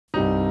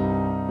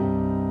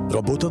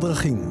רבות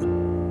הדרכים,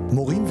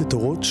 מורים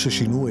ותורות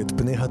ששינו את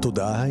פני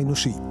התודעה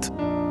האנושית.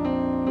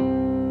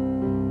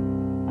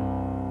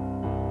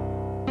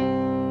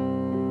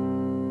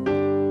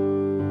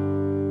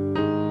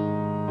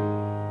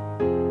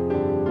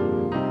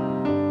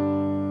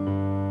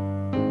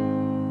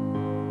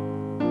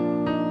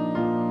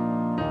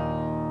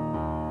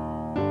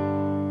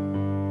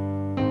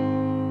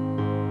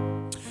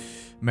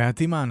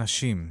 מעטים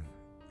האנשים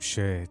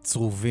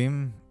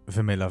שצרובים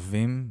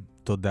ומלווים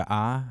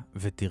תודעה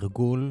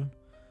ותרגול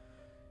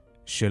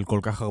של כל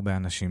כך הרבה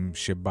אנשים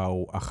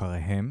שבאו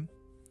אחריהם,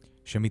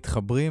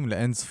 שמתחברים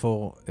לאין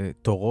ספור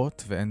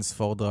תורות ואין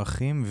ספור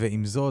דרכים,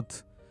 ועם זאת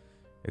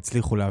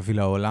הצליחו להביא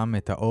לעולם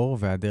את האור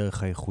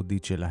והדרך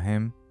הייחודית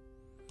שלהם.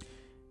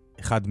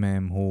 אחד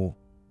מהם הוא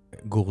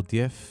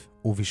גורדייף,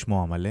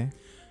 ובשמו המלא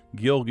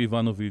גיאורגי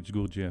איוונוביץ'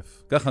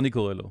 גורדייף, כך אני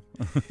קורא לו.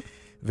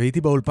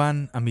 והייתי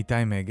באולפן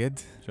אמיתי מגד.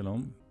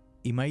 שלום.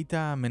 אם היית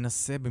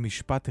מנסה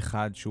במשפט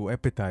אחד שהוא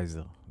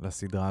אפטייזר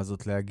לסדרה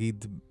הזאת,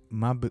 להגיד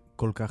מה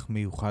כל כך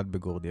מיוחד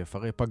בגורדייף,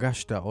 הרי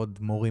פגשת עוד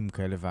מורים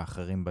כאלה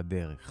ואחרים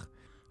בדרך.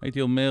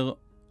 הייתי אומר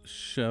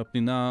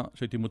שהפנינה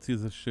שהייתי מוציא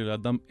זה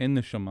שלאדם אין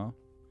נשמה,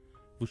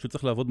 והוא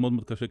שצריך לעבוד מאוד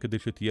מאוד קשה כדי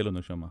שתהיה לו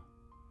נשמה.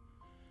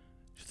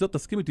 שזאת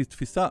תסכים איתי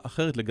תפיסה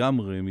אחרת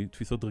לגמרי,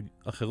 מתפיסות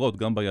אחרות,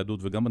 גם ביהדות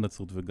וגם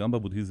בנצרות וגם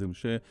בבודהיזם,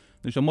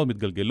 שנשמות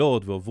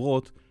מתגלגלות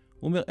ועוברות.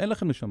 הוא אומר, אין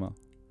לכם נשמה.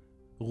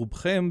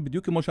 רובכם,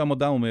 בדיוק כמו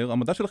שהמדע אומר,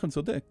 המדע שלכם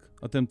צודק.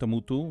 אתם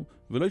תמותו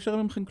ולא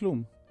יישאר ממכם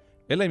כלום.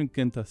 אלא אם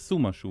כן תעשו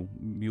משהו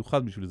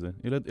מיוחד בשביל זה.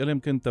 אלא אם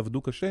כן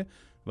תעבדו קשה,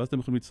 ואז אתם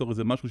יכולים ליצור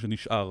איזה משהו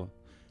שנשאר,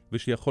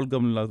 ושיכול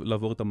גם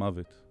לעבור את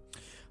המוות.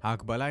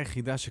 ההקבלה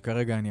היחידה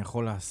שכרגע אני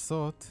יכול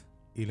לעשות,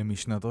 היא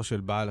למשנתו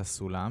של בעל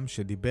הסולם,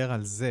 שדיבר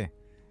על זה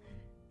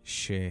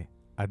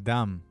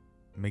שאדם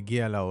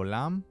מגיע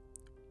לעולם,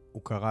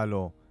 הוא קרא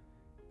לו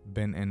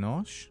בן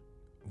אנוש,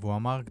 והוא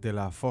אמר, כדי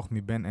להפוך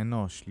מבן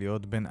אנוש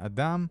להיות בן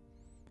אדם,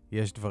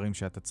 יש דברים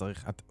שאתה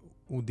צריך.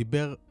 הוא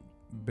דיבר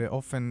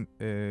באופן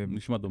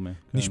נשמע דומה.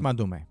 נשמע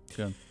דומה.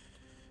 כן.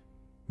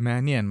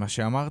 מעניין מה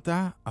שאמרת,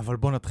 אבל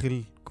בוא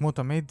נתחיל, כמו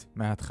תמיד,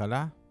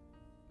 מההתחלה.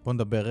 בוא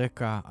נדבר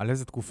רקע, על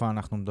איזה תקופה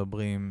אנחנו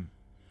מדברים.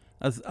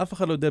 אז אף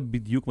אחד לא יודע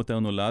בדיוק מתי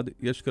הוא נולד.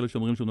 יש כאלה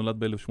שאומרים שהוא נולד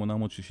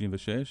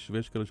ב-1866,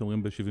 ויש כאלה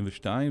שאומרים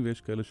ב-72,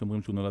 ויש כאלה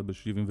שאומרים שהוא נולד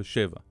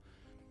ב-77.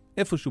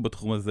 איפשהו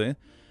בתחום הזה.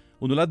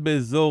 הוא נולד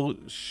באזור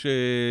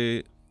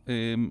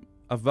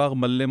שעבר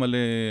מלא מלא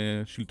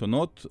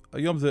שלטונות.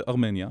 היום זה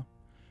ארמניה.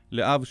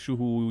 לאב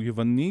שהוא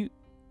יווני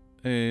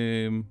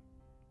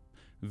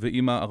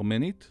ואמא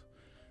ארמנית.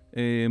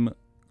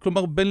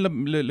 כלומר, בן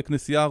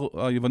לכנסייה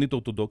היוונית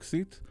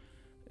אורתודוקסית.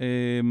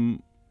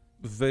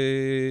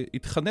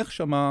 והתחנך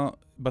שמה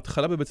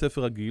בהתחלה בבית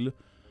ספר רגיל.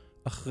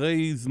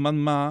 אחרי זמן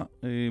מה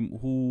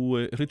הוא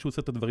החליט שהוא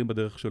עושה את הדברים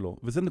בדרך שלו.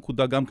 וזה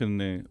נקודה גם כן,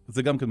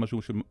 זה גם כן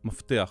משהו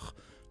שמפתח.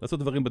 לעשות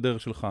דברים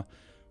בדרך שלך.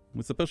 הוא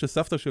מספר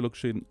שסבתא שלו,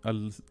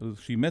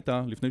 שהיא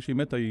מתה, לפני שהיא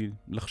מתה, היא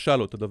לחשה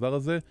לו את הדבר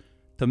הזה,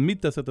 תמיד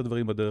תעשה את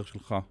הדברים בדרך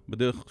שלך,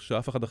 בדרך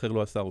שאף אחד אחר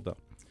לא עשה אותה.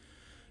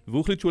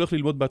 והוא החליט שהוא הולך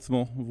ללמוד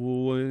בעצמו,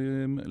 והוא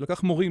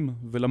לקח מורים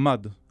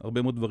ולמד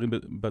הרבה מאוד דברים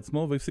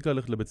בעצמו, והפסיק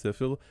ללכת לבית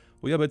ספר.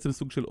 הוא היה בעצם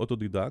סוג של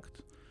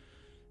אוטודידקט.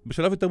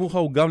 בשלב יותר מאוחר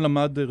הוא גם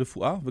למד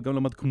רפואה וגם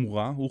למד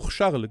כמורה, הוא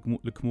הוכשר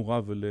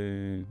לכמורה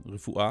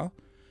ולרפואה,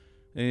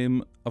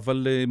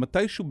 אבל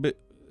מתישהו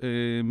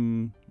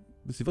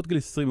בסביבות גיל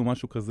 20 או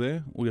משהו כזה,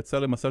 הוא יצא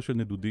למסע של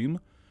נדודים,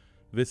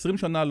 ו20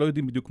 שנה לא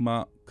יודעים בדיוק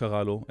מה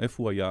קרה לו,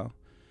 איפה הוא היה.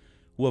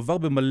 הוא עבר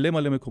במלא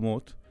מלא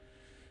מקומות,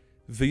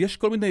 ויש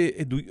כל מיני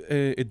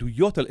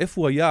עדויות על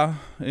איפה הוא היה,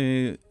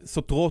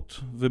 סותרות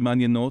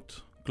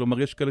ומעניינות.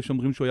 כלומר, יש כאלה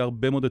שאומרים שהוא היה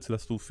הרבה מאוד אצל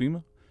הסופים,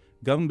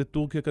 גם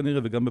בטורקיה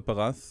כנראה וגם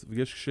בפרס,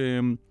 ויש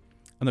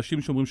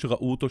אנשים שאומרים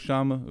שראו אותו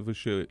שם,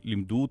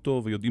 ושלימדו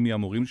אותו ויודעים מי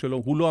המורים שלו.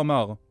 הוא לא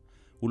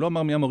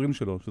אמר מי המורים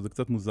שלו, שזה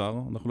קצת מוזר,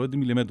 אנחנו לא יודעים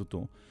מי לימד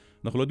אותו.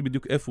 אנחנו לא יודעים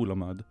בדיוק איפה הוא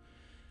למד.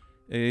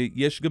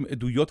 יש גם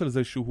עדויות על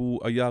זה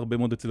שהוא היה הרבה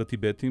מאוד אצל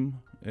הטיבטים,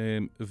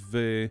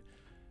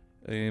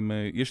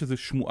 ויש איזו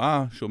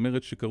שמועה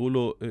שאומרת שקראו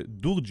לו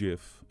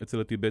דורג'ייף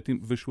אצל הטיבטים,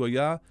 ושהוא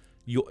היה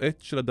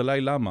יועץ של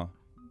הדלאי למה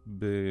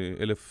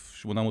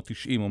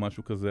ב-1890 או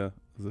משהו כזה,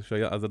 זה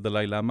שהיה אז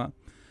הדלאי למה.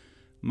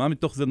 מה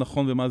מתוך זה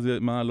נכון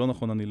ומה לא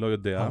נכון אני לא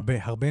יודע.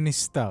 הרבה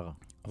נסתר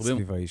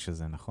סביב האיש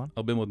הזה, נכון?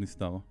 הרבה מאוד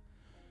נסתר.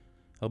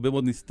 הרבה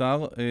מאוד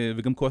נסתר,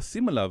 וגם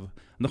כועסים עליו.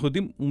 אנחנו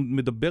יודעים, הוא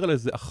מדבר על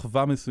איזו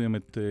אחווה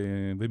מסוימת,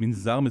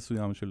 במנזר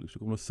מסוים,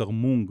 שקוראים לו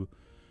סרמונג,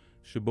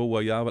 שבו הוא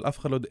היה, אבל אף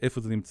אחד לא יודע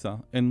איפה זה נמצא.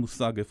 אין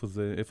מושג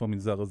איפה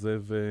המנזר הזה,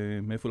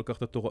 ומאיפה לקח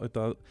את התורה,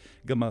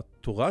 גם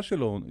התורה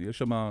שלו, יש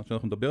שם,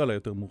 שאנחנו נדבר עליה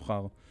יותר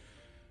מאוחר,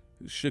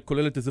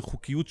 שכוללת איזו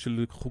חוקיות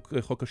של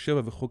חוק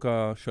השבע וחוק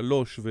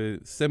השלוש,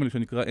 וסמל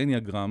שנקרא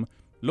אניאגרם,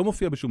 לא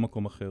מופיע בשום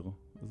מקום אחר.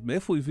 אז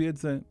מאיפה הוא הביא את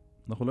זה?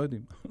 אנחנו לא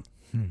יודעים.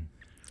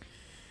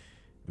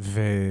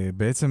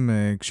 ובעצם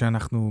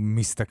כשאנחנו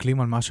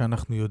מסתכלים על מה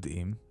שאנחנו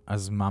יודעים,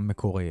 אז מה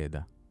מקור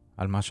הידע?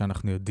 על מה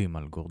שאנחנו יודעים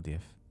על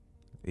גורדייף?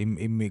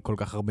 אם כל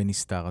כך הרבה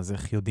נסתר, אז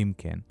איך יודעים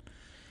כן?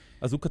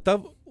 אז הוא כתב,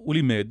 הוא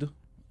לימד,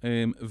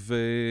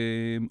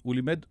 והוא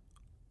לימד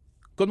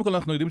קודם כל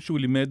אנחנו יודעים שהוא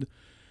לימד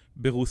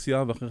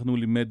ברוסיה, ואחרי הוא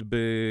לימד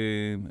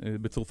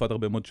בצרפת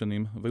הרבה מאוד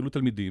שנים, והיו לו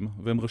תלמידים,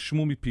 והם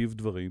רשמו מפיו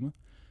דברים,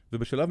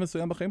 ובשלב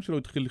מסוים בחיים שלו הוא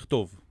התחיל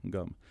לכתוב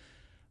גם.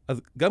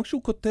 אז גם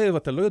כשהוא כותב,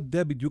 אתה לא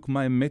יודע בדיוק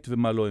מה אמת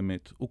ומה לא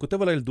אמת. הוא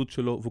כותב על הילדות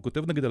שלו, והוא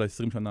כותב נגיד על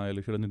ה-20 שנה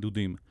האלה של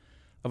הנדודים.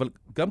 אבל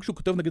גם כשהוא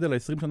כותב נגיד על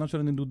ה-20 שנה של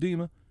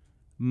הנדודים,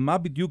 מה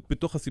בדיוק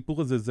בתוך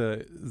הסיפור הזה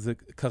זה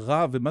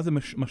קרה, ומה זה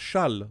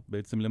משל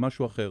בעצם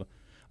למשהו אחר.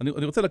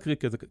 אני רוצה להקריא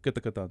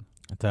קטע קטן.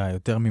 אתה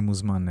יותר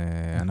ממוזמן,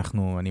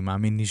 אני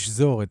מאמין,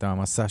 נשזור את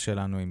המסע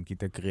שלנו עם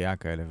קטעי קריאה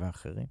כאלה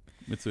ואחרים.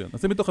 מצוין.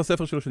 אז זה מתוך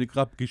הספר שלו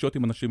שנקרא פגישות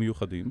עם אנשים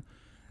מיוחדים,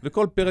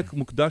 וכל פרק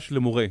מוקדש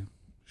למורה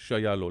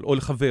שהיה לו, או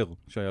לחבר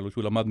שהיה לו,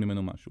 שהוא למד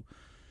ממנו משהו.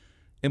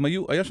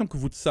 היה שם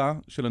קבוצה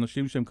של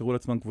אנשים שהם קראו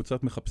לעצמם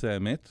קבוצת מחפשי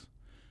האמת,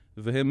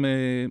 והם,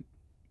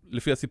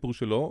 לפי הסיפור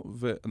שלו,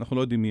 ואנחנו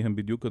לא יודעים מי הם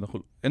בדיוק,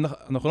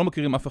 אנחנו לא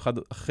מכירים אף אחד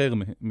אחר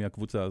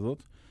מהקבוצה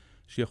הזאת,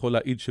 שיכול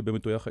להעיד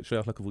שבאמת הוא היה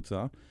שייך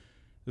לקבוצה,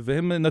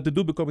 והם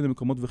נדדו בכל מיני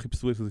מקומות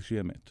וחיפשו איזושהי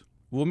אמת.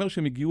 והוא אומר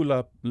שהם הגיעו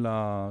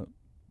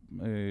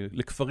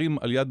לכפרים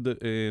על יד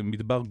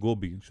מדבר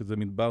גובי, שזה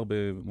מדבר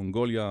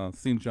במונגוליה,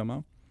 סין שמה,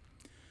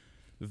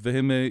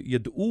 והם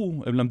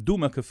ידעו, הם למדו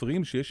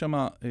מהכפרים שיש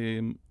שם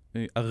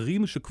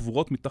ערים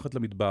שקבורות מתחת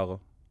למדבר,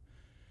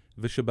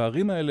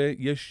 ושבערים האלה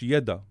יש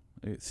ידע,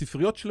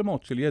 ספריות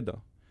שלמות של ידע,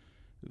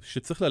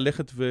 שצריך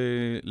ללכת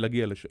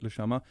ולהגיע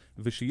לשם,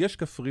 ושיש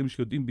כפרים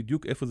שיודעים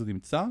בדיוק איפה זה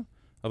נמצא,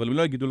 אבל הם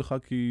לא יגידו לך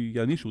כי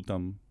יענישו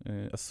אותם.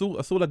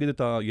 אסור להגיד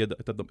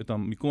את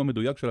המיקום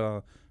המדויק של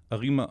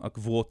הערים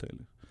הקבורות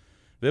האלה.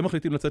 והם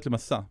מחליטים לצאת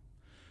למסע,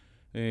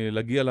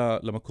 להגיע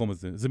למקום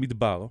הזה. זה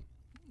מדבר,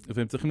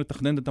 והם צריכים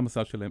לתכנן את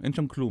המסע שלהם. אין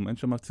שם כלום, אין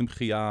שם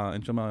צמחייה,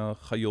 אין שם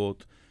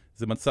חיות.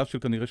 זה מצב של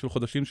כנראה של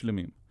חודשים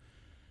שלמים.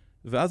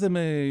 ואז הם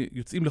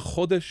יוצאים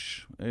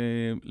לחודש,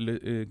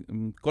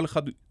 כל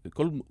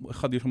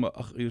אחד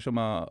יש שם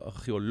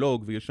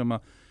ארכיאולוג, ויש שם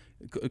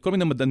כל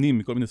מיני מדענים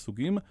מכל מיני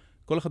סוגים,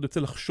 כל אחד יוצא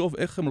לחשוב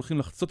איך הם הולכים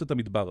לחצות את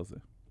המדבר הזה.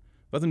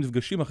 ואז הם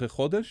נפגשים אחרי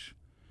חודש,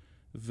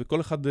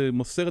 וכל אחד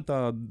מוסר את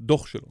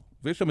הדוח שלו.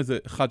 ויש שם איזה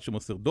אחד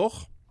שמוסר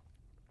דוח,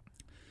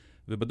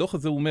 ובדוח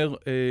הזה הוא אומר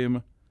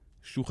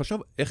שהוא חשב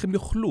איך הם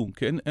יאכלו,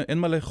 כי אין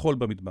מה לאכול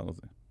במדבר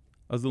הזה.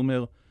 אז הוא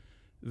אומר,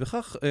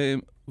 וכך,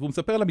 והוא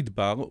מספר על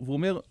המדבר, והוא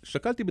אומר,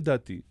 שקלתי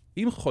בדעתי,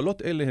 אם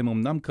חולות אלה הם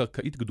אמנם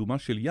קרקעית קדומה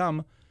של ים,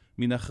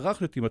 מן ההכרח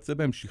שתימצא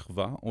בהם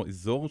שכבה או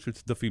אזור של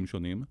צדפים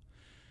שונים,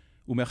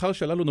 ומאחר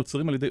שהללו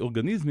נוצרים על ידי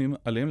אורגניזמים,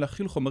 עליהם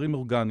להכיל חומרים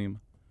אורגניים.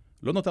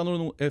 לא נותרנו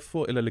לנו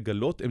איפה אלא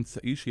לגלות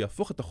אמצעי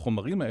שיהפוך את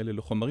החומרים האלה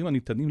לחומרים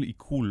הניתנים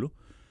לעיכול,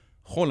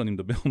 חול אני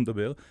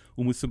מדבר,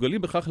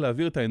 ומסוגלים בכך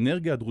להעביר את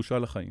האנרגיה הדרושה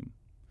לחיים.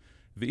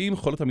 ואם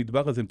חולות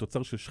המדבר הזה הם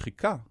תוצר של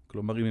שחיקה,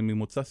 כלומר אם הם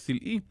ממוצא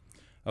סלעי,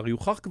 הרי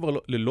הוכח כבר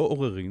ללא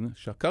עוררין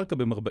שהקרקע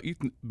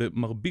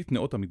במרבית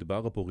נאות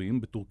המדבר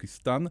הפוריים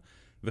בטורקיסטן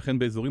וכן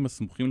באזורים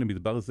הסמוכים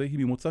למדבר זה היא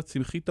ממוצא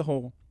צמחי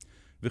טהור,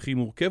 וכי היא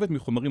מורכבת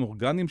מחומרים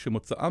אורגניים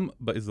שמוצאם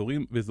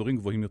באזורים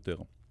גבוהים יותר.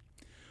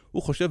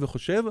 הוא חושב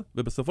וחושב,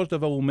 ובסופו של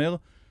דבר הוא אומר,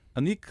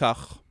 אני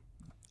אקח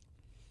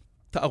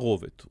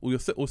תערובת. הוא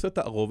עושה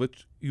תערובת,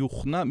 היא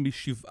הוכנה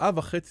מ7.5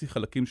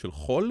 חלקים של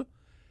חול,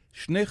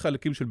 2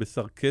 חלקים של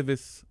בשר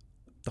כבש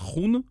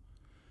טחון,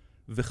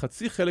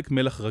 וחצי חלק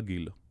מלח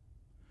רגיל.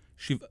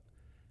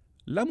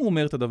 למה הוא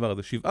אומר את הדבר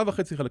הזה?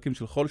 7.5 חלקים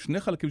של חול, 2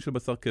 חלקים של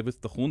בשר כבש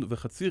טחון,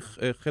 וחצי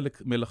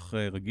חלק מלח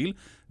רגיל,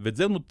 ואת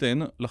זה הוא נותן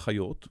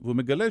לחיות, והוא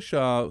מגלה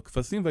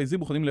שהכבשים והעיזים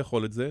מוכנים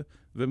לאכול את זה,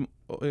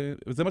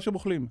 וזה מה שהם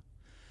אוכלים.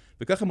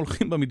 וכך הם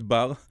הולכים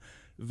במדבר,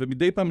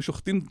 ומדי פעם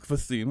שוחטים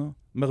כבשים,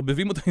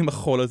 מרבבים אותם עם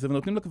החול הזה,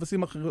 ונותנים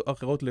לכבשים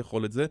אחרות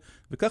לאכול את זה,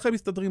 וככה הם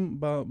מסתדרים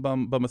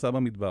במסע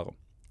במדבר.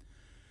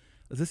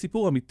 אז זה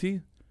סיפור אמיתי.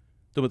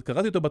 זאת אומרת,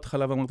 קראתי אותו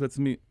בהתחלה ואמרתי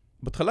לעצמי,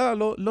 בהתחלה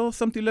לא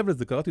שמתי לב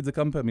לזה, קראתי את זה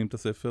כמה פעמים את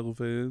הספר,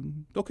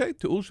 ואוקיי,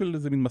 תיאור של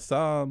איזה מין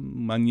מסע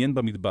מעניין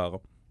במדבר.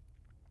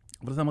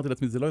 אבל אז אמרתי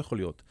לעצמי, זה לא יכול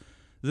להיות.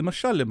 זה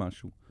משל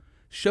למשהו.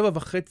 7.5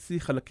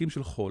 חלקים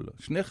של חול,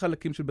 2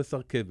 חלקים של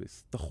בשר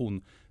כבש, טחון,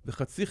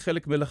 וחצי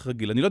חלק מלח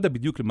רגיל. אני לא יודע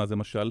בדיוק למה זה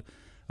משל,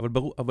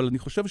 אבל אני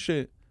חושב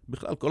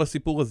שבכלל כל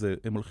הסיפור הזה,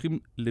 הם הולכים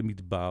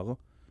למדבר,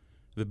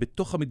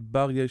 ובתוך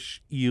המדבר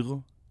יש עיר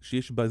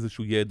שיש בה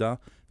איזשהו ידע,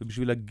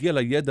 ובשביל להגיע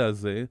לידע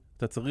הזה,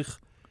 אתה צריך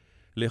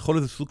לאכול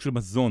איזה סוג של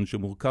מזון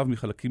שמורכב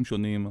מחלקים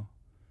שונים.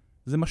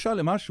 זה משל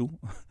למשהו.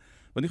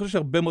 ואני חושב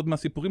שהרבה מאוד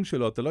מהסיפורים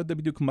שלו, אתה לא יודע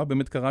בדיוק מה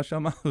באמת קרה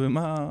שם,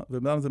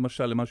 ומה זה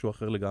משל למשהו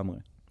אחר לגמרי.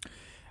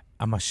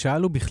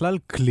 המשל הוא בכלל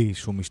כלי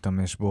שהוא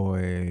משתמש בו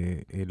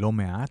לא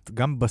מעט,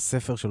 גם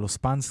בספר של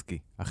אוספנסקי,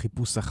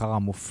 החיפוש אחר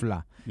המופלא.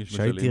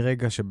 שהייתי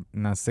רגע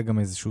שנעשה גם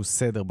איזשהו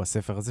סדר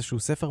בספר הזה, שהוא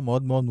ספר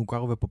מאוד מאוד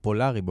מוכר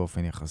ופופולרי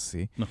באופן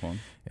יחסי. נכון.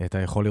 אתה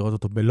יכול לראות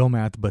אותו בלא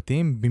מעט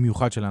בתים,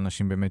 במיוחד של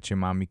אנשים באמת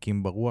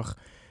שמעמיקים ברוח.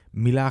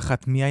 מילה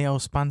אחת, מי היה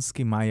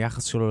אוספנסקי? מה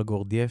היחס שלו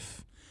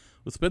לגורדייף?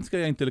 אוספנסקי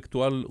היה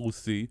אינטלקטואל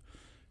רוסי,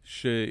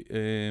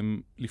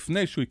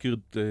 שלפני שהוא הכיר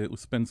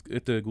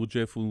את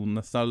גורדייף, הוא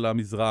נסע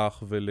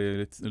למזרח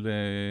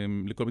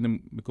ולכל מיני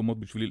מקומות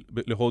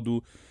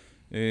להודו,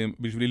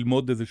 בשביל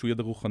ללמוד איזשהו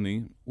ידע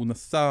רוחני. הוא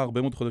נסע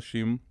הרבה מאוד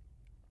חודשים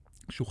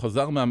כשהוא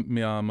חזר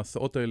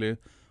מהמסעות האלה,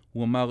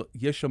 הוא אמר,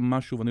 יש שם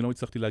משהו, ואני לא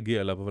הצלחתי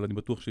להגיע אליו, אבל אני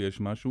בטוח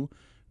שיש משהו.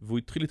 והוא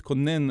התחיל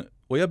להתכונן,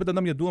 הוא היה בן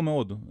אדם ידוע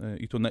מאוד,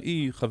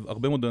 עיתונאי,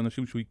 הרבה מאוד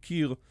אנשים שהוא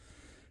הכיר,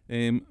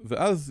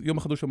 ואז יום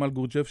אחד הוא שמע על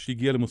גורדייף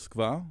שהגיע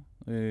למוסקבה,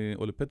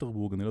 או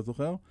לפטרבורג, אני לא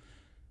זוכר,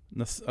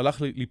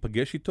 הלך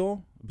להיפגש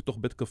איתו בתוך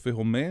בית קפה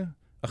הומה,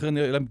 אחרי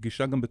נראה להם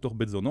פגישה גם בתוך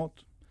בית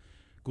זונות.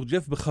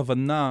 גורדייף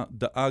בכוונה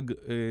דאג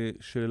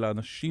של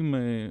האנשים,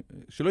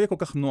 שלא יהיה כל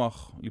כך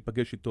נוח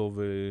להיפגש איתו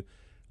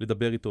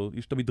ולדבר איתו.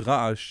 יש תמיד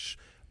רעש,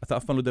 אתה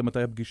אף פעם לא יודע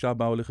מתי הפגישה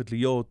הבאה הולכת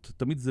להיות,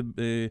 תמיד זה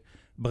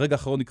ברגע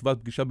האחרון נקבעת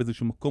פגישה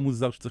באיזשהו מקום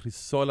מוזר שצריך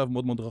לנסוע עליו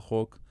מאוד מאוד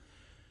רחוק.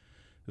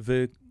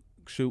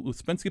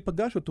 וכשאוספנסקי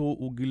פגש אותו,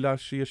 הוא גילה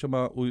שיש שם,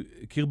 הוא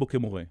הכיר בו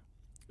כמורה.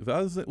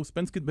 ואז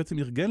אוספנסקי בעצם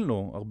ארגן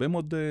לו הרבה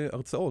מאוד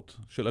הרצאות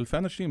של אלפי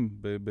אנשים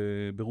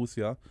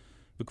ברוסיה,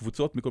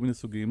 וקבוצות מכל מיני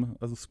סוגים.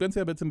 אז אוספנסקי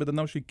היה בעצם בן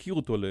אדם שהכיר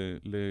אותו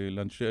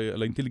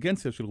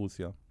לאינטליגנציה של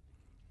רוסיה.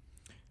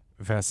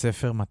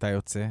 והספר מתי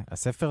יוצא?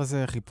 הספר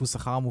הזה, חיפוש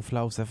אחר המופלא,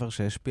 הוא ספר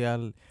שהשפיע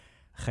על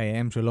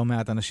חייהם של לא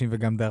מעט אנשים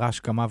וגם דרש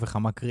כמה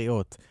וכמה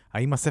קריאות.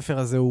 האם הספר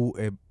הזה הוא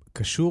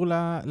קשור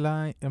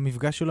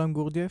למפגש שלו עם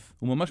גורדייף?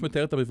 הוא ממש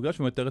מתאר את המפגש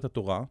ומתאר את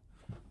התורה,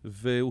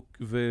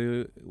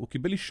 והוא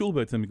קיבל אישור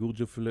בעצם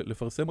מגורדייף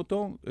לפרסם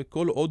אותו,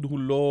 כל עוד הוא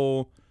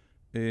לא...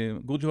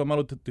 גורדייף אמר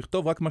לו,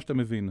 תכתוב רק מה שאתה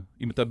מבין.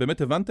 אם אתה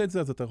באמת הבנת את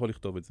זה, אז אתה יכול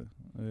לכתוב את זה.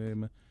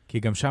 כי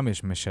גם שם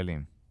יש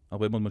משלים.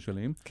 הרבה מאוד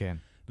משלים. כן.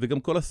 וגם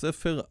כל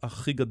הספר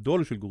הכי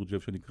גדול של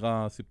גורדייף,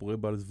 שנקרא סיפורי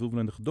בעל זבוב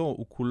לנכדו,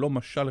 הוא כולו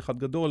משל אחד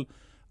גדול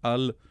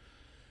על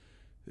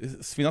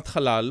ספינת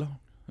חלל,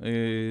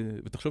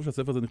 ותחשוב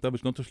שהספר הזה נכתב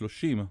בשנות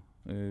ה-30,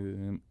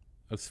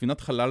 על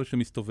ספינת חלל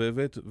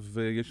שמסתובבת,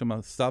 ויש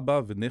שם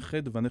סבא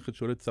ונכד, והנכד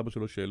שואל את סבא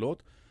שלו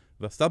שאלות,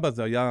 והסבא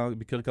הזה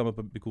ביקר כמה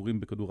ביקורים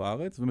בכדור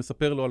הארץ,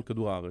 ומספר לו על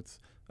כדור הארץ.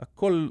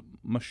 הכל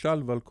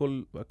משל ועל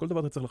כל דבר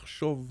אתה צריך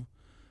לחשוב,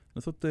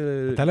 לנסות...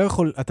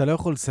 אתה לא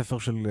יכול ספר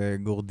של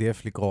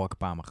גורדייף לקרוא רק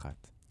פעם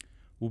אחת.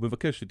 הוא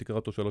מבקש שתקרא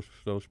אותו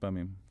שלוש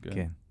פעמים.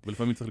 כן.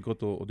 ולפעמים צריך לקרוא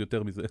אותו עוד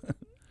יותר מזה.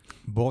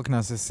 בואו רק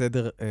נעשה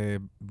סדר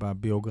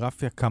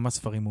בביוגרפיה, כמה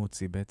ספרים הוא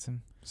הוציא בעצם,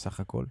 סך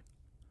הכל?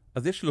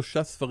 אז יש 3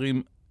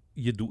 ספרים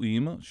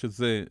ידועים,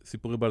 שזה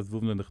סיפורי בעל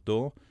זבוב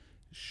לנכדו,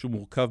 שהוא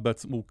מורכב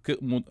בעצמו,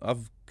 הוא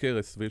אב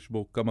קרס ויש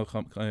בו כמה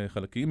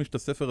חלקים. יש את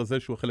הספר הזה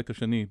שהוא החלק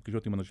השני,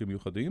 פגישות עם אנשים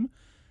מיוחדים,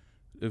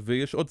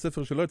 ויש עוד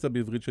ספר שלא יצא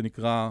בעברית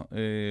שנקרא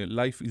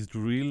Life is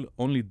real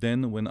only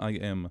then when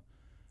I am.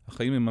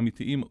 החיים הם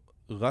אמיתיים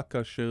רק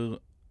כאשר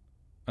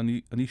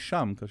אני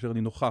שם, כאשר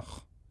אני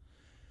נוכח.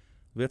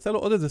 ויצא לו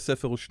עוד איזה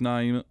ספר או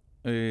שניים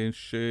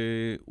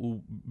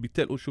שהוא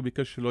ביטל או שהוא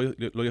ביקש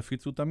שלא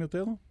יפיצו אותם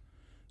יותר,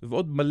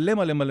 ועוד מלא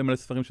מלא מלא מלא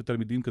ספרים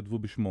שתלמידים כתבו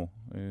בשמו,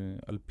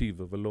 על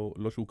פיו, אבל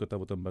לא שהוא כתב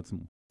אותם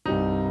בעצמו.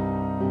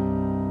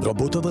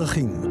 רבות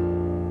הדרכים,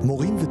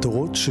 מורים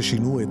ותורות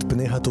ששינו את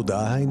פני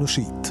התודעה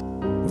האנושית.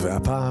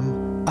 והפעם,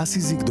 אסי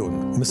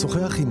זיגדון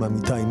משוחח עם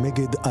עמיתי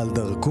מגד על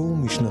דרכו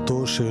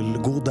משנתו של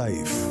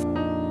גורדייף.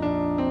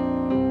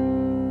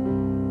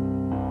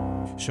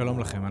 שלום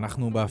לכם,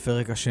 אנחנו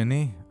בפרק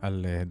השני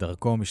על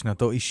דרכו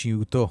משנתו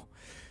אישיותו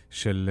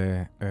של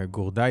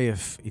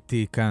גורדייף.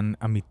 איתי כאן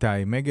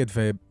עמיתי מגד,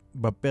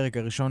 ובפרק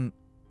הראשון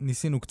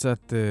ניסינו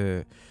קצת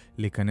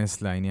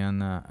להיכנס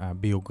לעניין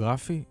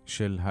הביוגרפי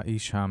של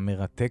האיש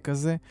המרתק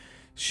הזה,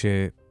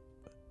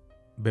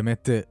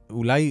 שבאמת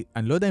אולי,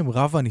 אני לא יודע אם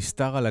רב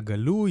הנסתר על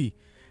הגלוי,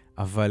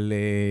 אבל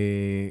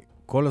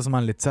כל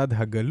הזמן לצד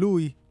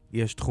הגלוי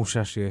יש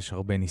תחושה שיש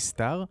הרבה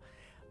נסתר,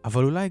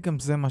 אבל אולי גם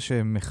זה מה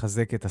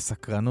שמחזק את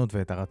הסקרנות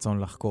ואת הרצון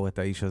לחקור את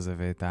האיש הזה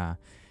ואת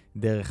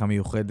הדרך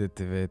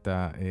המיוחדת ואת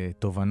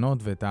התובנות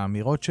ואת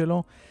האמירות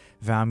שלו.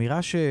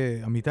 והאמירה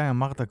שעמיתי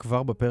אמרת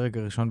כבר בפרק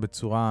הראשון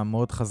בצורה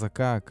מאוד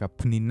חזקה,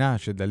 כפנינה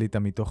שדלית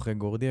מתוך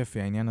גורדייף,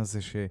 העניין הזה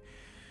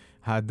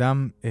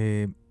שהאדם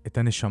את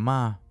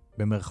הנשמה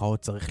במרכאות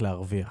צריך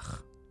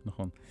להרוויח.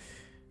 נכון.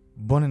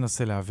 בוא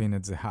ננסה להבין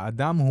את זה.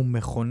 האדם הוא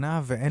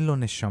מכונה ואין לו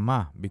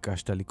נשמה,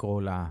 ביקשת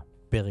לקרוא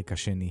לפרק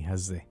השני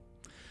הזה.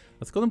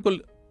 אז קודם כל,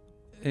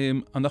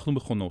 אנחנו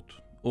מכונות,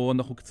 או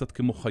אנחנו קצת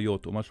כמו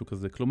חיות, או משהו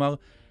כזה. כלומר,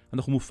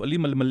 אנחנו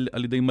מופעלים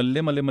על ידי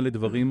מלא מלא מלא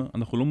דברים,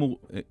 אנחנו לא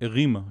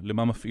ערים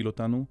למה מפעיל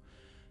אותנו,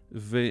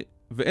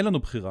 ואין לנו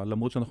בחירה,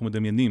 למרות שאנחנו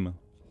מדמיינים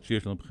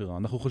שיש לנו בחירה.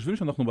 אנחנו חושבים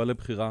שאנחנו בעלי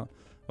בחירה,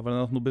 אבל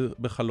אנחנו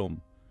בחלום.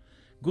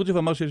 גורדייף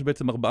אמר שיש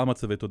בעצם 4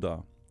 מצבי תודעה.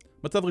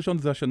 מצב ראשון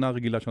זה השנה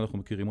הרגילה שאנחנו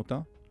מכירים אותה,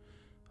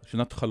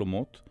 שנת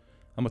חלומות.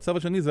 המצב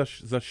השני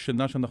זה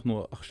השנה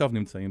שאנחנו עכשיו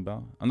נמצאים בה.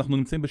 אנחנו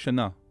נמצאים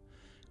בשינה.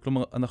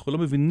 כלומר, אנחנו לא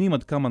מבינים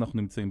עד כמה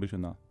אנחנו נמצאים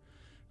בשינה.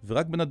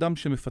 ורק בן אדם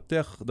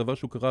שמפתח דבר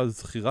שהוא קרא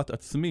זכירת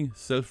עצמי,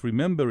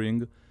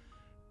 self-remembering,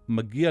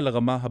 מגיע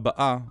לרמה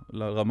הבאה,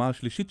 לרמה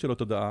השלישית של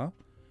התודעה,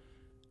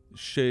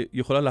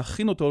 שיכולה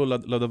להכין אותו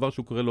לדבר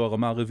שהוא קורא לו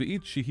הרמה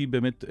הרביעית, שהיא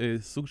באמת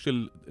סוג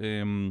של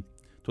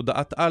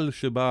תודעת על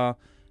שבה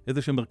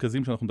איזה שהם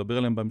מרכזים שאנחנו נדבר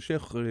עליהם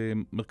בהמשך,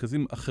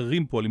 מרכזים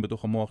אחרים פועלים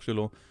בתוך המוח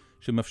שלו,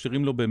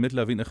 שמאפשרים לו באמת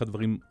להבין איך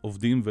הדברים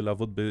עובדים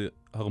ולעבוד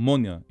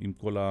בהרמוניה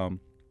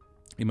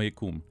עם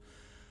היקום.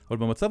 אבל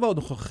במצב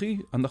הנוכחי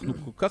אנחנו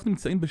כל כך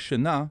נמצאים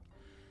בשינה,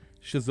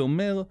 שזה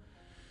אומר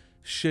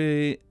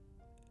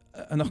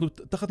שאנחנו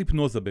תחת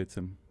היפנוזה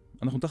בעצם.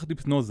 אנחנו תחת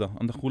היפנוזה.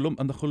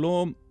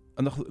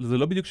 זה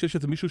לא בדיוק שיש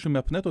איזה מישהו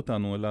שמאפנט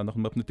אותנו, אלא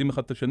אנחנו מאפנטים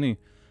אחד את השני.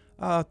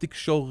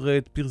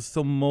 התקשורת,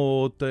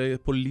 פרסומות,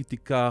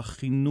 פוליטיקה,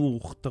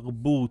 חינוך,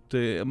 תרבות,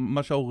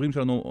 מה שההורים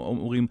שלנו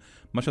אומרים,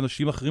 מה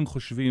שאנשים אחרים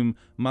חושבים,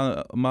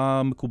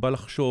 מה מקובל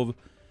לחשוב.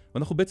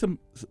 ואנחנו בעצם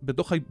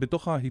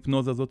בתוך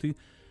ההיפנוזה הזאת,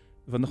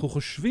 ואנחנו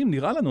חושבים,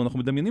 נראה לנו, אנחנו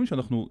מדמיינים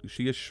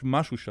שיש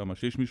משהו שם,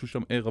 שיש מישהו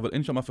שם ער, אבל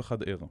אין שם אף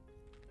אחד ער.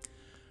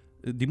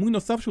 דימוי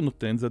נוסף שהוא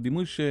נותן, זה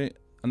הדימוי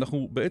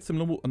שאנחנו בעצם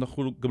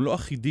אנחנו גם לא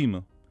אחידים.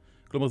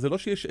 כלומר, זה לא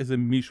שיש איזה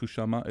מישהו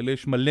שם, אלא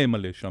יש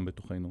מלא שם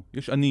בתוכנו.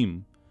 יש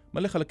ענים,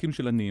 מלא חלקים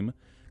של ענים,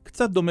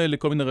 קצת דומה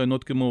לכל מיני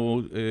רעיונות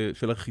כמו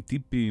של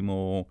ארכיטיפים,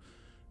 או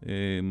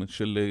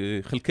של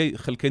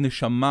חלקי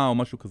נשמה, או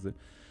משהו כזה.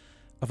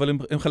 אבל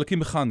הם חלקים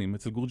מכניים.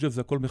 אצל גורדייף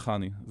זה הכל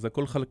מכני. זה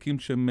הכל חלקים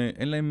שהם,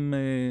 אין להם,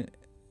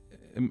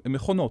 הם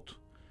מכונות.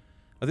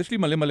 אז יש לי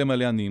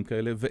מלא עניים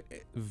כאלה,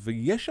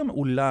 ויש שם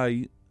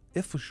אולי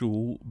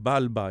איפשהו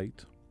בעל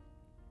בית,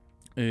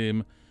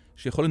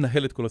 שיכול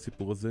לנהל את כל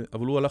הסיפור הזה,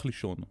 אבל הוא הלך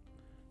לישון.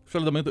 אפשר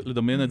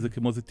לדמיין את זה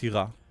כמו זה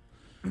טירה,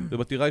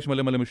 ובטירה יש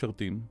מלא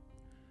משרתים,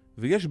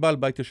 ויש בעל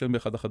בית ישן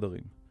באחד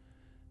החדרים.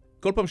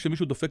 כל פעם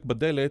שמישהו דופק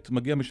בדלת,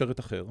 מגיע משרת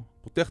אחר,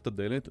 פותח את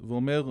הדלת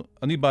ואומר,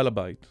 אני בעל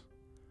הבית.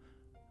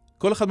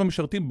 כל אחד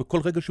מהמשרתים, בכל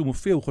רגע שהוא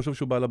מופיע, הוא חושב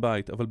שהוא בעל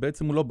הבית, אבל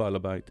בעצם הוא לא בעל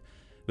הבית.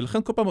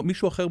 ולכן כל פעם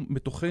מישהו אחר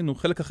בתוכנו,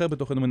 חלק אחר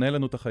בתוכנו, מנהל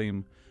לנו את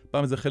החיים.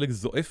 פעם זה חלק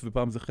זועף,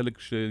 ופעם זה חלק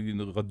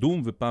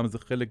רדום, ופעם זה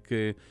חלק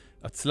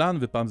עצלן,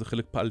 ופעם זה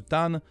חלק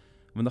פעלתן,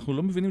 ואנחנו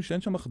לא מבינים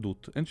שאין שם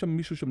אחדות, אין שם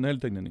מישהו שמנהל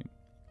את העניינים.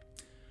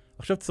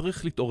 עכשיו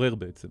צריך להתעורר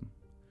בעצם.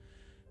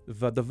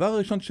 והדבר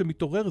הראשון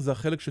שמתעורר זה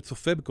החלק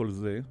שצופה בכל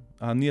זה,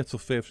 האני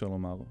הצופה אפשר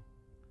לומר,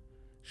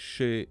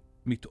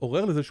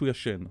 שמתעורר לזה שהוא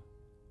ישן.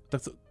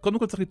 קודם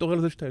כל צריך להתעורר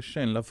לזה שאתה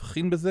ישן,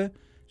 להבחין בזה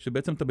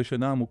שבעצם אתה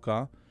בשינה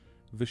עמוקה,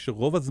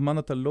 ושרוב הזמן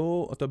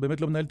אתה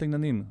באמת לא מנהל את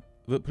העניינים.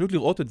 ופשוט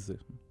לראות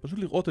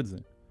את זה.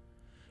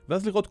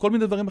 ואז לראות כל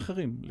מיני דברים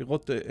אחרים.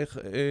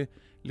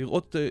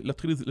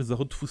 להתחיל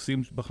לזהות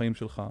דפוסים בחיים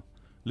שלך.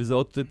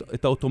 לזהות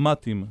את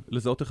האוטומטים.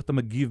 לזהות איך אתה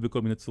מגיב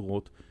בכל מיני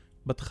צורות.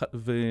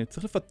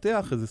 וצריך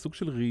לפתח איזה סוג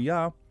של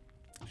ראייה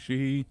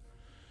שהיא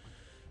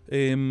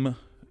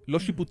לא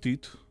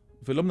שיפוטית,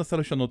 ולא מנסה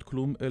לשנות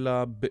כלום, אלא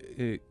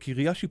כי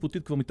ראייה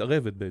שיפוטית כבר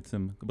מתערבת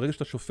בעצם. ברגע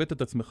שאתה שופט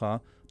את עצמך,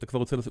 אתה כבר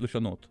רוצה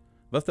לשנות.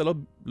 ואז אתה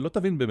לא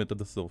תבין באמת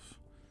עד הסוף.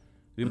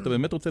 ואם אתה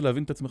באמת רוצה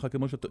להבין את עצמך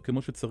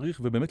כמו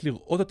שצריך, ובאמת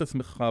לראות את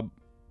עצמך,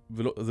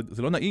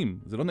 זה לא נעים,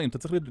 אתה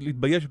צריך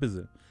להתבייש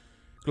בזה.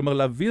 כלומר,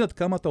 להבין עד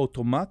כמה אתה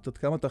אוטומט, עד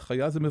כמה אתה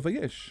חיה, זה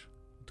מבייש.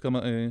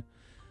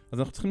 אז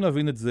אנחנו צריכים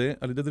להבין את זה,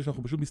 על ידי זה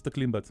שאנחנו פשוט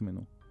מסתכלים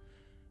בעצמנו.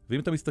 ואם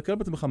אתה מסתכל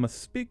בעצמך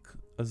מספיק,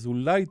 אז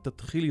אולי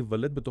יתחיל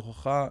להיוולד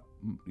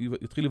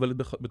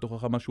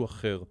בתוכך משהו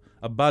אחר.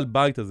 הבעל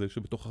בית הזה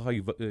שבתוכך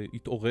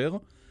יתעורר,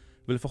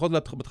 ולפחות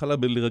בהתחלה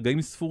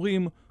לרגעים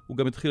ספורים, הוא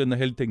גם יתחיל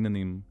לנהל את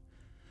העניינים.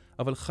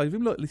 אבל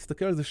חייבים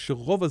להסתכל על זה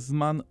שרוב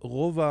הזמן,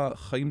 רוב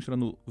החיים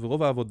שלנו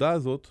ורוב העבודה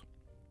הזאת,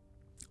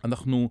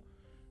 אנחנו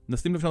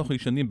נשים לב שאנחנו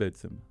ישנים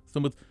בעצם. זאת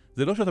אומרת,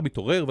 זה לא שאתה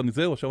מתעורר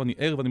עכשיו אני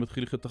ער ואני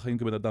מתחיל לחיות את החיים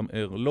כבן אדם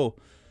ער. לא.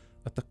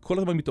 אתה כל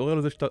הזמן מתעורר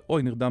לזה שאתה,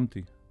 אוי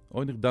נרדמתי.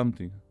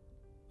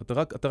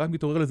 אתה רק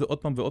מתעורר לזה עוד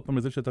פעם ועוד פעם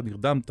לזה שאתה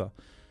נרדמת.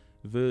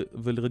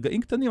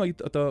 ולרגעים קטנים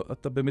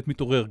אתה באמת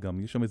מתעורר גם.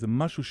 יש שם איזה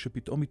משהו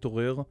שפתאום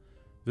מתעורר,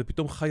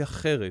 ופתאום חי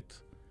אחרת.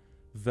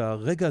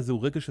 והרגע הזה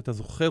הוא רגע שאתה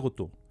זוכר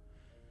אותו.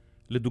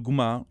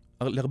 לדוגמה,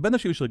 להרבה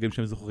אנשים יש רגעים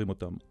שהם זוכרים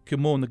אותם.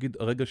 כמו נגיד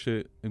הרגע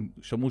שהם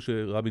שמעו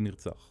שרבי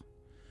נרצח.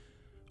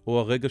 או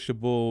הרגע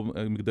שבו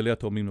מגדלי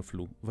התאומים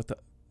נפלו.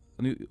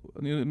 אני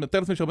מתאר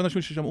לעצמי שהרבה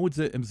אנשים ששמעו את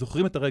זה, הם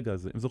זוכרים את הרגע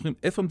הזה. הם זוכרים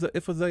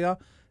איפה זה היה,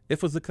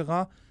 איפה זה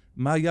קרה,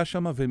 מה היה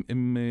שם,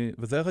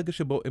 וזה היה רגע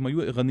שבו הם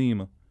היו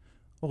ערניים.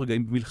 או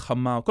רגעים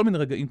במלחמה, כל מיני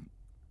רגעים.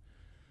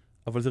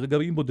 אבל זה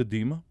רגעים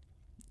בודדים.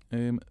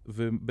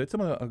 ובעצם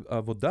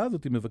העבודה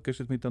הזאת היא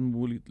מבקשת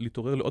מאיתנו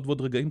להתעורר לעוד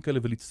ועוד רגעים כאלה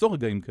וליצור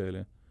רגעים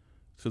כאלה.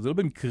 שזה לא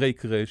במקרה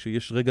יקרה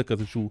שיש רגע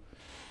כזה שהוא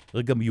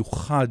רגע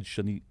מיוחד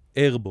שאני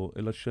ער בו,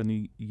 אלא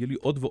יהיה לי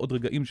עוד ועוד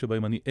רגעים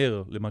שבהם אני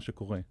ער למה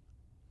שקורה.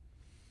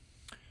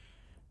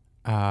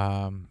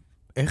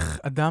 איך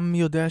אדם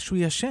יודע שהוא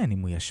ישן אם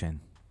הוא ישן?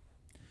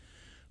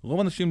 רוב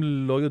האנשים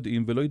לא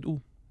יודעים ולא ידעו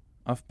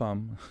אף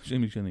פעם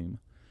שהם ישנים.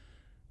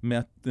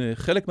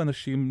 חלק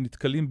מהאנשים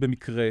נתקלים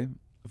במקרה,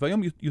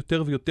 והיום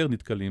יותר ויותר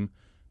נתקלים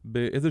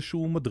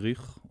באיזשהו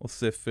מדריך או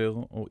ספר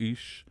או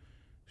איש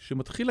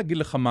שמתחיל להגיד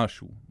לך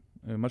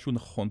משהו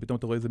נכון. פתאום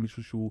אתה רואה איזה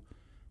מישהו שהוא,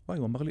 וואי,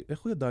 הוא אמר לי, איך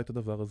הוא ידע את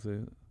הדבר הזה?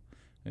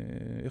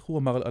 איך הוא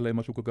אמר עליהם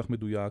משהו כל כך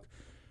מדויק?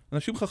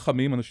 אנשים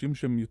חכמים, אנשים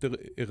שהם יותר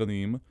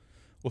ערניים,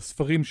 או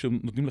ספרים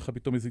שנותנים לך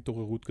פתאום איזו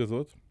התעוררות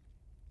כזאת,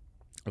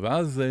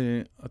 ואז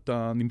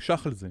אתה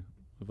נמשך על זה,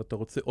 ואתה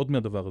רוצה עוד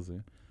מהדבר הזה.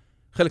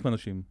 חלק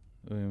מהאנשים,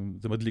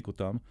 זה מדליק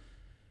אותם,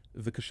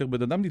 וכאשר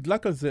בן אדם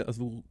נדלק על זה, אז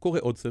הוא קורא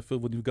עוד ספר,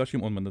 והוא נפגש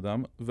עם עוד בן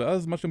אדם,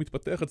 ואז מה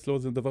שמתפתח אצלו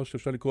זה דבר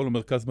שאפשר לקרוא לו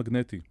מרכז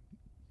מגנטי.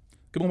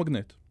 כמו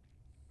מגנט.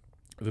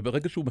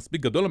 וברגע שהוא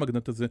מספיק גדול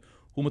המגנט הזה,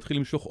 הוא מתחיל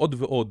למשוך עוד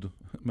ועוד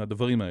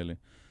מהדברים האלה.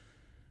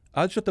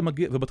 עד שאתה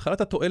מגיע, ובהתחלה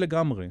אתה טועה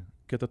לגמרי,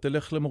 כי אתה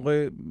תלך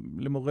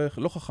למורה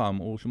לא חכם,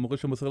 או מורה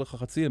שמוסר לך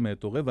חצי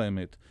אמת או רבע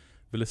אמת,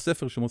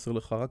 ולספר שמוסר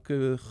לך רק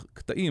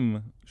קטעים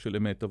של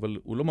אמת, אבל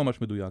הוא לא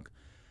ממש מדויק.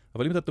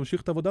 אבל אם אתה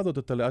תמשיך את העבודה הזאת,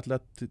 אתה לאט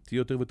לאט תהיה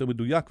יותר ויותר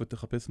מדויק,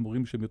 ותחפש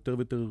מורים שהם יותר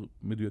ויותר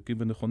מדויקים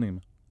ונכונים.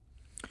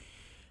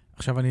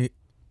 עכשיו אני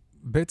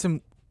בעצם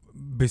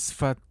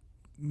בשפת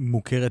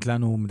מוכרת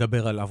לנו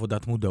מדבר על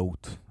עבודת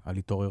מודעות, על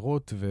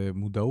התעוררות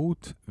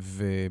ומודעות,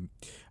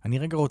 ואני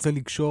רגע רוצה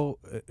לקשור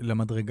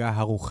למדרגה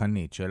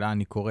הרוחנית, שלה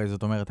אני קורא,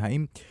 זאת אומרת,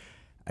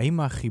 האם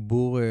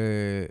החיבור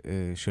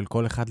של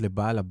כל אחד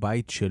לבעל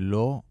הבית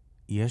שלו,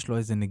 יש לו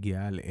איזה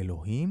נגיעה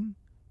לאלוהים,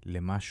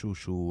 למשהו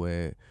שהוא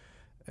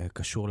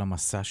קשור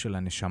למסע של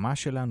הנשמה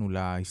שלנו,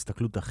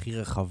 להסתכלות הכי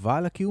רחבה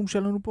על הקיום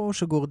שלנו פה, או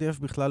שגורדייף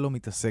בכלל לא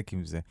מתעסק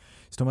עם זה?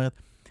 זאת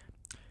אומרת,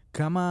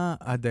 כמה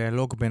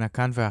הדיאלוג בין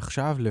הכאן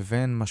ועכשיו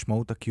לבין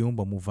משמעות הקיום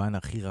במובן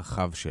הכי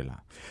רחב שלה.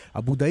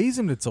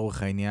 הבודהיזם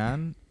לצורך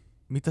העניין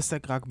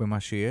מתעסק רק במה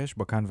שיש,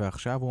 בכאן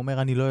ועכשיו, הוא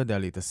אומר אני לא יודע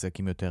להתעסק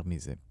עם יותר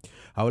מזה.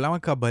 העולם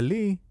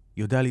הקבלי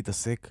יודע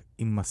להתעסק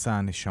עם מסע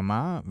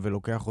הנשמה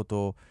ולוקח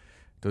אותו,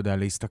 אתה יודע,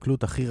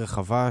 להסתכלות הכי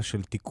רחבה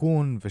של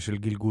תיקון ושל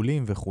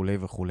גלגולים וכו'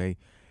 וכו'.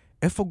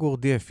 איפה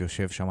גורדייף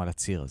יושב שם על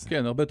הציר הזה?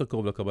 כן, הרבה יותר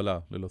קרוב לקבלה,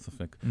 ללא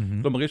ספק.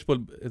 כלומר, יש פה,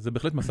 זה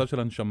בהחלט מסע של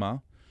הנשמה,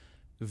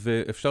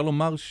 ואפשר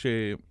לומר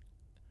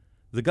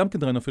זה גם כן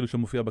רעיון אפילו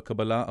שמופיע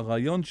בקבלה,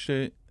 הרעיון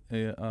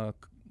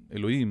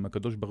שהאלוהים,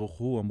 הקדוש ברוך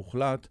הוא,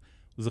 המוחלט,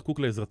 זקוק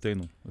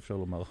לעזרתנו, אפשר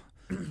לומר.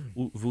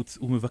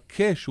 והוא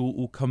מבקש,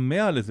 הוא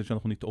קמע לזה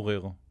שאנחנו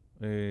נתעורר.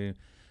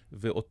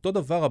 ואותו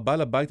דבר,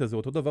 הבעל הבית הזה,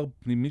 אותו דבר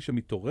פנימי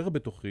שמתעורר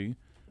בתוכי,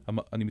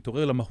 אני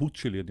מתעורר למהות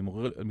שלי, אני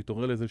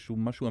מתעורר לאיזשהו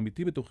משהו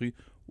אמיתי בתוכי,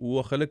 הוא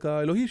החלק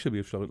האלוהי שבי,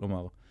 אפשר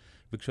לומר.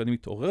 וכשאני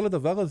מתעורר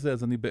לדבר הזה,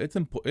 אז אני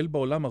בעצם פועל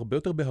בעולם הרבה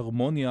יותר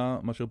בהרמוניה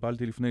מאשר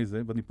פעלתי לפני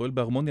זה, ואני פועל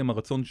בהרמוניה עם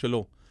הרצון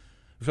שלו.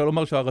 אפשר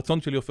לומר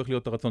שהרצון שלי הופך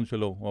להיות הרצון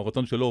שלו, או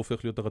הרצון שלו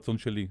הופך להיות הרצון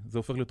שלי. זה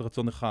הופך להיות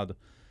רצון אחד.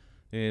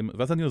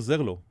 ואז אני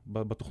עוזר לו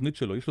בתוכנית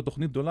שלו. יש לו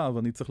תוכנית גדולה,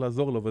 ואני צריך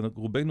לעזור לו,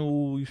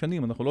 ורובנו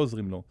ישנים, אנחנו לא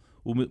עוזרים לו.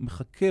 הוא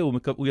מחכה,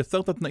 הוא יצר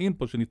את התנאים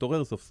פה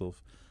שנתעורר סוף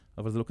סוף.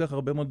 אבל זה לוקח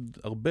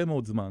הרבה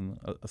מאוד זמן,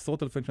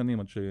 עשרות אלפי שנים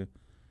עד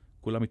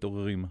שכולם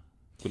מתעוררים,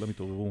 כולם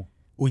התעוררו.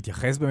 הוא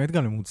התייחס באמת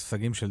גם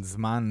למושגים של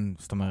זמן,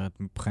 זאת אומרת,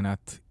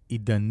 מבחינת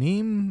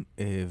עידנים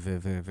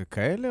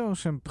וכאלה, או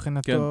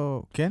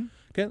שמבחינתו... כן?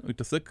 כן,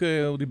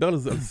 הוא דיבר על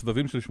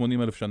סבבים של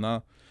 80,000 שנה,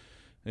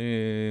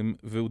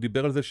 והוא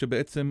דיבר על זה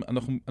שבעצם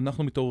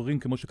אנחנו מתעוררים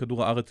כמו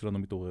שכדור הארץ שלנו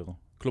מתעורר.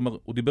 כלומר,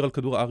 הוא דיבר על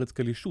כדור הארץ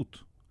כאל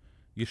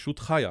ישות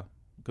חיה.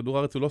 כדור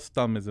הארץ הוא לא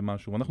סתם איזה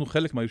משהו, אנחנו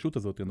חלק מהישות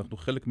הזאת, אנחנו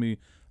חלק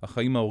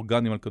מהחיים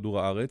האורגניים על כדור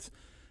הארץ,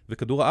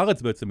 וכדור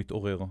הארץ בעצם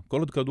מתעורר. כל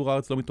עוד כדור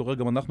הארץ לא מתעורר,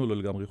 גם אנחנו לא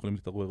לגמרי יכולים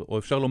להתעורר. או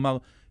אפשר לומר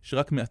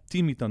שרק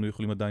מעטים איתנו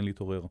יכולים עדיין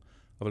להתעורר.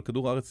 אבל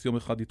כדור הארץ יום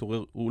אחד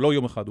יתעורר, הוא לא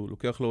יום אחד, הוא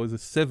לוקח לו איזה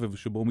סבב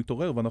שבו הוא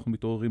מתעורר, ואנחנו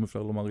מתעוררים,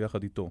 אפשר לומר,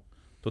 יחד איתו.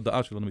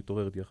 תודעה שלנו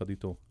מתעוררת יחד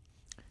איתו.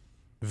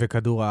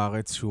 וכדור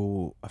הארץ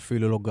שהוא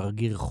אפילו לא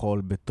גרגיר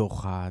חול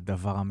בתוך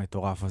הדבר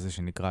המטורף הזה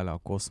שנקרא לה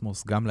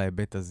הקוסמוס, גם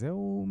להיבט הזה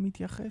הוא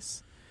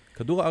מתייחס.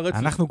 כדור הארץ...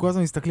 אנחנו כל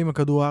הזמן מסתכלים על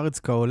כדור הארץ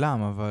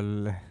כעולם,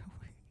 אבל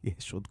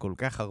יש עוד כל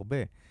כך הרבה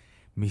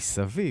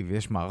מסביב,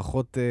 יש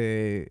מערכות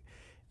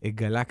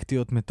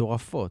גלקטיות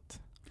מטורפות.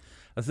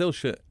 אז זהו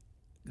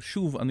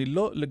שוב, אני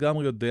לא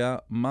לגמרי יודע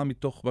מה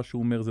מתוך מה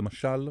שהוא אומר זה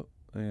משל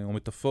או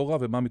מטאפורה,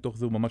 ומה מתוך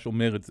זה הוא ממש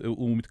אומר את זה,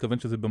 הוא מתכוון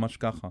שזה ממש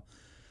ככה.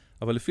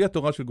 אבל לפי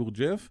התורה של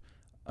גורדייף,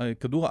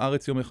 כדור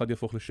הארץ יום אחד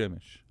יהפוך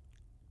לשמש.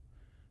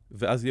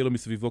 ואז יהיה לו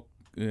מסביבו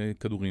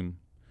כדורים.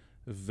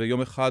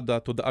 ויום אחד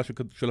התודעה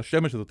של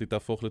השמש הזאת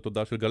תהפוך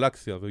לתודעה של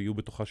גלקסיה, ויהיו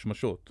בתוכה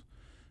שמשות.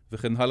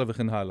 וכן הלאה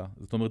וכן הלאה.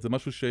 זאת אומרת, זה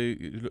משהו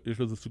שיש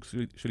לו איזה סוג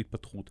של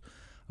התפתחות.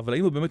 אבל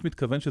האם הוא באמת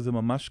מתכוון שזה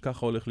ממש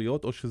ככה הולך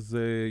להיות, או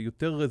שזה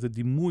יותר איזה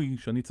דימוי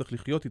שאני צריך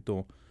לחיות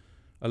איתו,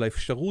 על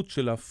האפשרות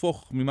של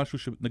להפוך ממשהו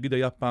שנגיד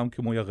היה פעם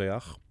כמו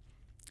ירח,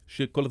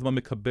 שכל הזמן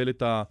מקבל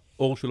את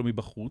האור שלו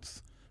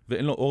מבחוץ,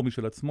 ואין לו אור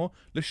משל עצמו,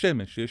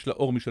 לשמש, שיש לה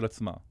אור משל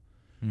עצמה.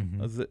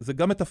 אז זה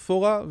גם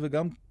מטאפורה,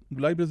 וגם,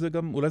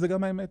 אולי זה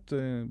גם האמת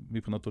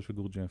מבחינתו של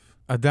גורדייף.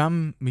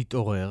 אדם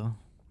מתעורר,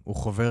 הוא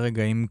חווה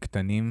רגעים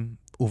קטנים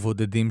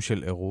ובודדים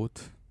של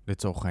ערות,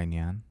 לצורך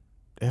העניין.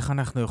 איך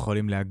אנחנו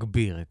יכולים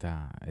להגביר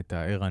את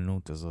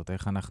הערנות הזאת?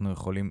 איך אנחנו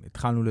יכולים,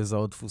 התחלנו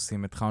לזהות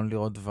דפוסים, התחלנו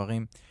לראות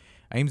דברים.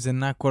 האם זה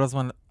נע כל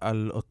הזמן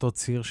על אותו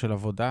ציר של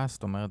עבודה?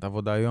 זאת אומרת,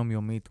 עבודה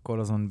יומיומית, כל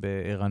הזמן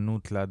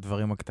בערנות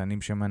לדברים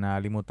הקטנים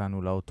שמנהלים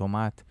אותנו,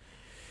 לאוטומט.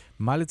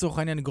 מה לצורך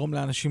העניין יגרום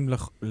לאנשים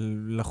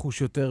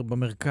לחוש יותר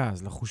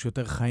במרכז, לחוש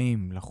יותר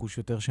חיים, לחוש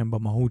יותר שהם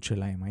במהות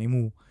שלהם? האם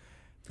הוא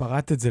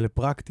פרט את זה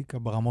לפרקטיקה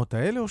ברמות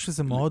האלה, או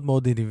שזה מאוד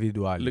מאוד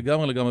אינדיבידואלי?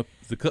 לגמרי,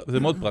 זה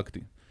מאוד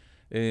פרקטי.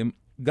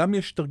 גם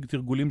יש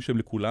תרגולים שהם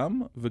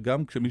לכולם,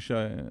 וגם כשמי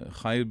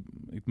שחי,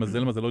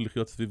 התמזל מזלו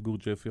לחיות סביב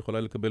גורדייף,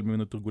 יכולה לקבל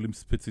ממנו תרגולים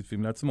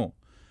ספציפיים לעצמו.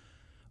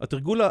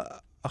 התרגול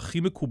הכי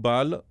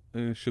מקובל,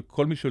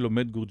 שכל מי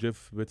שלומד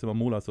גורדייף בעצם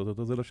אמור לעשות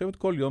אותו, זה לשבת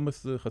כל יום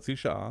חצי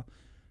שעה,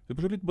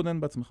 ופשוט להתבונן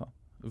בעצמך.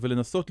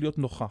 ולנסות להיות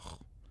נוכח.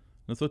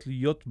 לנסות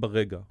להיות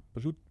ברגע.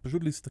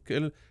 פשוט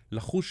להסתכל,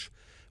 לחוש.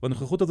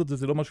 והנוכחות הזאת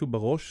זה לא משהו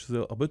בראש, זה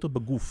הרבה יותר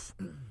בגוף.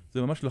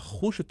 זה ממש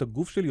לחוש את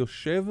הגוף שלי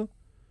יושב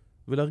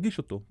ולהרגיש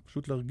אותו.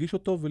 פשוט להרגיש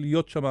אותו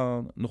ולהיות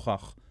שם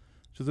נוכח.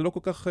 שזה לא כל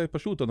כך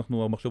פשוט.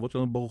 המחשבות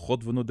שלנו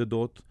בורחות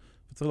ונודדות,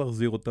 וצריך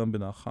להחזיר אותם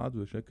בנחת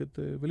ושקט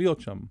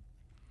ולהיות שם.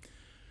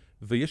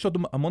 ויש עוד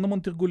המון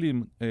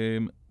תרגולים.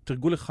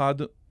 תרגול אחד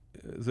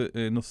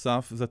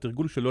נוסף, זה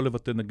התרגול שלא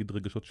לבטא נגיד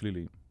רגשות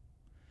שליליים.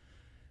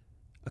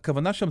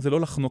 הכוונה שם זה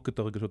לא לחנוק את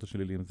הרגשות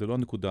השליליים, זה לא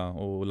הנקודה,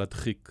 או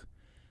להדחיק.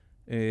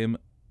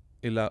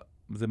 אלא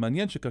זה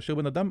מעניין שכאשר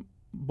בן אדם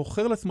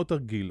בוחר לעצמו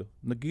תרגיל,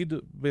 נגיד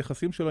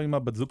ביחסים שלו עם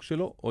הבת זוג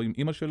שלו, או עם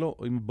אמא שלו,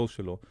 או עם הבוס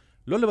שלו,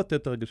 לא לבטא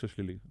את הרגש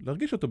השלילי,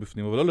 להרגיש אותו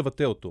בפנים, אבל לא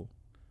לבטא אותו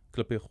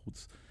כלפי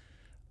חוץ.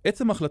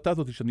 עצם ההחלטה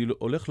הזאת שאני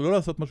הולך לא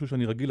לעשות משהו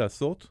שאני רגיל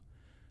לעשות,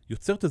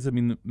 יוצרת איזה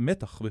מין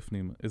מתח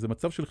בפנים, איזה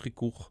מצב של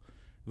חיכוך,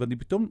 ואני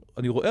פתאום,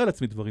 אני רואה על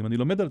עצמי דברים, אני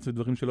לומד על עצמי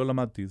דברים שלא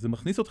למדתי. זה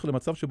מכניס אותך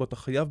למצב שבו אתה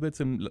חייב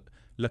בעצם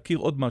להכיר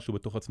עוד משהו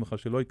בתוך עצמך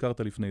שלא הכרת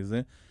לפני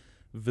זה,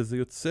 וזה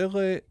יוצר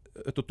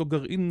את אותו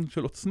גרעין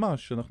של עוצמה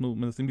שאנחנו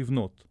מנסים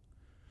לבנות.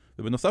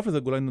 ובנוסף לזה,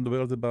 אולי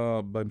נדבר על זה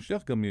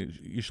בהמשך, גם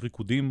יש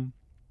ריקודים,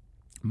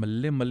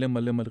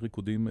 מלא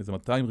ריקודים, איזה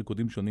 200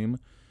 ריקודים שונים,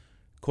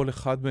 כל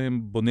אחד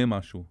מהם בונה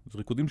משהו. זה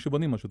ריקודים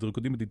שבונים משהו, זה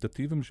ריקודים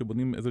מדיטטיביים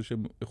שבונים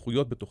איזשהם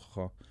איכויות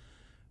בתוכך.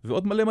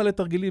 ועוד מלא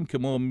תרגילים,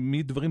 כמו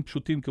מדברים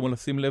פשוטים, כמו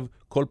לשים לב,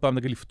 כל פעם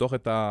נגיד לפתוח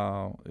את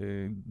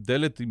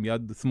הדלת עם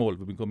יד שמאל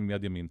ובמקום עם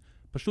יד ימין.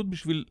 פשוט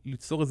בשביל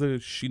ליצור איזה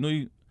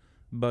שינוי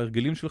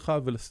בהרגלים שלך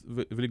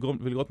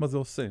ולראות מה זה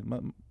עושה,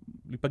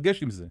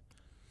 להיפגש עם זה.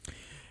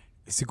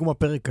 לסיכום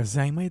הפרק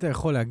הזה, האם היית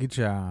יכול להגיד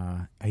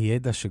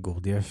שהידע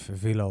שגורדייף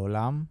הביא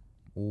לעולם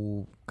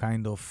הוא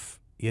kind of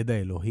ידע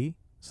אלוהי?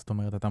 זאת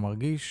אומרת, אתה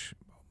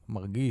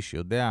מרגיש,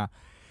 יודע,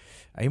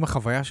 האם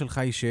החוויה שלך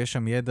היא שיש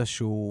שם ידע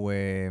שהוא...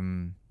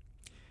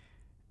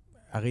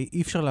 הרי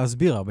אי אפשר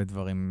להסביר הרבה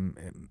דברים,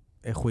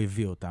 איך הוא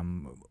הביא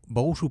אותם.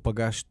 ברור שהוא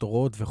פגש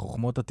תורות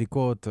וחוכמות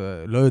עתיקות,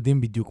 לא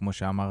יודעים בדיוק כמו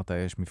שאמרת,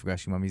 יש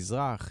מפגש עם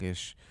המזרח,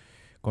 יש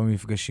כל מיני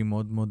מפגשים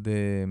מאוד מאוד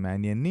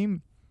מעניינים,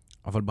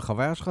 אבל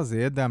בחוויה שלך זה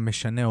ידע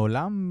משנה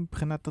עולם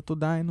מבחינת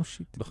התודעה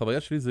האנושית.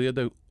 בחוויה שלי זה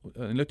ידע,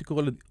 אני לא הייתי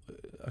קורא,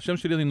 השם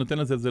שלי אני נותן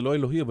לזה, זה לא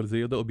אלוהי, אבל זה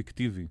ידע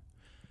אובייקטיבי.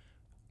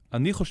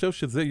 אני חושב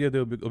שזה ידע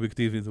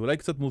אובייקטיבי, זה אולי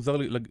קצת מוזר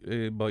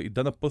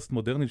בעידן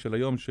הפוסט-מודרני של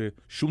היום,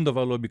 ששום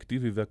דבר לא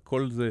אובייקטיבי,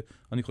 והכל זה,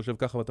 אני חושב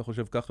ככה ואתה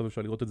חושב ככה,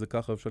 ואפשר לראות את זה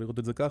ככה, ואפשר לראות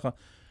את זה ככה.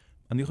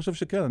 אני חושב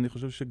שכן, אני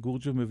חושב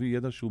שגורדייף מביא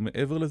ידע שהוא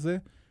מעבר לזה,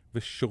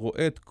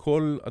 ושרואה את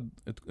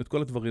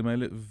כל הדברים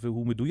האלה,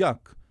 והוא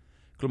מדויק.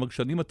 כלומר,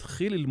 כשאני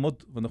מתחיל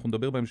ללמוד, ואנחנו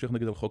נדבר בהמשך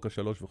נגיד על חוק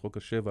השלוש וחוק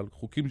השבע, על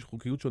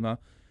חוקיות שונה,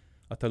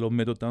 אתה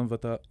לומד אותם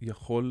ואתה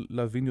יכול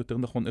להבין יותר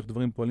נכון איך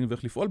דברים פועלים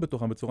ואיך לפעול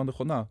בתוכם בצורה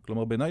נכונה.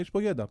 כלומר, בעיניי יש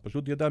פה ידע,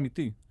 פשוט ידע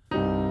אמיתי.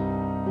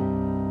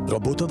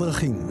 רבות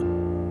הדרכים,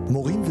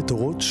 מורים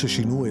ותורות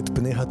ששינו את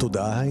פני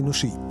התודעה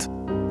האנושית.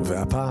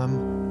 והפעם,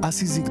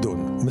 אסי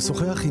זיגדון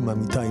משוחח עם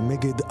עמיתי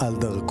מגד על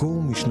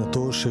דרכו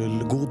משנתו של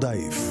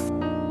גורדייף.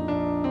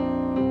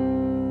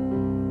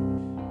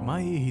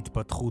 מהי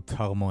התפתחות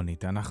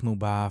הרמונית? אנחנו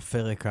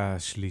בפרק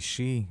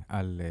השלישי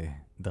על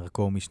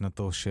דרכו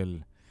משנתו של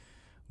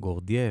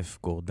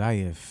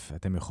גורדייף,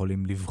 אתם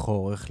יכולים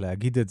לבחור איך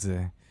להגיד את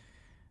זה,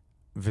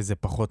 וזה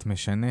פחות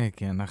משנה,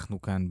 כי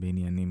אנחנו כאן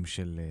בעניינים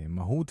של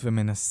מהות,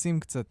 ומנסים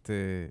קצת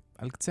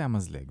על קצה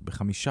המזלג,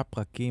 ב5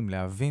 פרקים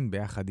להבין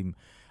ביחד עם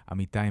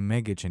עמיתי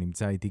מגד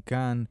שנמצא איתי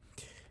כאן,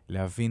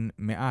 להבין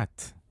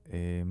מעט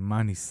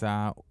מה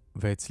ניסה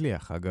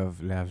והצליח, אגב,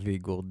 להביא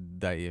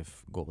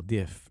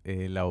גורדייף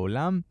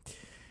לעולם,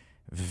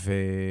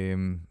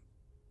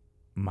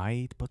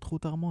 ומהי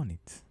התפתחות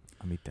הרמונית,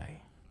 עמיתי?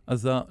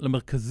 אז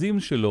למרכזים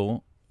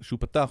שלו, שהוא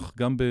פתח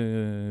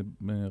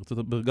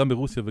גם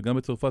ברוסיה וגם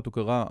בצרפת, הוא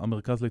קרא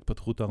המרכז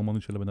להתפתחות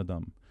ההרמונית של הבן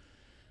אדם.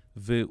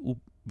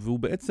 והוא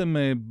בעצם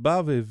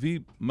בא והביא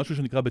משהו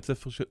שנקרא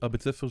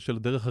הבית ספר של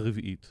הדרך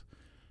הרביעית.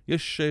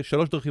 יש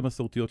 3 דרכים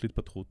מסורתיות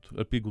להתפתחות,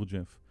 על פי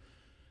גורדייף.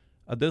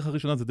 הדרך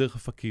הראשונה זה דרך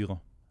הפקיר,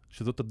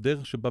 שזאת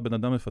הדרך שבה בן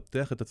אדם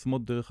מפתח את עצמו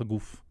דרך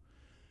הגוף.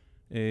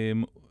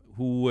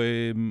 הוא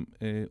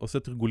עושה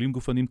תרגולים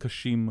גופניים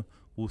קשים,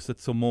 הוא עושה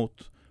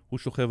צומות, הוא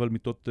שוכב על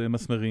מיטות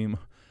מסמרים,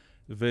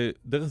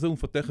 ודרך זה הוא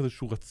מפתח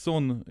איזשהו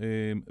רצון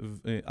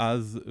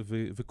עז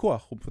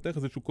וכוח, הוא מפתח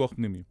איזשהו כוח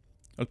פנימי.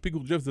 על פי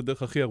גורדייף זה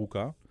דרך הכי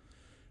ארוכה,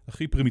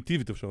 הכי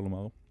פרימיטיבית אפשר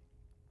לומר,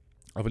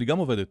 אבל היא גם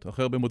עובדת,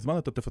 אחרי הרבה מאוד זמן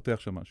אתה תפתח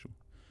שם משהו.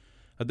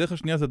 הדרך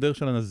השנייה זה הדרך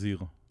של הנזיר,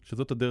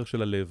 שזאת הדרך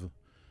של הלב.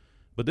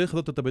 בדרך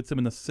הזאת אתה בעצם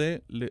מנסה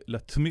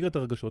להתמיר את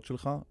הרגשות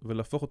שלך,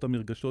 ולהפוך אותם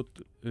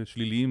מרגשות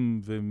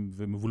שליליים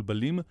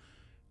ומבולבלים,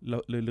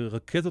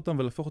 לרכז אותם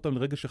ולהפוך אותם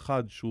לרגש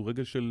אחד, שהוא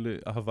רגש של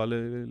אהבה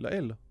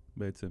לאל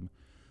בעצם.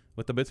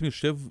 ואתה בעצם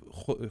יושב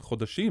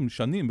חודשים,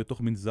 שנים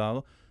בתוך מנזר,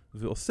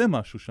 ועושה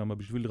משהו שם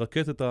בשביל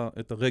לרכז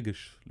את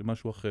הרגש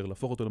למשהו אחר,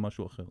 להפוך אותו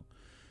למשהו אחר.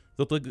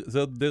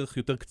 זאת דרך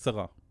יותר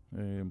קצרה.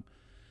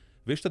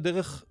 ויש את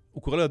הדרך,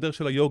 הוא קורא לה הדרך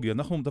של היוגי.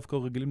 אנחנו דווקא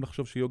רגילים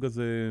לחשוב שיוגה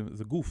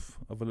זה גוף,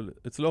 אבל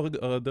אצלו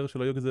הדרך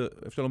של היוגי זה,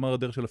 אפשר לומר,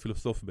 הדרך של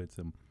הפילוסוף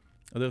בעצם.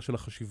 הדרך של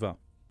החשיבה.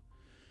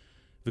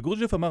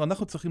 וגורדייף אמר,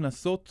 אנחנו צריכים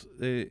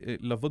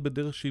לעבוד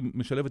בדרך שהיא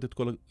משלבת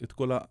את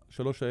כל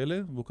השלוש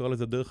האלה, והוא קרא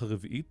לזה הדרך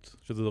הרביעית,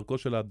 שזה דרכו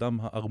של האדם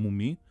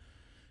הארמוני,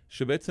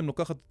 שבעצם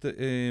לוקחת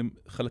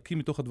חלקים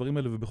מתוך הדברים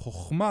האלה,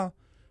 ובחוכמה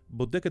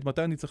בודקת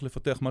מתי אני צריך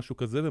לפתח משהו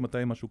כזה ומתי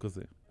משהו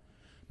כזה.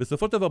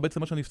 בסופו של דבר, בעצם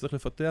מה שאני צריך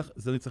לפתח,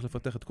 זה אני צריך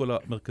לפתח את כל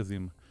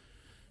המרכזים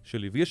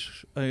שלי.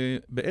 ויש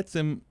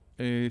בעצם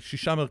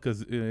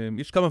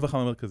יש כמה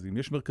וכמה מרכזים.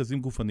 יש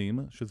מרכזים גופניים,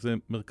 שזה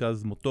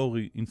מרכז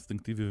מוטורי,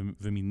 אינסטינקטיבי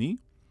ומיני.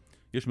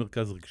 יש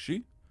מרכז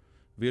רגשי,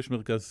 ויש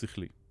מרכז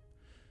שכלי.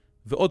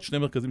 ועוד שני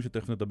מרכזים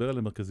שתכף נדבר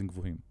עליהם, מרכזים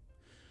גבוהים.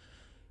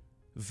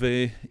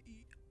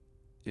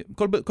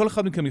 כל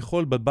אחד מכם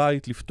יכול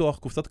בבית לפתוח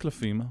קופסת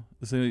קלפים.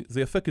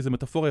 זה יפה, כי זה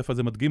מטאפורה יפה,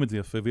 זה מדגים את זה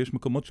יפה, ויש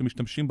מקומות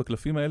שמשתמשים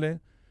בקלפים האלה,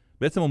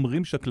 בעצם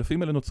אומרים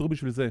שהקלפים האלה נוצרו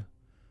בשביל זה.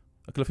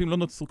 הקלפים לא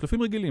נוצרו,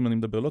 קלפים רגילים, אני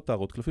מדבר, לא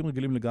טהרות, קלפים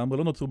רגילים לגמרי,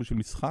 לא נוצרו בשביל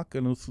משחק,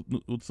 אלא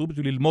נוצרו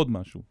בשביל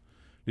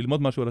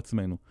ללמוד משהו על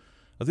עצמנו.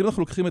 אז אם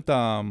אנחנו לוקחים את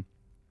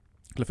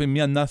הקלפים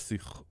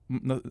מהנסיך,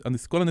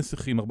 כל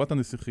הנסיכים, 4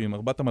 הנסיכים,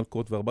 4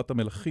 המלכות ו4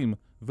 המלכים,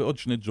 ועוד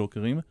 2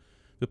 ג'וקרים,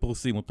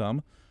 ופורסים אותם,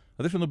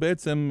 אז יש לנו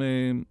בעצם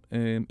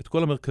את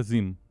כל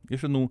המרכזים.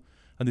 יש לנו,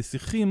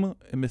 הנסיכים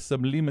הם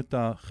מסמלים את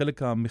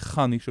החלק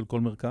המכני של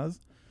כל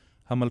מרכז,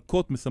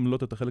 המלכות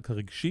מסמלות את החלק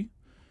הרגשי,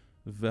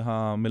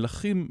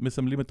 והמלכים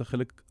מסמלים את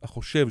החלק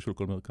החושב של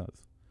כל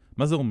מרכז.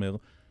 מה זה אומר?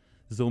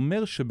 זה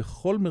אומר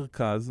שבכל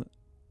מרכז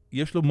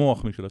יש לו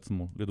מוח משל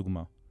עצמו,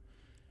 לדוגמה.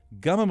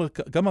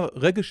 גם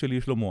הרגש שלי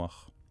יש לו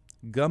מוח,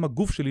 גם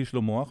הגוף שלי יש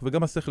לו מוח,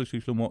 וגם השכל שלי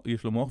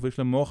יש לו מוח, ויש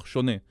להם מוח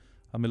שונה.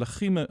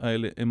 המלכים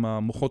האלה הם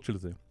המוחות של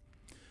זה.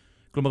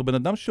 כלומר, בן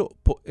אדם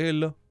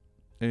שפועל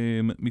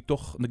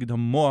מתוך, נגיד,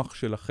 המוח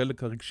של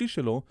החלק הרגשי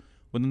שלו,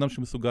 הוא בן אדם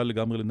שמסוגל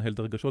לגמרי לנהל את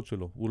הרגשות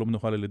שלו. הוא לא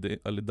מנוהל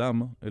על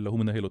אדם, אלא הוא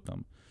מנהל אותם.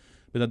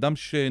 בן אדם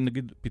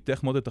שנגיד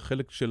פיתח מאוד את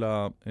החלק של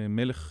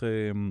המלך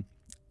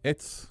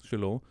עץ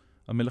שלו,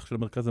 המלך של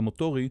המרכז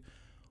המוטורי,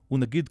 הוא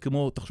נגיד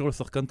כמו, תחשוב על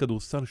שחקן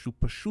כדורסל, שהוא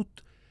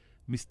פשוט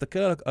מסתכל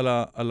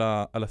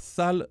על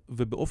הסל,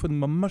 ובאופן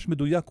ממש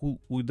מדויק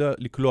הוא יודע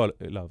לקלוע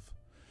אליו.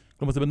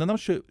 כלומר, זה בן אדם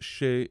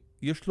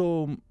שיש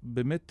לו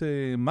באמת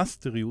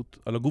מאסטריות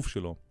על הגוף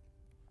שלו.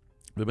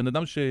 ובן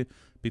אדם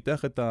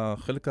שפיתח את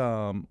החלק,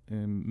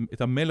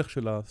 את המלך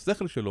של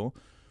השכל שלו,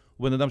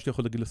 הוא בן אדם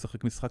שיכול להגיד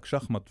לשחק משחק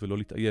שחמט ולא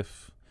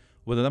להתעייף.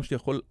 הוא בן אדם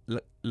שיכול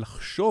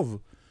לחשוב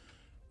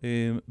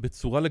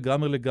בצורה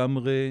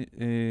לגמרי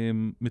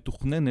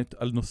מתוכננת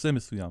על נושא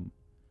מסוים.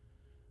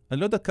 אני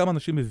לא יודע כמה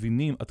אנשים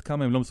מבינים עד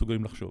כמה הם לא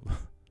מסוגלים לחשוב.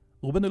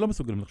 רובנו לא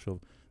מסוגלים לחשוב.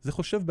 זה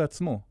חושב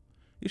בעצמו.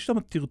 יש שם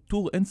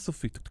טרטור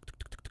אינסופי.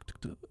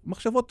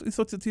 מחשבות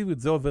אסוציאטיביות,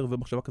 זה עובר,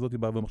 ומחשבה כזאת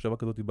באה, ומחשבה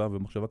כזאת באה,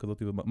 ומחשבה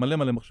כזאת באה,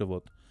 מלא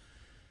מחשבות.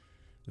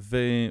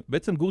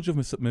 ובעצם גורדייף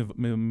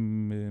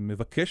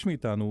מבקש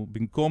מאיתנו,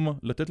 במקום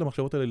לתת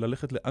למחשבות האלה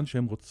ללכת לאן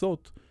שהן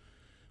רוצות,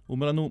 הוא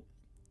אומר לנו,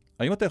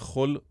 האם אתה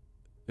יכול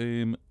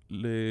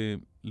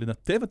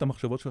לנתב את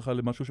המחשבות שלך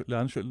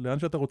לאן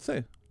שאתה רוצה,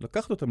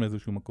 לקחת אותם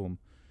לאיזשהו מקום.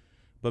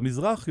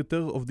 במזרח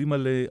יותר עובדים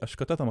על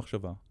השקטת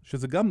המחשבה,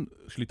 שזה גם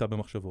שליטה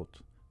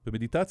במחשבות.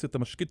 במדיטציה אתה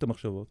משקיט את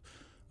המחשבות,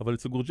 אבל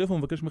אצל גורדייף הוא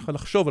מבקש ממך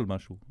לחשוב על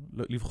משהו,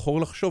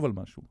 לבחור לחשוב על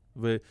משהו,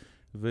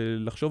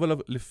 ולחשוב עליו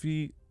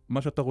לפי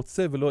מה שאתה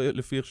רוצה, ולא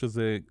לפי איך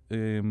שזה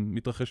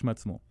מתרחש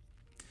מעצמו.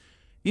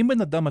 אם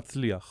בן אדם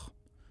מצליח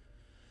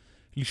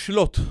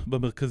לשלוט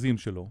במרכזים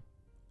שלו,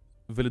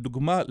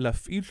 ולדוגמה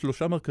להפעיל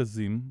 3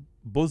 מרכזים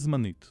בו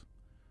זמנית,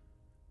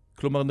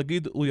 כלומר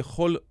נגיד הוא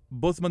יכול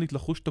בו זמנית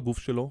לחוש את הגוף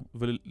שלו,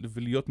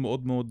 ולהיות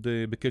מאוד מאוד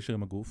בקשר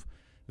עם הגוף,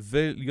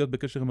 ולהיות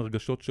בקשר עם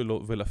הרגשות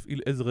שלו,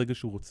 ולהפעיל איזה רגע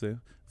שהוא רוצה,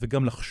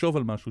 וגם לחשוב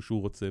על משהו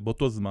שהוא רוצה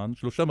באותו זמן,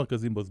 3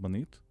 מרכזים בו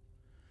זמנית,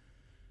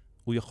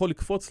 הוא יכול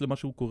לקפוץ למה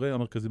שהוא קורא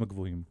המרכזים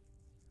הגבוהים.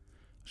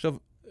 עכשיו,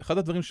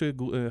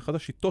 אחד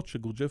השיטות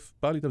שגורדייף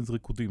פעל איתם זה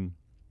ריקודים.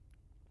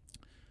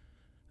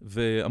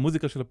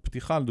 והמוזיקה של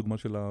הפתיחה, לדוגמה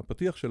של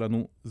הפתיח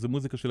שלנו, זה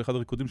מוזיקה של אחד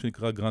הריקודים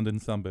שנקרא גרנד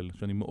אנסמבל,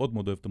 שאני מאוד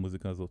מאוד אוהב את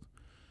המוזיקה הזאת.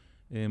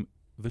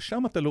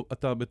 ושם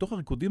אתה בתוך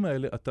הריקודים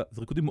האלה,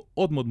 זה ריקודים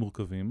מאוד מאוד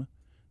מורכבים,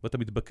 ואתה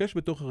מתבקש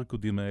בתוך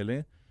הריקודים האלה,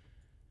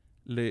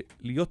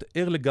 להיות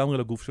ער לגמרי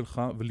לגוף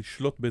שלך,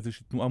 ולשלוט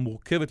באיזושהי תנועה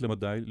מורכבת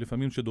למדי,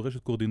 לפעמים שדורשת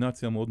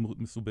קואורדינציה מאוד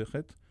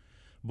מסובכת.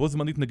 בו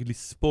זמנית נגיד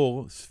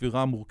לספור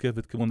ספירה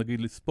מורכבת, כמו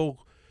נגיד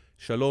לספור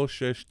 3,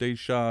 6,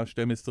 9,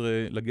 12,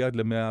 להגיע עד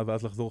ל100,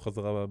 ואז לחזור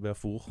חזרה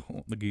בהפוך,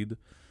 נגיד.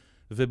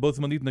 ובו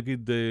זמנית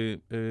נגיד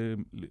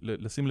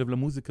לשים לב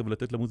למוזיקה,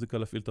 ולתת למוזיקה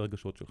להפעיל את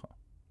הרגשות שלך.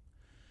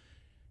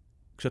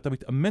 כשאתה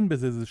מתאמן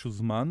בזה איזשהו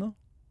זמן,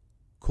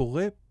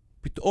 קורה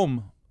פתאום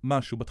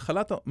משהו.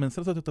 בהתחלה אתה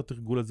מנסה לעשות את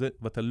התרגול הזה,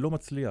 ואתה לא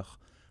מצליח.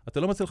 אתה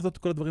לא מצליח לעשות את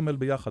כל הדברים האלה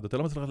ביחד, אתה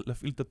לא מצליח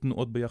להפעיל את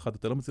התנועות ביחד,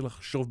 אתה לא מצליח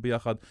לחשוב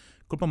ביחד,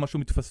 כל פעם משהו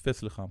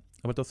מתפספס לך.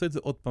 אבל אתה עושה את זה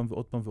עוד פעם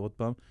ועוד פעם ועוד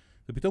פעם,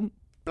 ופתאום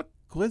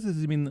קורה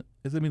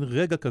איזה מין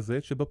רגע כזה,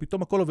 שבו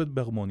פתאום הכל עובד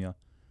בהרמוניה.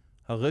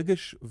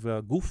 הרגש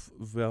והגוף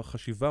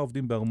והחשיבה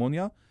עובדים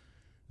בהרמוניה,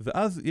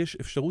 ואז יש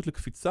אפשרות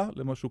לקפיצה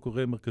למה שהוא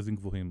קורא מרכזים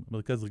גבוהים.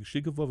 מרכז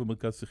רגשי גבוה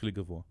ומרכז שכלי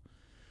גבוה.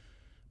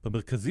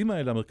 במרכזים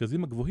האלה,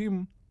 המרכזים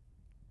הגבוהים,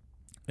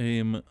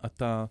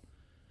 אתה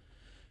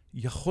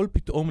יכול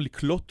פתאום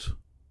לקלוט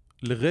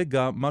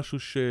לרגע משהו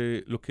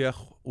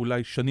שלוקח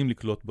אולי שנים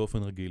לקלוט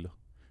באופן רגיל.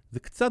 זה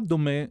קצת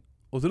דומה,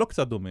 או זה לא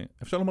קצת דומה,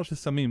 אפשר לומר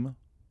שסמים,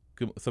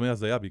 סמי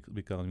הזיה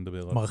בעיקר אני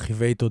מדבר.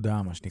 מרחיבי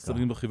תודעה, מה שנקרא.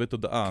 סמים מרחיבי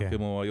תודעה, כן.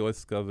 כמו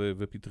היואסקה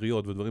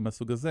ופטריות ודברים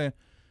מהסוג הזה,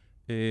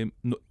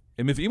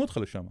 הם מביאים אותך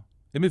לשם.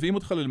 הם מביאים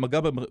אותך למגע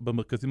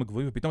במרכזים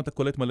הגבוהים, ופתאום אתה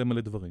קולט מלא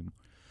מלא דברים.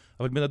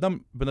 אבל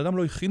בן אדם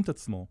לא הכין את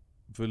עצמו,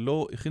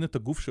 ולא הכין את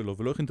הגוף שלו,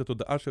 ולא הכין את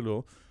התודעה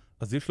שלו,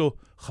 אז יש לו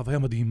חוויה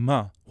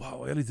מדהימה.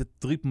 וואו, היה לי איזה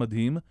טריפ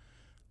מדהים.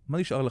 מה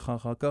נשאר לך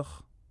אחר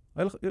כך?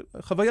 היה לך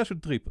חוויה של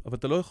טריפ, אבל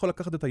אתה לא יכול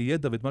לקחת את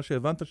הידע ואת מה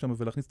שהבנת שם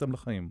ולהכניס אותם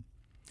לחיים.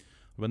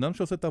 בן אדם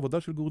שעושה את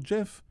העבודה של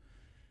גורדייף,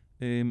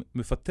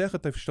 מפתח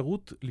את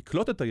האפשרות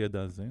לקלוט את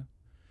הידע הזה.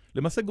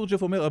 למעשה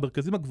גורדייף אומר,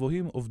 המרכזים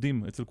הגבוהים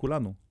עובדים אצל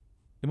כולנו.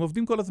 הם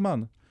עובדים כל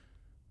הזמן.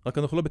 רק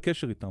אנחנו לא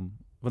בקשר איתם.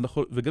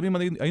 וגם אם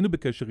היינו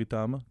בקשר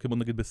איתם, כמו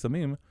נגיד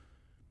בסמים,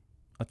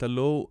 אתה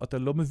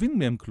לא מבין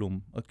מהם כלום.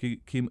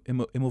 כי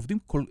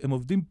הם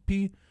עובדים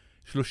פי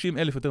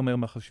 30,000 יותר מהר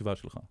מהחשיבה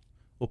שלך.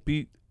 או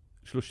פי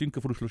 30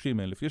 כפול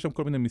 30,000. יש שם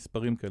כל מיני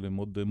מספרים כאלה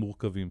מאוד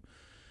מורכבים.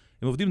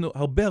 הם עובדים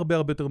הרבה הרבה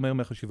הרבה יותר מהר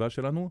מהחשיבה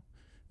שלנו,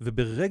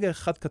 וברגע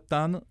אחד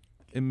קטן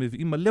הם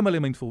מביאים מלא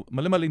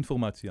מלא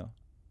אינפורמציה.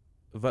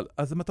 אבל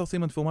אז מה אתה עושה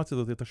עם האינפורמציה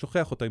הזאת? אתה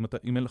שוכח אותה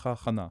אם אין לך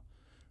הכנה.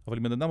 אבל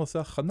אם בן אדם עושה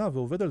הכנה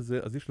ועובד על זה,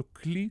 אז יש לו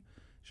כלי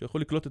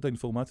שיכול לקלוט את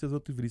האינפורמציה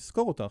הזאת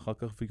ולזכור אותה אחר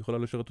כך, ויכולה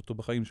לשרת אותו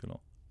בחיים שלו.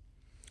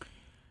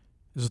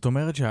 זאת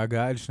אומרת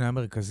שההגעה אל שני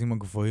המרכזים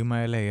הגבוהים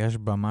האלה, יש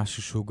בה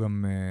משהו שהוא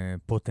גם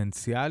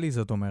פוטנציאלי,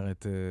 זאת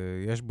אומרת,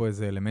 יש בו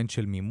איזה אלמנט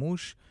של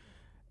מימוש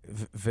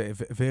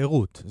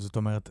ועירות. זאת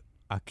אומרת,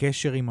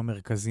 הקשר עם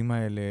המרכזים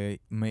האלה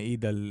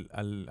מעיד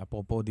על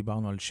אפרופו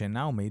דיברנו על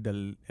שינה, הוא מעיד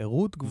על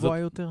עירות גבוהה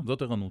יותר?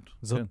 זאת ערנות.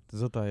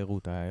 זאת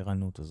העירות,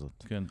 הערנות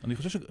הזאת. כן, אני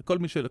חושב שכל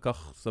מי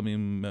שלקח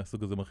סמים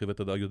מהסוג הזה מרחיב את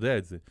הדעה, יודע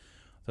את זה.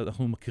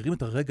 אנחנו מכירים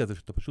את הרגע הזה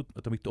שאתה פשוט,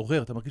 אתה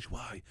מתעורר, אתה מרגיש,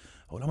 וואי,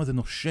 העולם הזה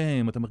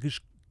נושם, אתה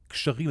מרגיש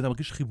קשרים, אתה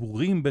מרגיש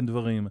חיבורים בין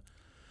דברים.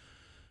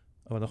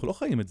 אבל אנחנו לא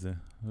חיים את זה.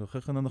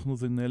 ואחרי כן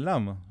זה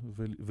נעלם.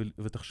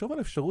 ותחשוב על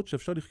אפשרות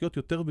שאפשר לחיות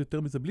יותר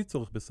ויותר מזה בלי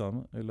צורך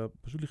בסם, אלא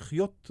פשוט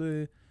לחיות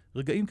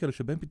רגעים כאלה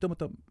שבהם פתאום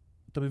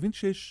אתה מבין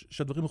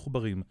שהדברים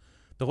מחוברים.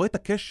 אתה רואה את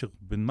הקשר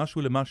בין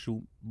משהו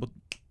למשהו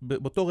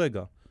באותו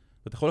רגע.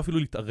 ואתה יכול אפילו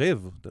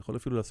להתערב, אתה יכול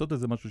אפילו לעשות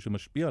איזה משהו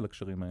שמשפיע על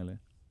הקשרים האלה.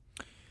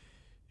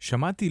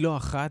 שמעתי לא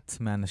אחת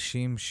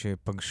מאנשים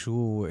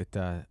שפגשו את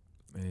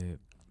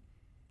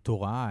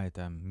התורה, את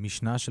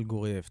המשנה של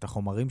גורדייף, את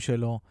החומרים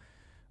שלו.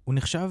 הוא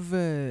נחשב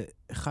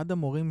אחד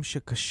המורים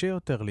שקשה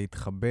יותר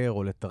להתחבר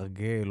או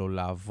לתרגל או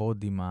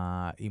לעבוד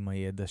עם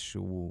הידע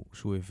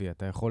שהוא הביא.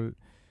 אתה יכול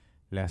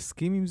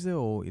להסכים עם זה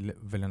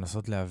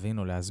ולנסות להבין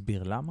או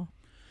להסביר למה?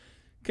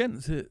 כן,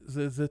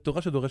 זה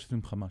תורה שדורשת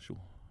ממך משהו.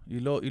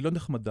 היא לא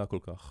נחמדה כל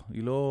כך.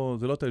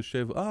 זה לא אתה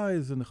יושב,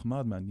 איזה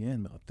נחמד,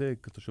 מעניין,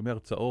 מרתק, אתה שומע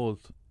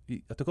הרצאות.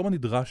 אתה כל הזמן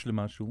נדרש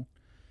למשהו.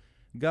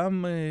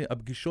 גם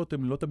הפגישות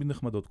הן לא תמיד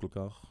נחמדות כל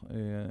כך.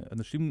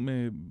 אנשים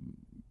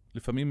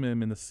לפעמים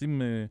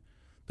מנסים,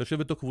 אתה יושב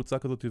בתוך קבוצה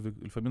כזאת,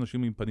 ולפעמים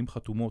אנשים עם פנים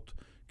חתומות,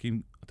 כי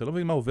אתה לא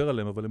מבין מה עובר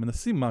עליהם, אבל הם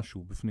מנסים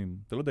משהו בפנים.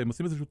 אתה לא יודע, הם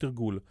עושים איזשהו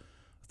תרגול.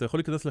 אז אתה יכול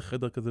להיכנס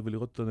לחדר כזה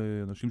ולראות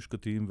אנשים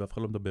שקטים, ואף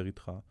אחד לא מדבר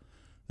איתך.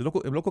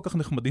 הם לא כל כך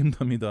נחמדים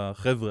תמיד,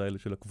 החבר'ה האלה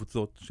של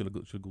הקבוצות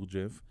של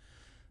גורדייף,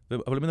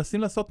 אבל הם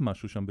מנסים לעשות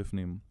משהו שם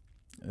בפנים.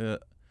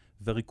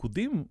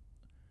 והריקודים,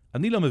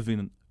 אני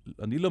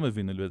לא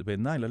מבין,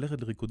 בעיניי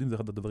ללכת לריקודים זה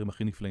אחד הדברים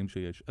הכי נפלאים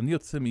שיש. אני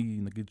יוצא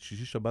נגיד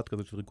שישי שבת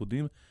כזה של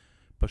ריקודים,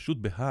 פשוט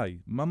בהיי,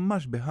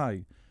 ממש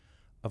בהיי.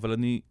 אבל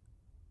אני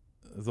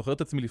זוכר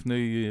את עצמי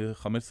לפני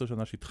 15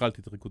 שנה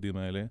שהתחלתי את הריקודים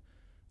האלה,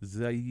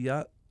 זה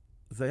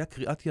היה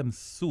קריאת ים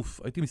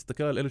סוף. הייתי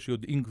מסתכל על אלה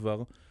שיודעים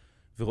כבר,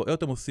 ורואה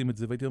אותם עושים את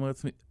זה, והייתי אומר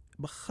לעצמי,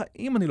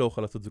 בחיים אני לא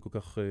אוכל לעשות את זה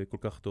כל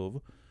כך טוב.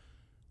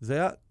 זה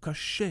היה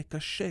קשה,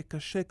 קשה,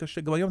 קשה,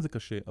 קשה. גם היום זה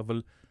קשה,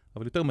 אבל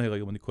יותר מהר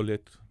היום אני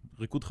קולט,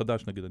 ריקוד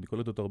חדש נגיד, אני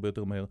קולט אותו הרבה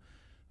יותר מהר,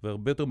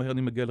 והרבה יותר מהר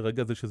אני מגיע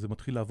לרגע הזה שזה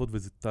מתחיל לעבוד,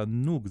 וזה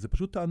תענוג, זה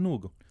פשוט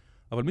תענוג.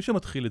 אבל מי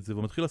שמתחיל את זה,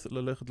 ומתחיל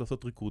ללכת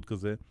לעשות ריקוד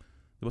כזה,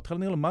 זה מתחיל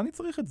לנראה לו, מה אני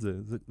צריך את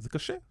זה? זה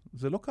קשה,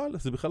 זה לא קל,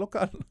 זה בכלל לא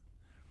קל.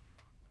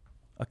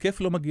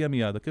 הכיף לא מגיע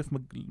מיד, הכיף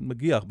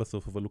מגיע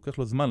בסוף, אבל לוקח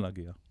לו זמן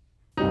להגיע.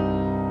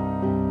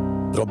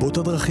 רבות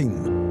הדרכים,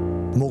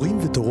 מורים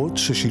ותורות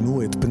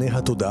ששינו את פני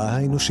התודעה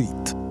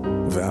האנושית.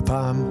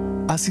 והפעם,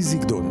 אסי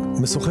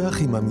זיגדון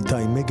משוחח עם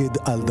עמיתי מגד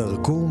על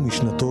דרכו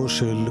ומשנתו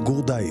של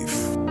גורדייף.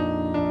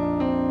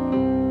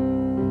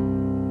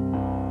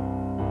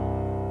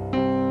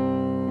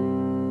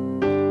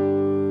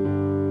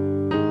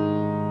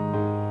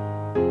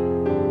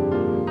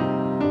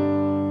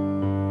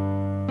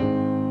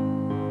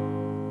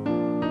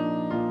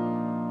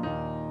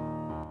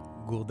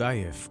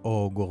 גורדייף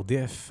או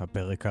גורדייף,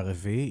 הפרק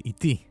הרביעי,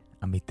 איתי,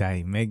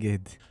 עמיתי מגד.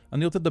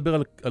 אני רוצה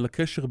לדבר על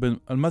הקשר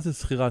על מה זה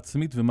זכירה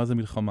עצמית ומה זה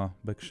מלחמה.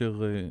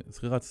 בהקשר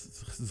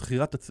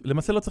זכירת עצמית,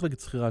 למעשה לא צריך להגיד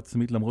זכירה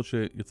עצמית, למרות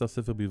שיצא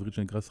ספר בעברית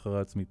שנקרא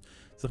זכירה עצמית.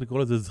 צריך לקרוא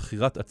לזה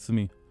זכירת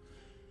עצמי.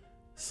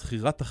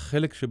 זכירת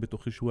החלק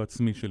שבתוכי שהוא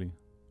העצמי שלי.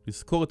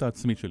 לזכור את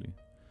העצמית שלי.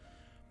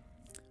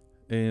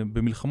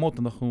 במלחמות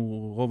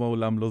רוב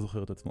העולם לא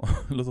זוכר את עצמו,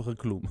 לא זוכר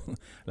כלום.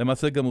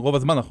 למעשה גם רוב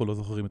הזמן אנחנו לא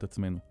זוכרים את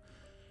עצמנו.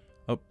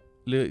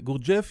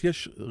 לגורדייף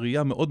יש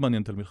ראייה מאוד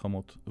מעניינת על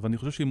מלחמות, ואני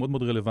חושב שהיא מאוד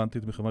מאוד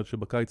רלוונטית, מכיוון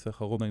שבקיץ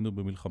האחרון היינו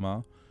במלחמה,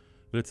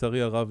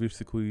 ולצערי הרב יש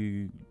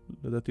סיכוי,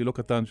 לדעתי לא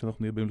קטן, שאנחנו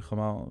נהיה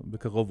במלחמה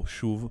בקרוב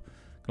שוב.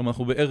 כלומר,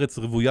 אנחנו בארץ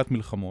רוויית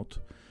מלחמות.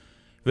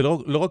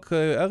 ולא רק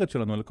הארץ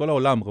שלנו, אלא כל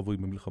העולם רווי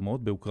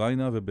במלחמות,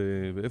 באוקראינה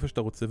ואיפה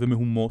שאתה רוצה,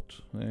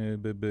 ומהומות,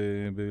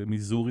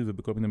 במיזורי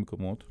ובכל מיני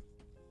מקומות.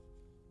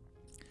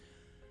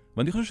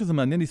 ואני חושב שזה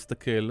מעניין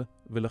להסתכל,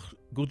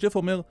 גורדייף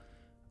אומר,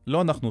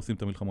 לא אנחנו עושים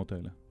את המלחמות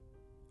האלה.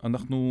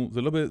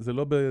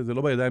 זה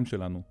לא בידיים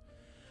שלנו.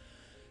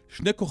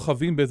 שני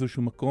כוכבים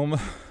באיזשהו מקום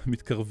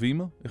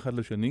מתקרבים אחד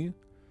לשני,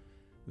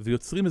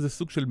 ויוצרים איזה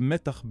סוג של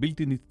מתח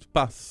בלתי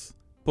נתפס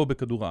פה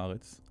בכדור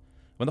הארץ,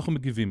 ואנחנו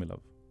מגיבים אליו.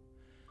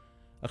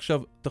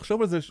 עכשיו,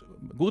 תחשוב על זה,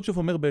 גורדייף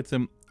אומר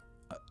בעצם,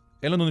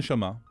 אין לנו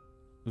נשמה,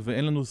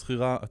 ואין לנו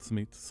זכירה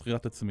עצמית,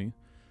 זכירת עצמי,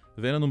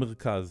 ואין לנו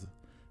מרכז,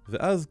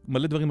 ואז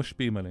מלא דברים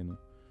משפיעים עלינו.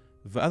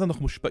 ואז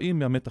אנחנו מושפעים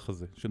מהמתח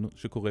הזה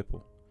שקורה פה.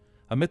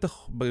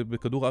 המתח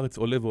בכדור הארץ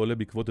עולה ועולה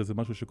בעקבות איזה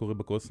משהו שקורה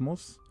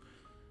בקוסמוס,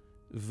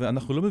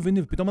 ואנחנו לא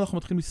מבינים, ופתאום אנחנו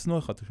מתחילים לשנוא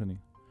אחד את השני.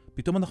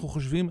 פתאום אנחנו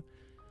חושבים,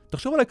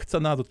 תחשוב על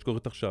ההקצנה הזאת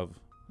שקורית עכשיו,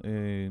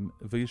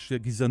 ויש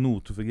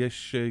גזענות,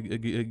 ויש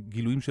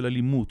גילויים של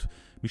אלימות,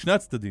 משני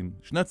הצדדים.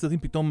 שני הצדדים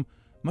פתאום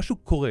משהו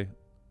קורה,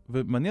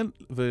 ומעניין,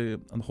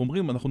 ואנחנו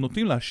אומרים, אנחנו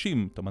נוטים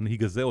להאשים את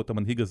המנהיג הזה או את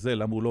המנהיג הזה,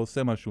 למה הוא לא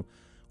עושה משהו.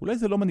 אולי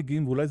זה לא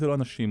מנהיגים ואולי זה לא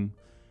אנשים.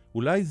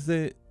 אולי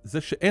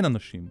זה שאין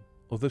אנשים,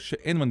 או זה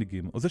שאין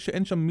מנהיגים, או זה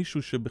שאין שם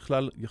מישהו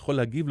שבכלל יכול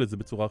להגיב לזה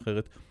בצורה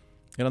אחרת,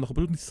 אלא אנחנו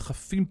פשוט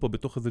נסחפים פה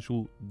בתוך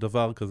איזשהו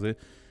דבר כזה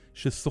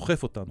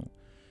שסוחף אותנו.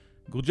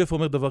 גורדייף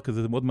אומר דבר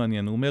כזה, זה מאוד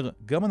מעניין. הוא אומר,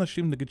 גם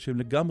אנשים נגיד שהם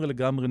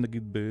לגמרי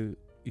נגיד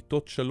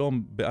בעיתות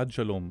שלום, בעד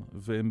שלום,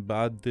 והם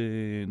בעד,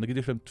 נגיד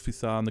יש להם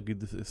תפיסה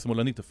נגיד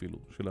שמאלנית אפילו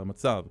של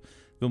המצב,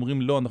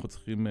 ואומרים לא, אנחנו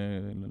צריכים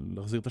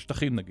להחזיר את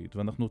השטחים נגיד,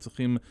 ואנחנו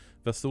צריכים,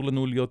 ואסור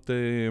לנו להיות,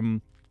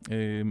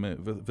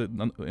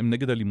 והם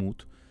נגד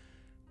אלימות.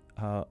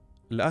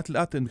 לאט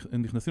לאט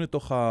הם נכנסים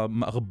לתוך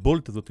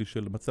המערבולת הזאת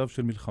של מצב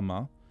של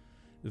מלחמה,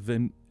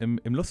 והם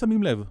לא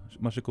שמים לב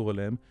מה שקורה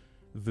להם,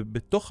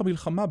 ובתוך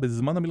המלחמה,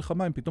 בזמן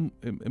המלחמה, הם פתאום,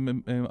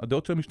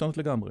 הדעות שלהם משתנות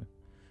לגמרי.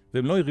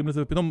 והם לא ערים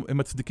לזה, ופתאום הם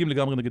מצדיקים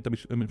לגמרי נגד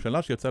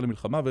הממשלה שיצאה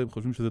למלחמה, והם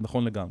חושבים שזה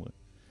נכון לגמרי.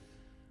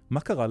 מה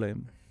קרה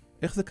להם?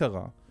 איך זה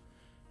קרה?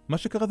 מה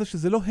שקרה זה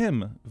שזה לא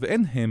הם,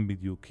 ואין הם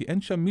בדיוק, כי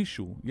אין שם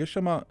מישהו. יש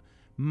שם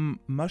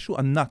משהו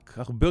ענק,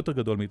 הרבה יותר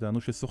גדול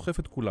מאיתנו, שסוחף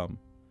את כולם.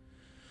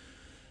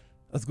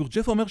 אז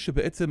גורדייף אומר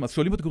שבעצם, אז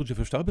שואלים את גורדייף,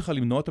 אפשר בכלל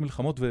למנוע את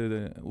המלחמות,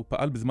 והוא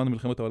פעל בזמן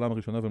מלחמת העולם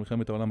הראשונה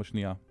ומלחמת העולם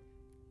השנייה.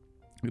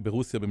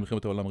 ברוסיה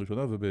במלחמת העולם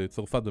הראשונה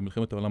ובצרפת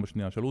במלחמת העולם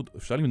השנייה. שאלו,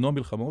 אפשר למנוע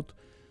מלחמות?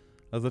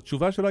 אז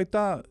התשובה שלו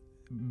הייתה,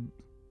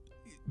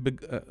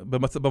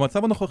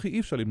 במצב הנוכחי אי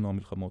אפשר למנוע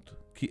מלחמות,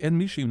 כי אין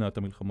מי שימנע את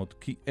המלחמות,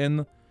 כי אין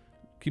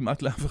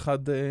כמעט לאף אחד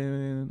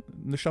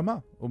נשמה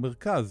או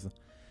מרכז.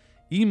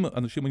 אם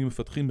אנשים היו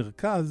מפתחים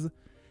מרכז,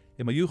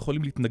 הם היו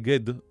יכולים להתנגד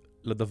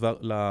לדבר,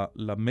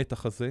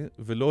 למתח הזה,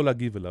 ולא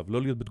להגיב אליו,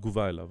 לא להיות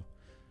בתגובה אליו.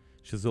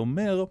 שזה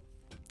אומר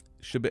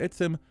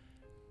שבעצם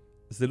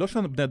זה לא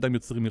שבני אדם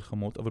יוצרים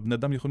מלחמות, אבל בני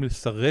אדם יכולים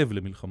לסרב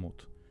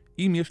למלחמות.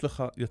 אם יש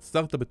לך,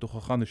 יצרת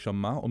בתוכך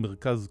נשמה או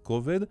מרכז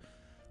כובד,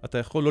 אתה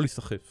יכול לא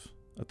להיסחף.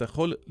 אתה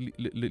יכול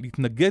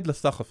להתנגד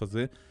לסחף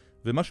הזה,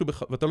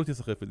 ואתה לא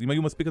תיסחף. אם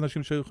היו מספיק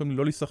אנשים שיכולים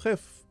לא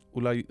להיסחף,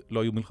 אולי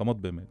לא היו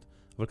מלחמות באמת.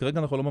 אבל כרגע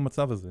אנחנו לא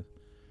במצב הזה.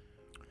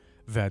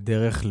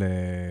 והדרך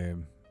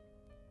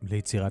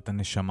ליצירת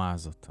הנשמה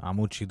הזאת,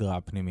 העמוד שדרה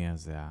הפנימי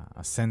הזה,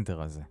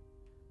 הסנטר הזה,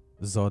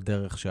 זו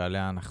הדרך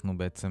שעליה אנחנו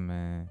בעצם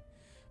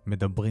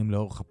מדברים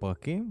לאורך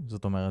הפרקים.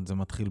 זאת אומרת, זה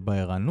מתחיל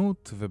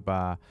בערנות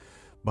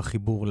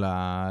ובחיבור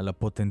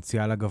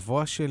לפוטנציאל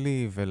הגבוה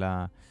שלי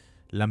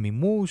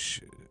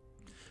ולמימוש.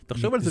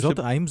 תחשוב על זה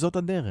האם זאת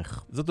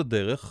הדרך? זאת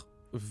הדרך,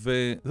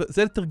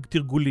 וזה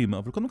תרגולים,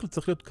 אבל קודם כל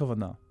צריך להיות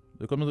כוונה.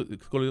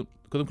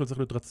 קודם כל צריך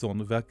להיות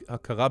רצון,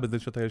 והכרה בזה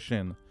שאתה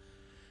ישן.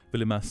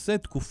 ולמעשה,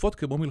 תקופות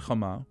כמו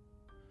מלחמה,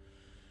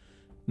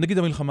 נגיד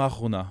המלחמה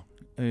האחרונה,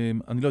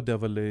 אני לא יודע,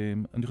 אבל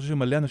אני חושב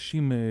שמלא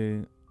אנשים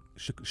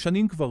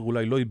ששנים כבר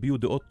אולי לא הביעו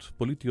דעות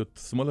פוליטיות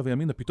שמאלה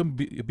וימינה, פתאום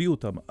הביעו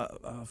אותם.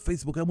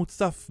 הפייסבוק היה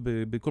מוצף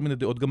בכל מיני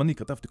דעות, גם אני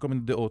כתבתי כל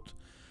מיני דעות.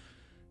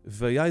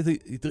 והיה איזו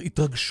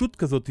התרגשות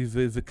כזאת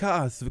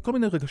וכעס וכל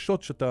מיני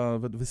רגשות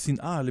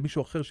ושנאה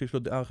למישהו אחר שיש לו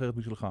דעה אחרת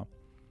בשבילך.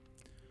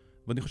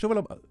 ואני חושב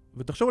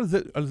ותחשוב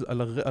על זה,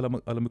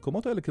 על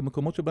המקומות האלה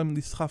כמקומות שבהם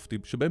נסחפתי,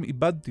 שבהם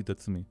איבדתי את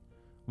עצמי.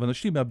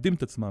 ואנשים מאבדים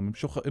את עצמם,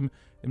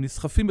 הם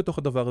נסחפים בתוך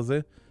הדבר הזה,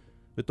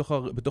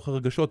 בתוך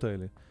הרגשות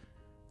האלה.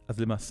 אז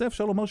למעשה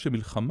אפשר לומר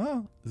שמלחמה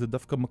זה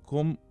דווקא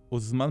מקום או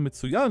זמן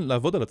מצוין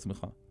לעבוד על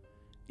עצמך.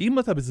 אם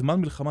אתה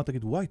בזמן מלחמה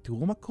תגיד, וואי,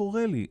 תראו מה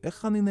קורה לי,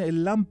 איך אני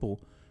נעלם פה,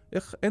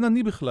 איך אין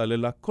אני בכלל,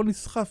 אלא הכל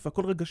נסחף,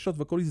 הכל רגשות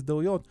והכל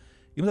הזדהויות.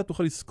 אם אתה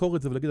תוכל לזכור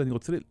את זה ולהגיד,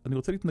 אני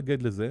רוצה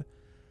להתנגד לזה,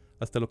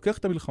 אז אתה לוקח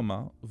את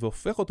המלחמה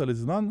והופך אותה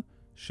לזמן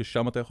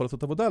ששם אתה יכול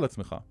לעשות עבודה על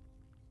עצמך.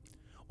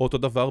 או אותו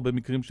דבר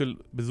במקרים של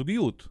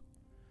בזוגיות.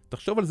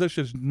 תחשוב על זה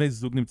שבני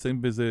זוג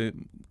נמצאים באיזה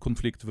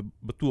קונפליקט,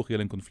 ובטוח יהיה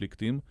להם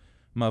קונפליקטים,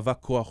 מאבק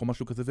כוח או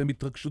משהו כזה, והם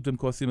התרגשות והם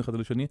כועסים אחד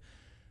על השני,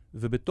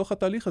 ובתוך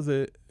התהליך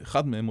הזה,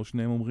 אחד מהם או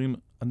שניהם אומרים,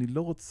 אני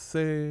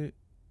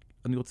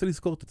רוצה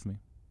לזכור את עצמי.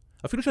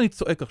 אפילו שאני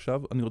צועק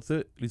עכשיו, אני רוצה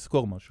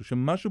לזכור משהו,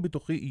 שמשהו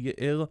בתוכי יהיה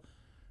ער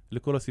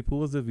לכל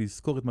הסיפור הזה,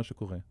 ויזכור את מה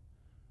שקורה.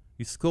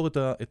 יזכור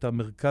את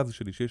המרכז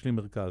שלי, שיש לי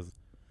מרכז.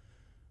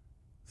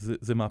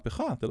 זה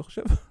מהפכה, אתה לא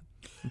חושב?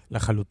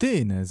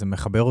 לחלוטין, זה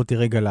מחבר אותי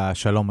רגע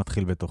לשלום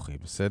מתחיל בתוכי,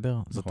 בסדר?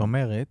 נכון. זאת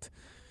אומרת,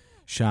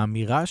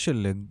 שהאמירה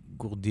של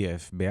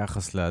גורדייף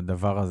ביחס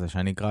לדבר הזה,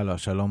 שאני אקרא לו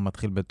השלום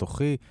מתחיל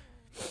בתוכי,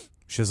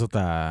 שזאת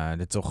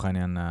לצורך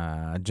העניין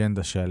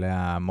האג'נדה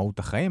שעליה מהות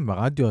החיים,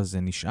 ברדיו הזה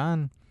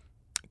נשען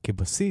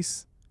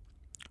כבסיס,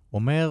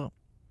 אומר,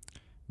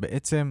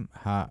 בעצם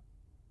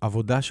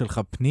העבודה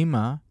שלך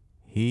פנימה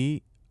היא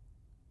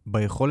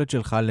ביכולת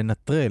שלך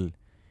לנטרל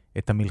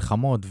את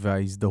המלחמות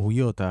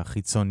וההזדהויות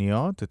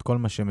החיצוניות, את כל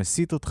מה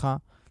שמסית אותך,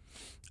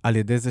 על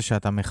ידי זה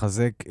שאתה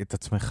מחזק את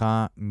עצמך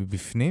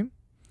מבפנים.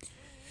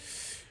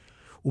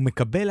 הוא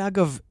מקבל,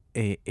 אגב,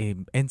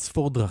 אין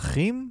ספור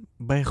דרכים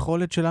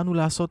ביכולת שלנו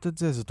לעשות את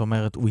זה. זאת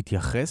אומרת, הוא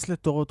התייחס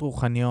לתורות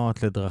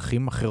רוחניות,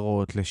 לדרכים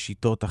אחרות,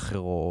 לשיטות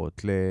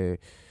אחרות,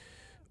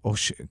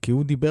 כי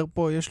הוא דיבר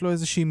פה, יש לו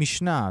איזושהי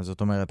משנה,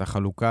 זאת אומרת,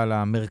 החלוקה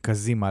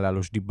למרכזים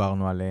הללו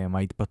שדיברנו עליהם,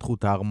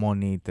 ההתפתחות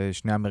ההרמונית,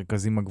 שני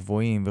המרכזים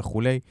הגבוהים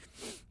וכו'.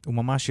 הוא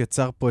ממש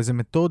יצר פה איזו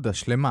מתודה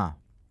שלמה,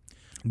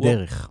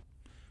 דרך.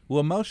 הוא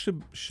אמר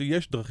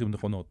שיש דרכים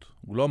נכונות.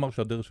 הוא לא אמר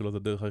שהדרך שלו זה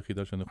הדרך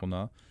היחידה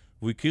שנכונה.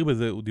 והוא הכיר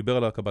בזה, הוא דיבר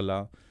על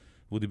הקבלה,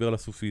 והוא דיבר על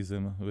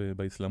הסופיזם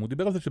באסלאם. הוא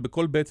דיבר על זה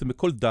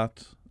בכל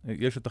דת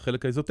יש את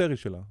החלק האזוטרי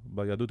שלה.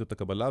 ביהדות את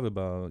הקבלה,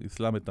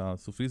 ובאסלאם את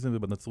הסופיזם,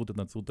 ובנצרות את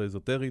הנצרות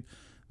האזוטרית,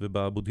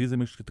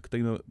 ובבודהיזם יש את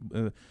הקטעים.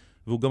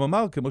 והוא גם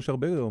אמר, כמו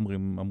שהרבה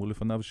אמרו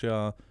לפניו,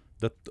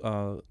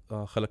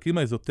 שהחלקים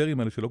האזוטריים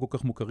האלה שלא כל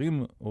כך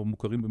מוכרים, או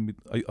מוכרים,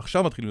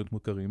 עכשיו מתחילים להיות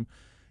מוכרים,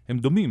 הם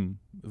דומים.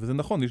 וזה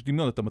נכון, יש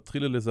דמיון. אתה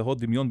מתחיל לזהות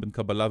דמיון בין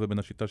קבלה ובין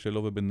השיטה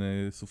שלו, ובין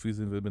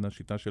סופיזם ובין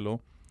השיטה שלו.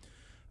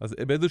 אז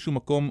באיזשהו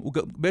מקום, הוא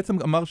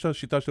בעצם אמר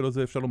שהשיטה שלו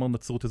זה, אפשר לומר,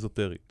 נצרות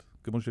אזוטרית.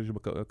 כמו שיש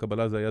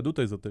בקבלה זה היהדות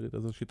האזוטרית,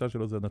 אז השיטה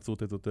שלו זה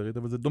הנצרות האזוטרית,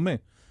 אבל זה דומה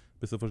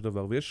בסופו של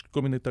דבר, ויש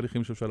כל מיני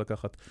תהליכים שאפשר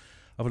לקחת.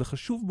 אבל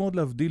חשוב מאוד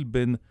להבדיל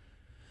בין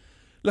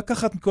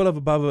לקחת מכל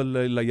הבא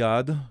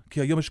ליד,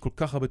 כי היום יש כל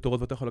כך הרבה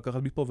תורות, ואתה יכול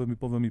לקחת מפה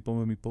ומפה ומפה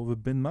ומפה,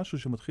 ובין משהו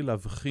שמתחיל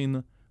להבחין,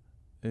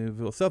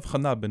 ועושה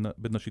הבחנה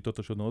בין השיטות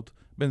השונות,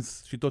 בין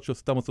שיטות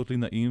שסתם עושות לי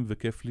נעים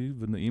וכיף לי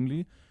ונעים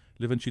לי,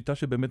 לבין שיטה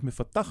שבאמת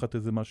מפתחת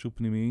איזה משהו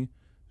פנימי,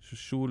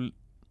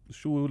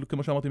 שהוא,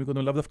 כמו שאמרתי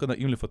מקודם, לאו דווקא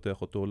נעים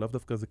לפתח אותו, לאו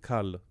דווקא זה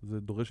קל, זה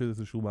דורש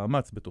איזשהו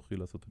מאמץ בתוכי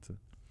לעשות את זה.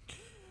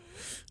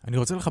 אני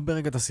רוצה לחבר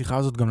רגע את השיחה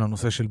הזאת גם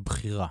לנושא של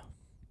בחירה.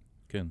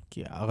 כן.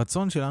 כי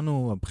הרצון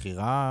שלנו,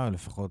 הבחירה,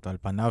 לפחות על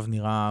פניו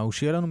נראה, הוא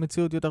שיהיה לנו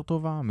מציאות יותר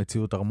טובה,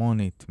 מציאות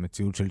הרמונית,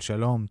 מציאות של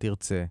שלום,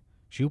 תרצה,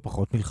 שיהיו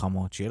פחות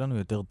מלחמות, שיהיה לנו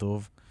יותר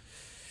טוב.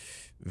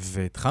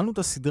 והתחלנו את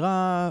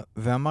הסדרה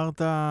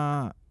ואמרת,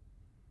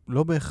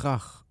 לא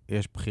בהכרח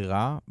יש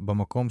בחירה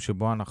במקום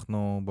שבו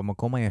אנחנו,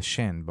 במקום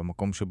הישן,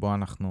 במקום שבו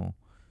אנחנו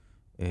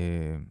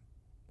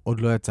עוד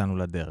לא יצאנו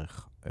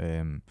לדרך.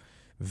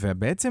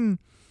 ובעצם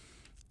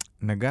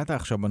נגעת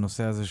עכשיו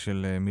בנושא הזה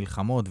של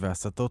מלחמות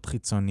והסתות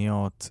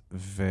חיצוניות,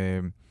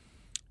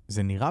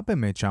 וזה נראה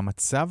באמת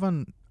שהמצב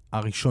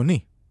הראשוני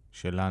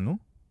שלנו,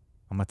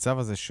 המצב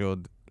הזה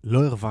שעוד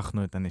לא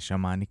הרווחנו את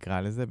הנשמה,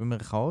 נקרא לזה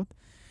במרכאות,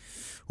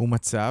 הוא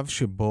מצב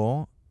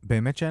שבו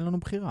באמת שאין לנו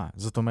בחירה.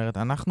 זאת אומרת,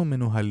 אנחנו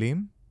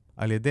מנוהלים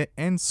על ידי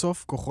אין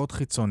סוף כוחות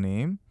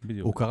חיצוניים.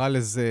 בדיוק. הוא קרא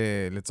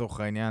לזה, לצורך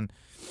העניין,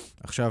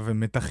 עכשיו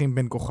מתחים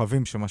בין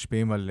כוכבים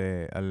שמשפיעים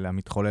על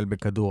המתחולל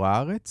בכדור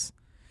הארץ.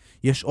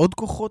 יש עוד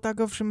כוחות,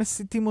 אגב,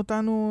 שמסיתים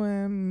אותנו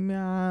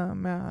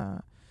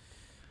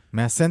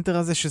מהסנטר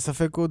הזה,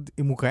 שספק עוד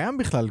אם הוא קיים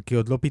בכלל, כי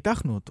עוד לא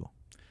פיתחנו אותו.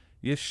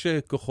 יש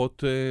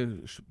כוחות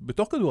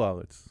בתוך כדור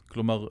הארץ.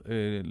 כלומר,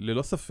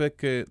 ללא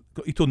ספק,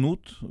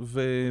 עיתונות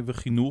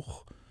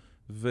וחינוך,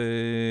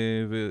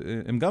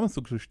 והם גם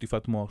הסוג של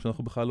שטיפת מוח,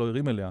 שאנחנו בכלל לא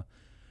ערים אליה.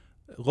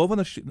 רוב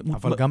אנשים...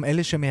 אבל גם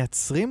אלה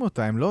שמייצרים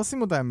אותה, הם לא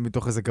עושים אותה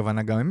מתוך איזו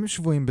כוונה, גם הם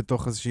שבויים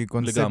בתוך איזושהי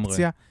קונספציה,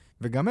 לגמרי.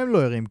 וגם הם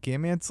לא ערים, כי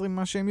הם מייצרים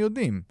מה שהם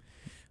יודעים.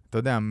 אתה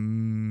יודע,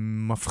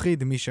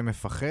 מפחיד מי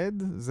שמפחד,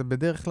 זה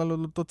בדרך כלל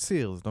לא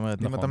תוציר. זאת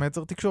אומרת, נכון. אם אתה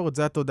מייצר תקשורת,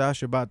 זה התודעה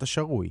שבה אתה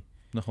שרוי.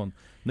 נכון.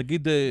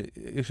 נגיד,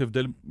 יש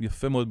הבדל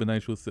יפה מאוד בעיניי,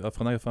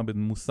 הבחנה יפה בין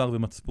מוסר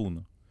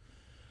ומצפון.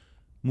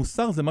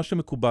 מוסר זה מה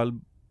שמקובל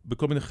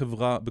בכל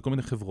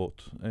מיני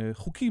חברות.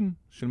 חוקים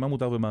של מה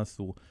מותר ומה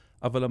אסור.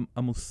 אבל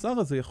המוסר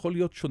הזה יכול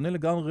להיות שונה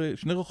לגמרי,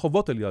 שני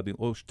רחובות על יד,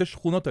 או שתי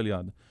שכונות על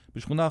יד.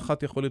 בשכונה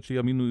אחת יכול להיות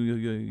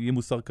יהיה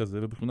מוסר כזה,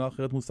 ובשכונה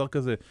אחרת מוסר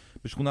כזה.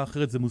 בשכונה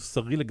אחרת זה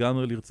מוסרי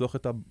לגמרי לרצוח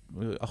את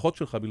האחות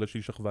שלך בגלל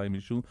שהיא שכבה עם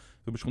מישהו,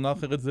 ובשכונה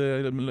אחרת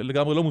זה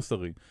לגמרי לא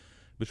מוסרי.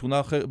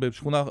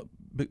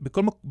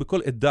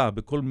 בכל עדה,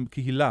 בכל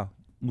קהילה,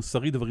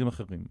 מוסרי דברים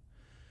אחרים.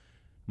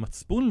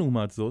 מצפון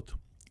לעומת זאת,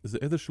 זה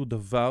איזשהו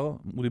דבר,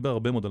 הוא דיבר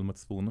הרבה מאוד על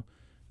מצפון,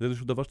 זה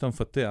איזשהו דבר שאתה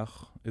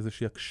מפתח,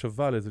 איזושהי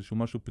הקשבה לאיזשהו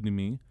משהו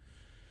פנימי,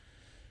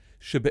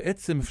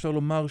 שבעצם אפשר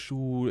לומר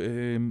שהוא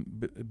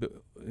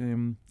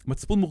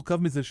מצפון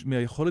מורכב מזה,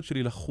 מהיכולת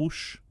שלי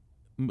לחוש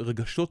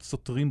רגשות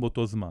סותרים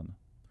באותו זמן.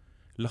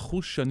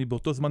 לחוש שאני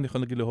באותו זמן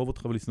יכול להגיד לאהוב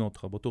אותך ולשנוא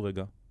אותך, באותו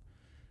רגע.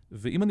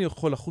 ואם אני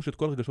יכול לחוש את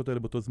כל הרגשות האלה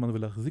באותו זמן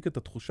ולהחזיק את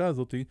התחושה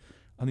הזאת,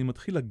 אני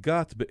מתחיל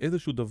לגעת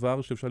באיזשהו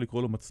דבר שאפשר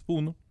לקרוא לו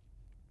מצפון,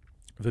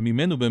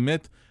 וממנו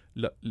באמת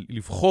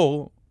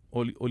לבחור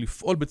או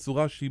לפעול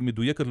בצורה שהיא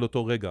מדויקת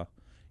לאותו רגע.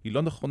 היא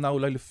לא נכונה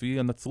אולי לפי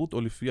הנצרות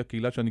או לפי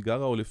הקהילה שאני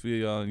גרה או לפי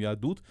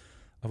היהדות,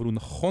 אבל הוא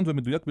נכון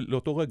ומדויק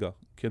לאותו רגע,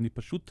 כי אני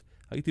פשוט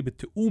הייתי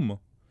בתאום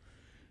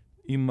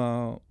עם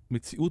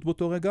המציאות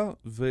באותו רגע,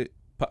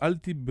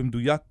 ופעלתי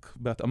במדויק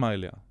בהתאמה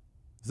אליה.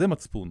 זה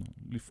מצפון,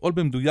 לפעול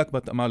במדויק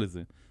בהתאמה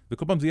לזה,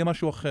 וכל פעם זה יהיה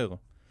משהו אחר.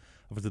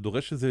 אבל זה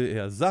דורש איזו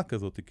העזה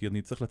כזאת, כי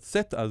אני צריך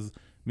לצאת אז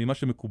ממה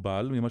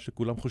שמקובל, ממה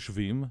שכולם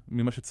חושבים,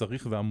 ממה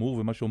שצריך ואמור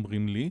ומה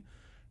שאומרים לי,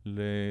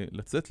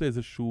 לצאת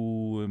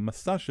לאיזשהו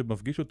מסע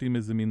שמפגיש אותי עם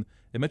איזה מין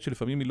אמת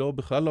שלפעמים היא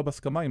בכלל לא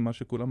בהסכמה עם מה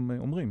שכולם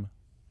אומרים.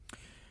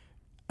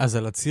 אז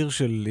על הציר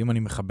של, אם אני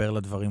מחבר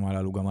לדברים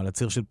הללו, גם על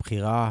הציר של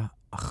בחירה,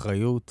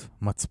 אחריות,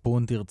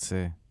 מצפון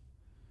תרצה,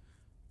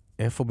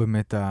 איפה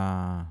באמת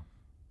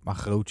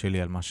האחריות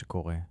שלי על מה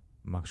שקורה?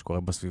 מה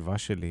שקורה בסביבה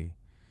שלי,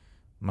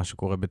 מה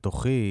שקורה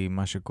בתוכי,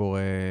 מה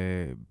שקורה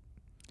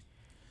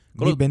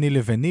ביני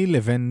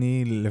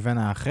לבין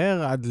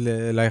האחר, עד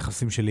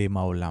ליחסים שלי עם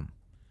העולם.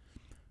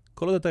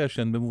 כל עוד אתה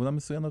ישן, במובן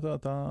מסוים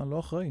אתה לא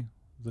אחראי.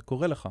 זה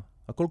קורה לך.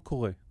 הכל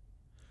קורה.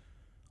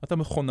 אתה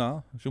מכונה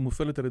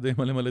שמופעלת על ידי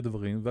מלא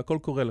דברים, והכל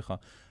קורה לך.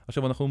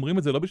 עכשיו, אנחנו אומרים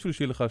את זה לא בשביל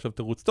שיהיה לך עכשיו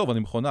תירוץ, טוב, אני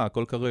מכונה,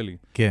 הכל קרה לי.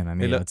 כן,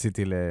 אני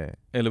רציתי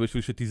אלא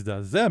בשביל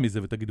שתזדעזע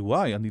מזה ותגיד,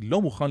 וואי, אני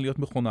לא מוכן להיות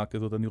מכונה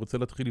כזאת, אני רוצה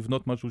להתחיל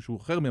לבנות משהו שהוא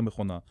אחר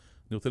מהמכונה.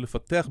 אני רוצה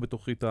לפתח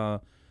בתוכי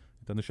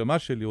את הנשמה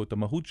שלי או את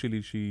המהות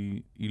שלי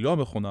שהיא לא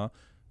המכונה,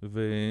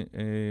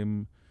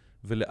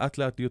 ולאט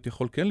לאט להיות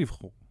יכול כן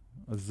לבחור.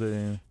 אז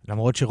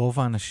למרות שרוב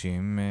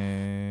האנשים,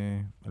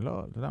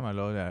 לא, אתה יודע מה,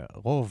 לא יודע,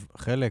 רוב,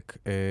 חלק,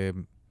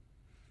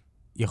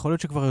 יכול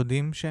להיות שכבר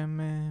יודעים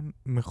שהם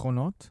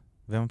מכונות,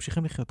 והם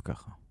ממשיכים לחיות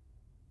ככה.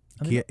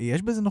 כי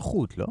יש בזה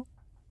נוחות, לא?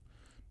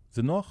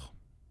 זה נוח.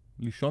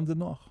 לישון זה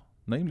נוח.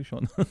 נעים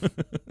לישון.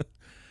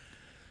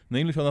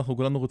 נעים לישון, אנחנו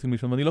כולנו רוצים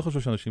לישון, ואני לא חושב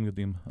שאנשים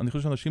יודעים. אני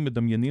חושב שאנשים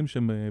מדמיינים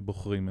שהם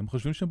בוחרים. הם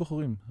חושבים שהם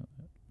בוחרים.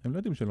 הם לא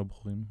יודעים שהם לא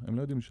בוחרים. הם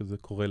לא יודעים שזה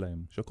קורה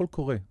להם. שהכל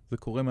קורה. זה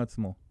קורה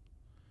מעצמו.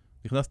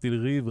 נכנסתי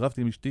לריב,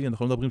 רבתי עם אשתי,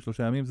 אנחנו לא מדברים 3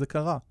 ימים, זה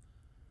קרה.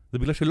 זה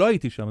בגלל שלא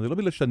הייתי שם, זה לא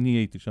בגלל שאני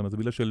הייתי שם, זה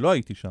בגלל שלא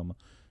הייתי שם.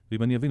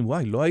 ואם אני אבין,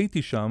 וואי, לא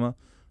הייתי שם,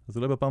 אז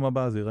אולי בפעם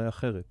הבאה זה ייראה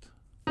אחרת.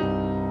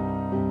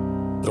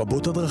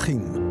 רבות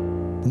הדרכים,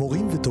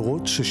 מורים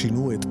ותורות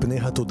ששינו את פני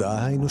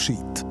התודעה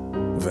האנושית.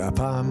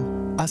 והפעם,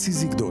 אסי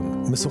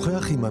זיגדון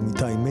משוחח עם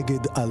עמיתי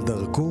מגד על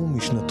דרכו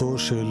משנתו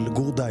של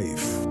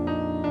גורדייף.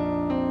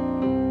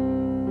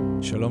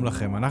 שלום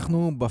לכם,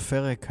 אנחנו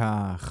בפרק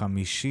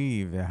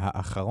החמישי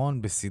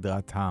והאחרון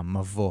בסדרת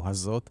המבוא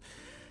הזאת,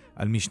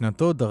 על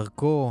משנתו,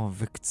 דרכו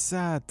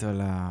וקצת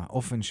על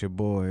האופן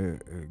שבו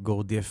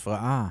גורדייף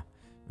ראה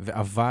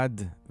ועבד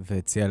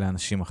והציע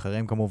לאנשים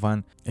אחרים כמובן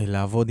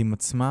לעבוד עם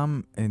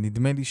עצמם.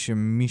 נדמה לי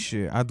שמי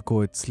שעד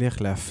כה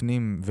הצליח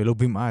להפנים ולא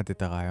במעט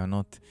את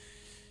הרעיונות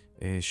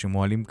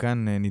שמועלים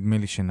כאן, נדמה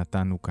לי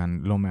שנתנו כאן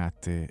לא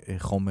מעט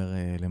חומר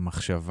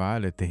למחשבה,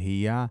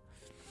 לתהייה,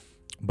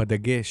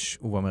 בדגש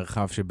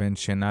ובמרחב שבין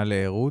שינה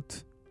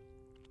לערות,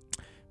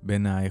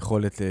 בין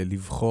היכולת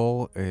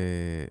לבחור,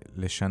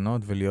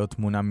 לשנות ולהיות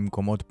תמונה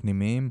ממקומות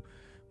פנימיים,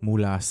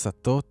 מול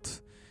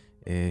ההסתות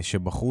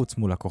שבחוץ,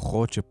 מול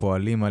הכוחות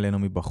שפועלים עלינו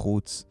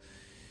מבחוץ,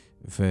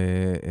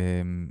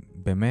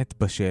 ובאמת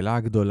בשאלה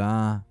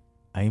הגדולה,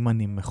 האם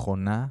אני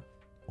מכונה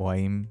או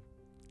האם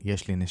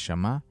יש לי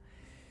נשמה,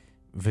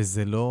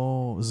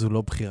 זו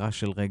לא בחירה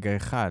של רגע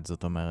אחד,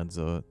 זאת אומרת,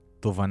 זו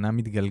תובנה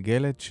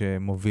מתגלגלת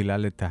שמובילה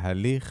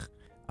לתהליך,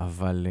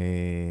 אבל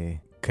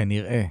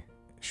כנראה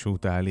שהוא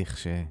תהליך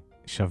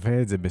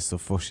ששווה את זה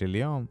בסופו של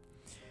יום,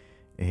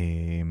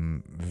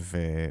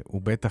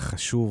 והוא בטח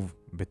חשוב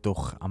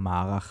בתוך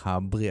המערך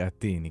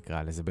הבריאתי,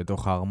 נקרא לזה,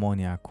 בתוך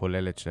ההרמוניה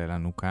הכוללת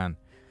שלנו כאן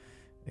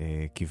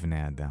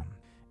כבני אדם.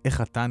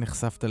 איך אתה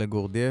נחשפת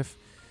לגורדייף?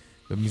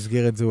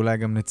 במסגרת זה אולי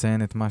גם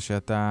נציין את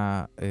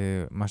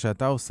מה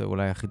שאתה עושה,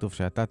 אולי הכי טוב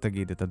שאתה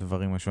תגיד את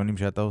הדברים השונים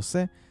שאתה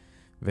עושה,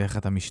 ואיך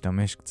אתה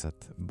משתמש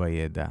קצת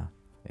בידע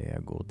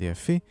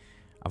הגורדייפי.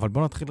 אבל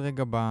בוא נתחיל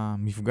רגע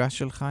במפגש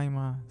שלך עם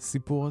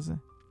הסיפור הזה.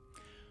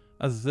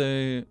 אז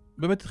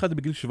באמת התחלתי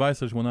בגיל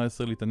 17-18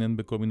 להתעניין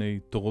בכל מיני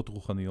תורות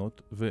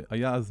רוחניות,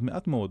 והיה אז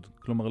מעט מאוד.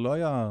 כלומר, לא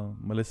היה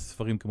מלא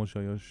ספרים כמו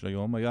שיש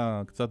היום,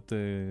 היה קצת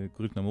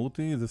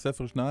קרישנמורטי, זה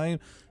ספר שניים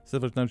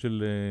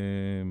של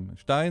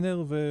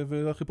שטיינר,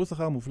 והחיפוש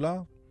אחר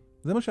המופלא,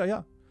 זה מה שהיה.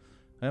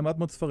 היה מעט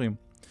מאוד ספרים.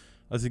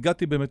 אז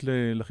הגעתי באמת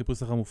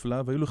לחיפוש אחר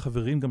המופלא, והיו לי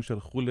חברים גם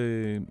שהלכו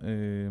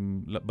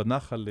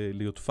בנחל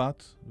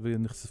ליודפת,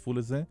 ונחשפו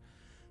לזה.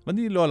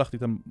 ואני לא הלכתי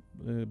איתם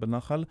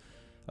בנחל,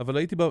 אבל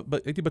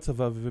הייתי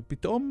בצבא,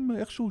 ופתאום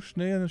איכשהו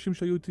 2 אנשים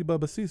שהיו איתי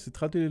בבסיס,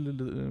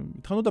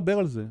 התחלנו לדבר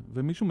על זה,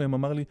 ומישהו מהם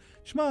אמר לי,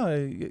 שמע,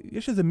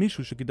 יש איזה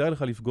מישהו שכדאי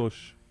לך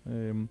לפגוש.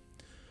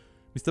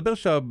 מסתבר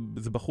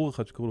שזה בחור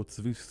אחד שקראו לו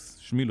צבי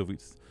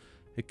שמילוביץ,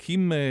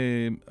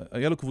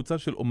 היה לו קבוצה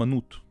של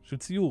אומנות, של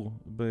ציור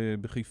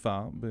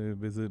בחיפה,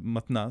 באיזה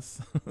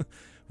מתנס,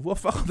 והוא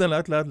הפך אותה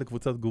לאט לאט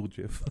לקבוצת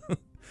גורדייף.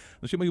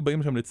 אנשים היו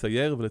באים שם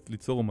לצייר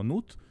וליצור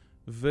אומנות,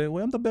 והוא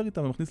היה מדבר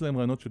איתם ומכניס להם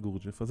רעיונות של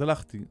גורדייף. אז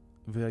הלכתי,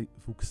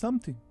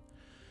 והוקסמתי.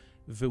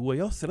 והוא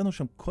היה עושה לנו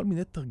שם כל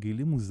מיני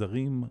תרגילים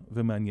מוזרים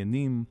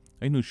ומעניינים.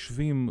 היינו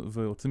יושבים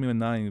ועוצמים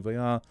עיניים,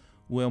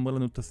 והוא היה אומר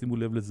לנו, תשימו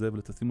לב לזה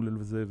ותשימו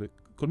לב לזה,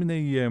 וכל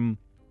מיני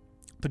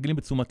תרגילים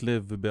בתשומת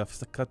לב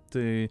ובהפסקת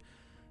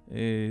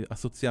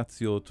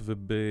אסוציאציות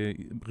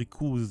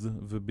ובריכוז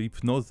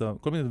ובהיפנוזה,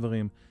 כל מיני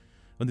דברים.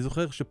 ואני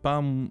זוכר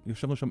שפעם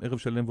ישבנו שם ערב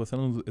שלם והוא עשה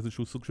לנו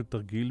איזשהו סוג של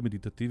תרגיל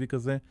מדיטטיבי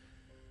כזה,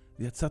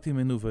 ויצאתי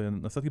ממנו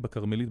ונסעתי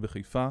בקרמלית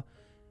בחיפה,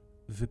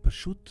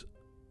 ופשוט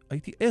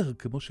הייתי ער,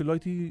 כמו שלא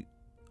הייתי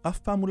אף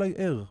פעם אולי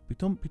ער.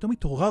 פתאום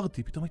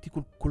התעוררתי, פתאום הייתי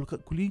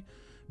כולי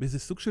באיזה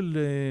סוג של,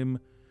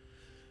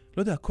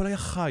 לא יודע, הכל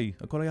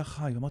היה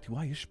חי, ואמרתי,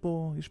 וואי, יש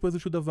פה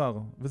איזשהו דבר.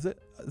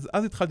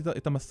 אז התחלתי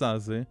את המסע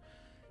הזה,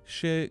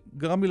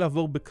 שגרם לי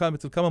לעבור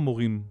אצל כמה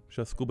מורים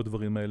שעסקו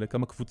בדברים האלה,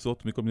 כמה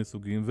קבוצות מכל מיני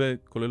סוגים,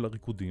 וכולל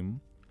הריקודים,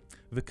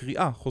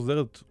 וקריאה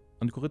חוזרת.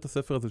 אני קורא את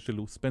הספר הזה של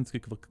אוספנסקי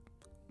כבר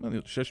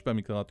 6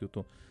 פעמים קראתי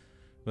אותו,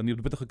 ואני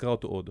בטח אקרא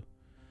אותו עוד.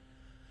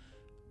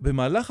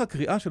 במהלך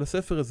הקריאה של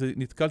הספר הזה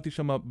נתקלתי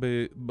שם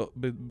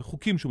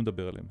בחוקים שהוא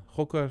מדבר עליהם,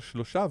 חוק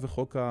השלושה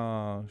וחוק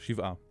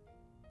השבעה,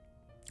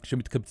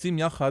 שמתקבצים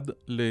יחד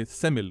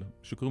לסמל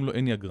שקוראים לו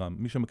אניאגרם.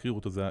 מי שמכיר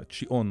אותו זה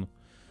הצ'יאון.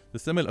 זה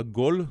סמל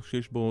עגול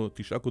שיש בו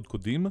 9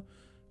 קודקודים,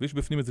 ויש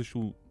בפנים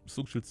איזשהו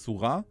סוג של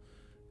צורה,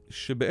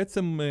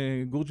 שבעצם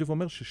גורדייף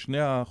אומר ששני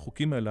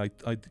החוקים האלה,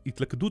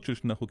 ההתלכדות של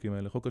שני החוקים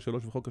האלה, חוק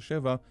השלוש וחוק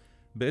השבע,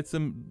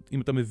 בעצם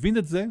אם אתה מבין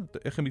את זה,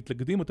 איך הם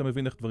מתלכדים, אתה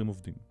מבין איך דברים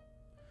עובדים.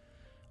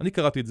 אני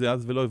קראתי את זה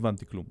אז ולא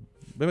הבנתי כלום.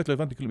 באמת לא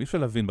הבנתי כלום, אי אפשר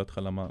להבין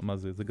בהתחלה מה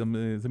זה. זה גם,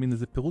 זה מין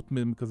איזה פירוט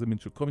כזה, מין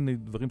של כל מיני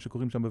דברים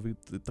שקורים שם,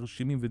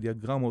 תרשימים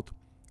ודיאגרמות,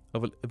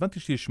 אבל הבנתי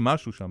שיש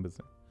משהו שם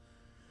בזה.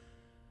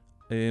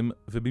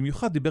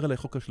 ובמיוחד דיבר אליי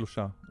חוק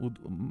השלושה.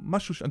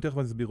 משהו, אני תכף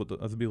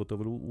אסביר אותו,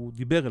 אבל הוא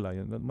דיבר אליי,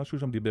 משהו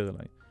שם דיבר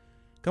אליי.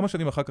 כמה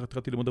שנים אחר כך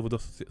התחלתי ללמוד עבודה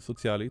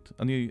סוציאלית,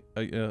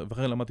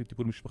 ואחרי למדתי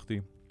טיפול משפחתי.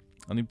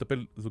 אני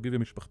מטפל זוגי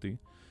ומשפחתי,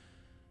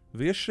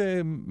 ויש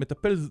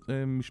מטפל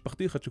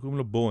משפחתי אחד שקוראים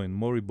לו בוהן,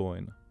 מורי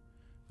בוהן.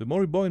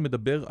 ומורי בוהן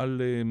מדבר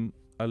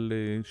על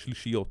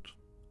שלישיות.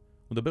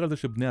 הוא מדבר על זה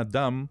שבני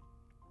אדם,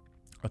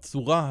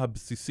 הצורה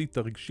הבסיסית,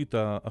 הרגשית,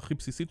 הכי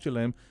בסיסית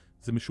שלהם,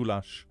 זה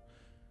משולש.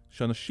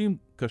 שאנשים,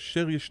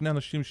 כאשר יש שני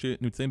אנשים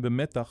שנמצאים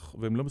במתח,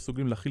 והם לא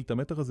מסוגלים להכיל את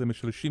המתח הזה,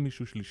 משלשים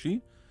מישהו שלישי,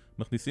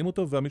 מכניסים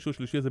אותו, והמישהו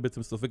השלישי הזה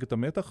בעצם סופג את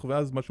המתח,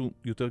 ואז משהו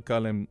יותר קל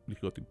להם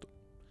לחיות איתו.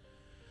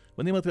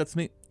 ואני אמרתי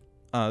לעצמי,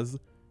 אז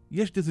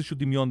יש איזשהו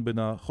דמיון בין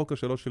החוק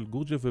השלוש של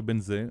גורדייף ובין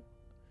זה.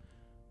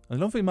 אני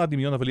לא מבין מה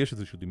הדמיון, אבל יש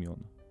איזשהו דמיון.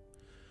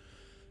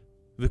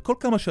 וכל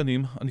כמה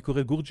שנים אני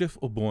קורא גורדייף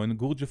או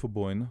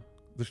בוהן,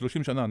 זה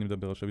 30 שנה אני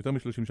מדבר עכשיו, יותר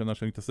מ-30 שנה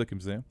שאני מתעסק עם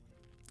זה,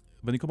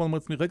 ואני כל פעם אומר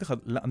לעצמי, רגע אחד,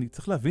 אני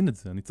צריך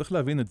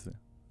להבין את זה,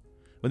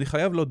 ואני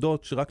חייב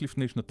להודות שרק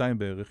לפני 2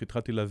 בערך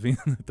התחלתי להבין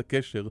את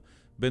הקשר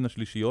בין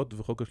השלישיות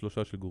וחוק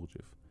השלושה של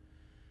גורדייף.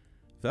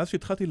 ואז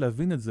שהתחלתי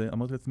להבין את זה,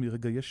 אמרתי לעצמי,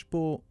 רגע,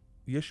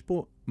 יש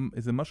פה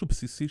איזה משהו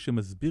בסיסי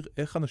שמסביר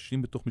איך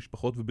אנשים בתוך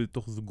משפחות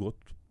ובתוך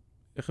זוגות,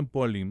 איך הם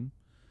פועלים,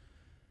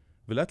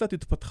 ולאט לאט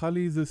התפתחה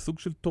לי איזה סוג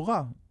של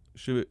תורה,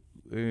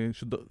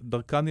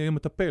 שדרכה אני היום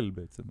מטפל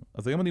בעצם.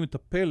 אז היום אני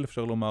מטפל,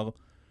 אפשר לומר,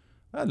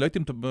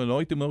 לא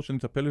הייתי אומר שאני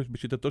מטפל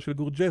בשיטתו של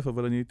גורדייף,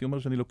 אבל אני הייתי אומר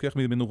שאני לוקח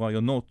ממנו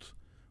רעיונות,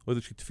 או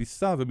איזושהי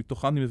תפיסה,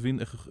 ומתוכה אני מבין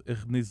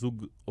איך בני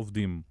זוג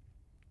עובדים.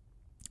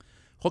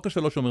 חוק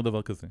השלוש אומר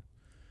דבר כזה.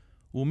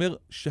 הוא אומר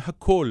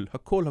שהכל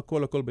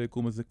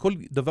ביקום הזה, כל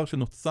דבר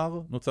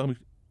שנוצר, נוצר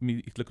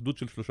מהתלכדות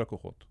של 3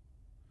 כוחות.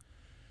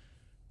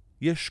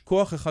 יש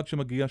כוח אחד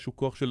שמגיע שהוא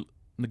כוח של,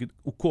 נגיד,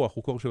 הוא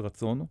כוח של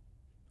רצון,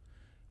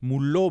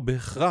 מולו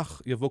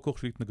בהכרח יבוא כוח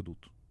של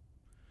התנגדות.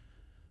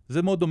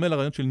 זה מאוד דומה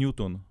לרעיון של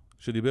ניוטון,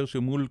 שדיבר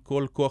שמול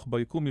כל כוח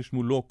ביקום יש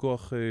מולו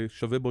כוח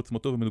שווה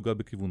בעוצמתו ומנוגד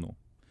בכיוונו.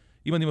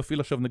 אם אני מפעיל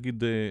עכשיו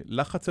נגיד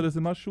לחץ על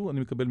איזה משהו, אני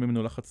מקבל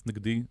ממנו לחץ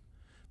נגדי,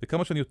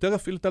 וכמה שאני יותר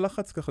אפעיל את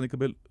הלחץ, ככה אני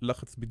אקבל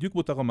לחץ בדיוק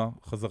באותה רמה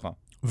חזרה.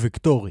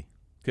 ויקטורי.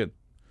 כן.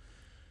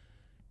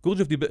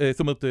 גורדייף זאת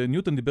אומרת,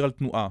 ניוטון דיבר על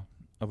תנועה,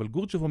 אבל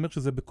גורדייף אומר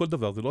שזה בכל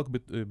דבר, זה לא רק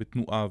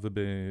בתנועה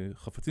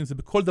ובחפצים, זה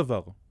בכל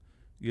דבר.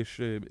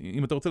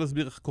 אם אתה רוצה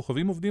להסביר איך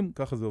כוכבים עובדים,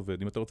 ככה זה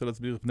עובד. אם אתה רוצה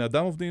להסביר איך בני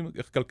אדם עובדים,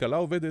 איך כלכלה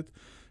עובדת,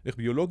 איך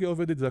ביולוגיה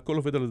עובדת, זה הכל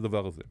עובד על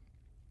הדבר הזה.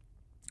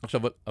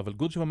 עכשיו, אבל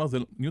גורדייף אמר,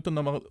 ניוטון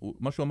אמר,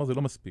 מה שהוא אמר זה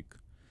לא מספיק.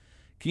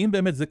 כי אם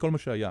באמת זה כל מה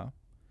שהיה,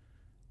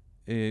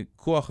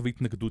 כוח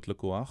והתנגדות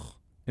לכוח,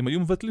 הם היו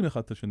מבטלים אחד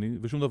את השני,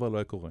 ושום דבר לא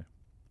היה קורה.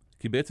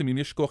 כי בעצם אם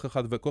יש כוח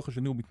אחד והכוח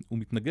השני הוא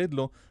מתנגד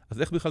לו,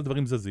 אז איך בכלל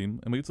דברים זזים?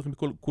 הם היו צריכים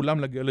כולם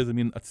להגיע לאיזה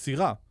מין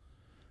עצירה,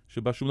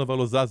 שבה שום דבר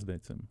לא זז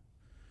בעצם.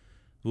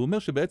 והוא אומר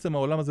שבעצם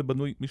העולם הזה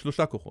בנוי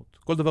מ3 כוחות.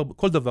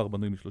 כל דבר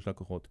בנוי מ3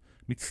 כוחות.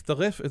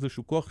 מצטרף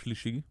איזשהו כוח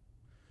שלישי,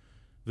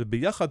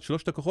 וביחד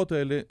 3 הכוחות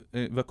האלה,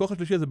 והכוח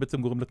השלישי הזה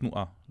בעצם גורם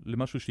לתנועה,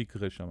 למשהו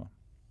שיקרה שם.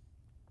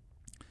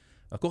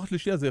 הכוח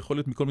השלישי הזה יכול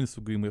להיות מכל מיני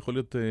סוגים, הוא יכול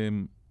להיות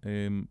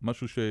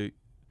משהו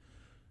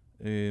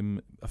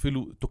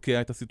שאפילו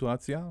תוקע את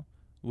הסיטואציה,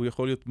 הוא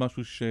יכול להיות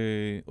משהו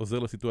שעוזר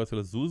לסיטואציה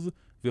לזוז,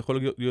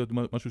 ויכול להיות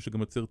משהו שגם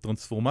יוצר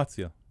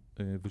טרנספורמציה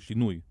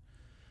ושינוי.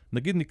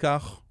 נגיד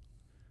ניקח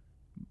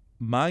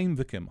מים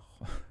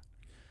וקמח.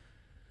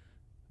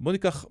 בוא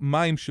ניקח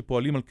מים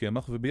שפועלים על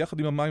קמח, וביחד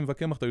עם המים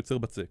והקמח אתה יוצר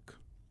בצק.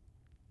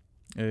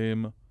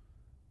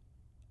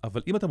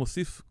 אבל אם אתה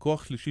מוסיף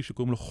כוח שלישי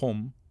שקוראים לו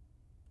חום,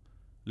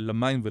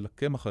 למים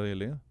ולקמח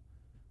האלה,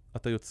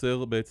 אתה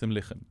יוצר בעצם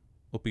לחם,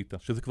 או פיתה,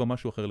 שזה כבר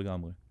משהו אחר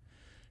לגמרי.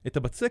 את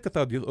הבצק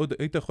אתה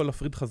היית יכול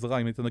להפריד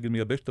חזרה, אם היית נגיד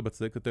מייבש את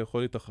הבצק, אתה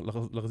יכול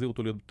להחזיר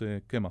אותו להיות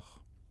קמח.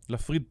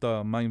 להפריד את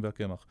המים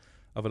והקמח.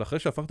 אבל אחרי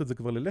שהפכת את זה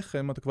כבר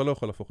ללחם, אתה כבר לא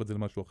יכול להפוך את זה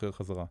למשהו אחר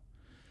חזרה.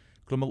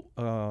 כלומר,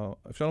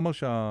 אפשר לומר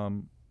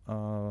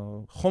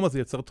שהחום הזה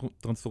יצר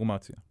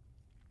טרנספורמציה.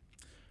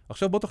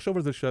 עכשיו בוא תחשוב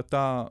על זה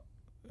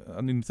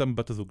אני נמצא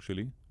מבת הזוג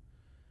שלי,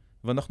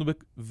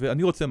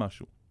 ואני רוצה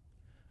משהו.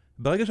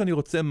 ברגע שאני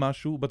רוצה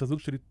משהו, בת הזוג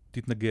שלי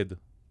תתנגד.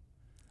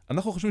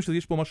 אנחנו חושבים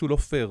שיש פה משהו לא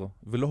פייר,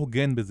 ולא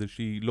הוגן בזה,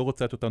 שהיא לא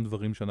רוצה את אותם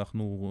דברים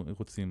שאנחנו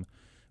רוצים.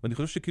 ואני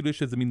חושב שכאילו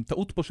יש איזו מין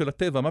טעות פה של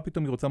הטבע, מה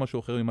פתאום היא רוצה משהו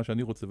אחר ממה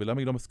שאני רוצה, ולמה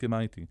היא לא מסכימה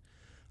איתי.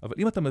 אבל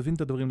אם אתה מבין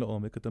את הדברים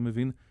לעומק, אתה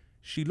מבין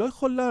שהיא לא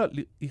יכולה,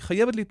 היא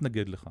חייבת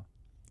להתנגד לך.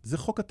 זה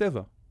חוק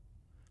הטבע.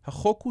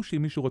 החוק הוא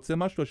שאם מישהו רוצה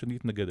משהו, שאני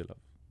אתנגד אליו.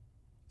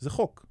 זה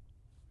חוק.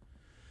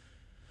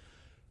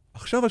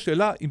 עכשיו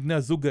השאלה עם בני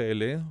הזוג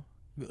האלה,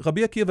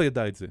 רבי עקיבא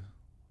ידע את זה.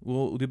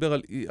 הוא דיבר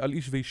על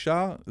איש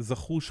ואישה,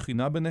 זכו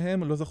שכינה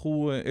ביניהם, לא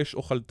זכו אש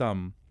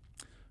אוכלתם.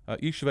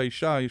 האיש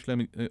והאישה, יש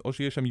להם, או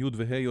שיש שם י'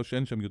 וה' או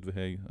שאין שם י'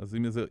 וה'. אז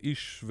אם זה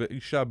איש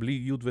ואישה בלי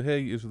י'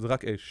 וה', זה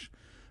רק אש.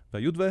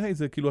 והי' וה'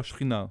 זה כאילו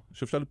השכינה,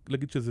 שאפשר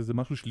להגיד שזה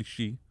משהו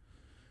שלישי,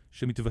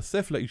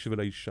 שמתווסף לאיש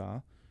ולאישה,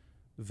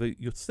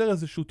 ויוצר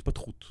איזושהי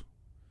התפתחות.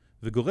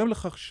 וגורם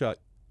לכך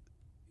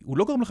הוא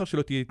לא גורם לכך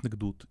שלא תהיה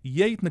התנגדות.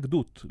 יהיה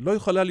התנגדות.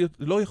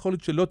 לא יכול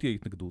להיות שלא תהיה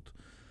התנגדות.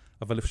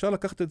 אבל אפשר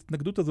לקחת את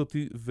ההתנגדות הזאת,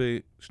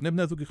 ושני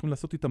בני הזוג יכולים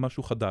לעשות איתה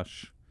משהו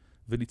חדש,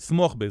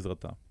 ולצמוח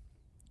בעזרתה.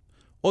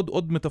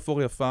 עוד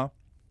מטאפורה יפה,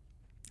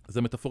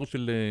 זה מטאפורה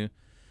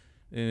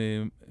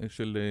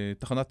של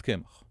תחנת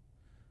קמח,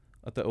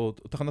 או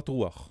תחנת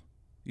רוח.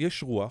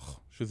 יש רוח,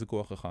 שזה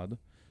כוח אחד,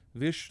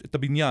 ויש את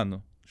הבניין,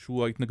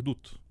 שהוא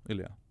ההתנגדות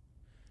אליה.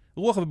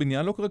 רוח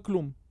ובניין לא קורה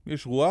כלום.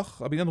 יש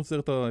רוח, הבניין עוצר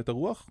את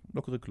הרוח,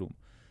 לא קורה כלום.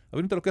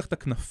 אבל אם אתה לוקח את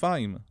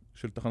הכנפיים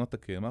של תחנת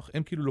הקמח,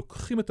 הם כאילו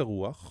לוקחים את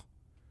הרוח,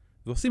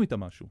 ועושים איתה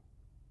משהו.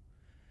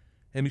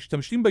 הם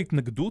משתמשים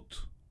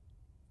בהתנגדות,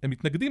 הם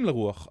מתנגדים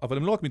לרוח, אבל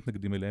הם לא רק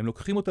מתנגדים אליה, הם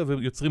לוקחים אותה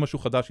ויוצרים משהו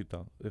חדש איתה,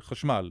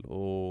 חשמל,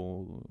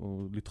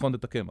 או לטחון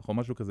את הקמח, או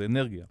משהו כזה,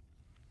 אנרגיה.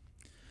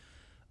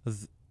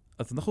 אז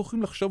אנחנו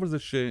יכולים לחשוב על זה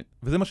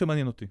וזה מה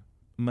שמעניין אותי.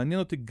 מעניין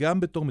אותי גם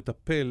בתור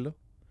מטפל,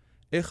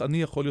 איך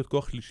אני יכול להיות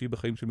כוח שלישי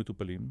בחיים של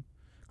מטופלים.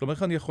 כלומר,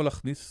 איך אני יכול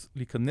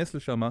להיכנס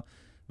לשם,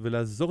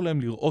 ולעזור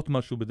להם לראות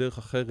משהו בדרך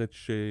אחרת,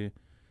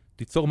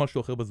 שתיצור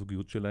משהו אחר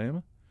בזוגיות שלהם.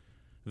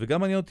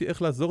 וגם מעניין אותי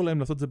איך לעזור להם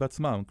לעשות זה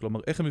בעצמם. כלומר,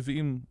 איך הם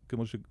מביאים,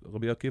 כמו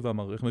שרבי עקיבא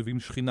אמר, איך הם מביאים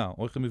שכינה,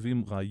 או איך הם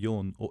מביאים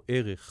רעיון, או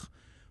ערך,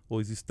 או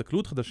איזו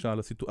הסתכלות חדשה על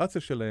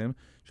הסיטואציה שלהם,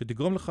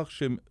 שתגרום לכך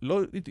שהם,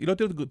 היא לא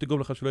תגרום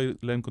לכך שלא יהיה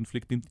להם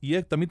קונפליקטים,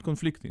 יהיה תמיד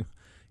קונפליקטים.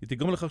 היא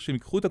תגרום לכך שהם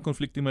ייקחו את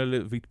הקונפליקטים האלה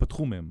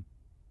ויתפתחו מהם.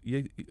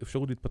 יהיה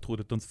אפשרות להתפתחות,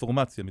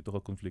 לטרנספורמציה מתוך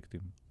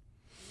הקונפליקטים.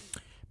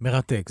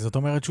 מרתק. זאת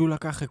אומרת שהוא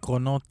לקח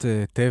עקרונות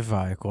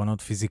טבע,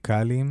 עקרונות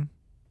פיזיקליים,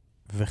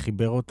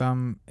 וחיבר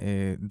אותם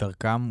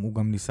דרכם, הוא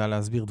גם ניסה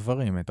להסביר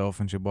דברים, את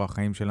האופן שבו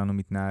החיים שלנו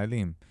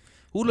מתנהלים.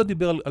 הוא לא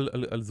דיבר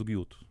על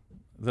זוגיות.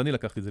 ואני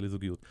לקחתי את זה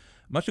לזוגיות.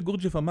 מה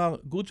שגורדייף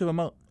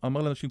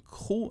אמר לאנשים,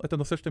 קחו את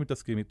הנושא שאתם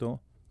מתעסקים איתו,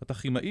 אתה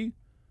כימאי,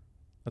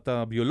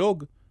 אתה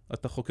ביולוג,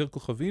 אתה חוקר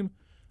כוכבים,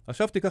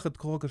 עכשיו תיקח את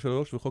חוק ה3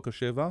 וחוק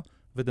ה7,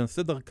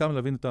 ותנסה דרכם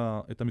להבין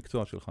את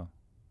המקצוע שלך.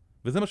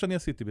 וזה מה שאני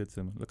עשיתי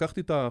בעצם.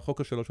 לקחתי את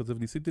החוק ה3 הזה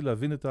וניסיתי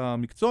להבין את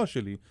המקצוע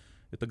שלי,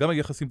 גם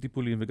היחסים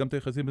טיפוליים וגם את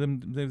היחסים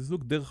בני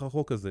זוג דרך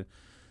החוק הזה.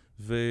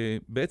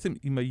 ובעצם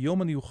אם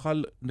היום אני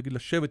אוכל, נגיד,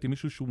 לשבת עם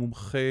מישהו שהוא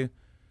מומחה,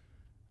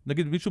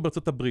 נגיד מישהו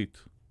בארצות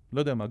הברית, לא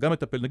יודע מה, גם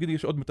מטפל, נגיד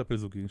יש עוד מטפל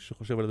זוגי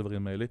שחושב על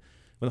הדברים האלה,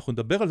 ואנחנו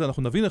נדבר על זה,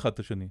 אנחנו נבין אחד את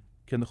השני.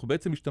 כי אנחנו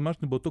בעצם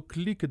השתמשנו באותו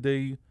כלי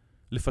כדי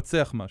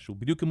לפצח משהו.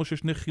 בדיוק כמו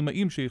ששני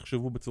כימאים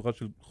שיחשבו בצורה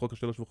של חוק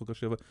ה3 וחוק ה7,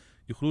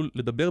 יוכלו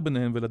לדבר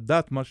ביניהם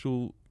ולדעת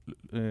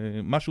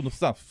משהו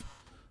נוסף.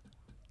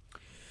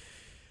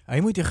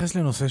 האם הוא התייחס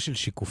לנושא של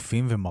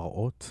שיקופים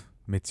ומראות?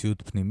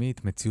 מציאות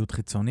פנימית, מציאות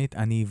חיצונית?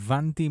 אני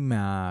הבנתי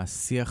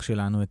מהשיח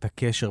שלנו את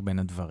הקשר בין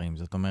הדברים.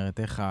 זאת אומרת,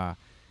 איך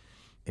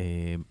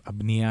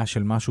הבנייה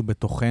של משהו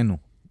בתוכנו,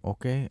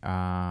 אוקיי?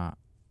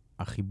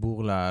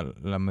 החיבור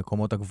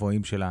למקומות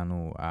הגבוהים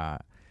שלנו,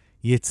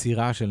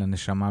 היצירה של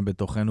הנשמה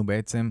בתוכנו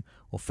בעצם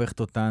הופכת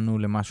אותנו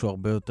למשהו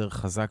הרבה יותר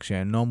חזק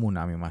שאינו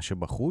מונע ממה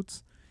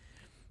שבחוץ.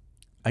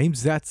 האם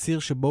זה הציר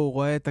שבו הוא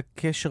רואה את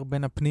הקשר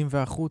בין הפנים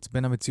והחוץ,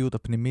 בין המציאות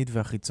הפנימית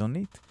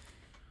והחיצונית?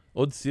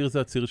 עוד ציר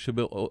זה הציר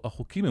שבו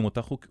החוקים הם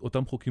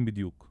אותם חוקים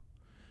בדיוק.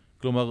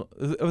 כלומר,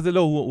 אבל זה לא,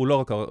 הוא לא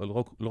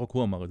רק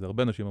הוא אמר את זה,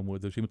 הרבה אנשים אמרו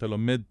את זה, שאם אתה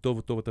לומד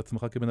טוב את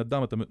עצמך כבן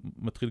אדם, אתה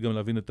מתחיל גם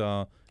להבין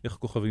איך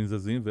הכוכבים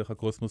זזים ואיך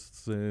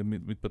הקוסמוס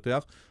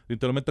מתפתח, ואם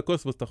אתה לומד את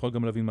הקוסמוס, אתה יכול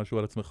גם להבין משהו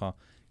על עצמך.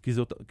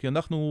 כי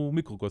אנחנו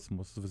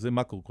מיקרוקוסמוס, וזה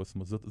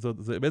מקרוקוסמוס.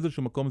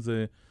 באיזשהו מקום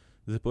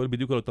זה פועל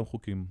בדיוק על אותם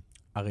חוקים.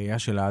 הראייה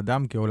של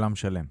האדם כעולם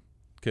שלם.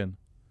 כן.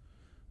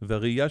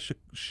 והראייה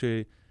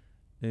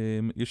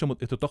יש שם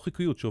את אותה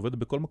חיקויות שעובדת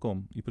בכל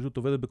מקום. היא פשוט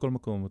עובדת בכל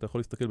מקום. אתה יכול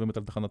להסתכל באמת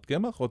על תחנת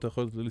קמח, או אתה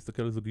יכול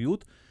להסתכל על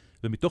זוגיות,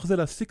 ומתוך זה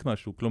להסיק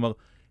משהו. כלומר,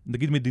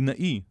 נגיד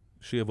מדינאי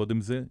שיעבוד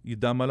עם זה,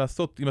 ידע מה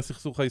לעשות עם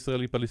הסכסוך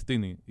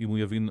הישראלי-פלסטיני, אם הוא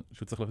יבין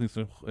שהוא צריך להכניס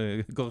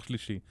כוח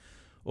שלישי.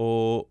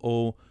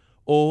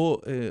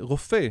 או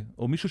רופא,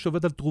 או מישהו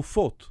שעובד על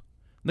תרופות.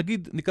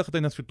 נגיד, ניקח את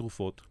העניין של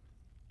תרופות.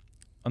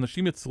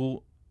 אנשים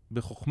יצרו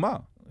בחוכמה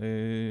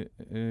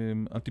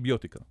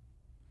אנטיביוטיקה.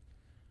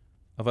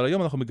 אבל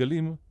היום אנחנו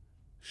מגלים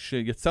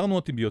שיצרנו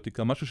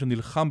אנטיביוטיקה, משהו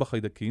שנלחם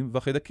בחיידקים,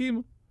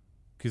 והחיידקים,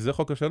 כי זה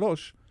חוק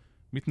השלוש,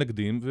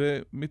 מתנגדים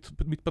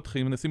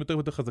ומתפתחים, נעשים יותר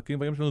ויותר חזקים,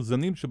 והיום יש לנו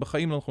זנים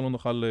שבחיים אנחנו לא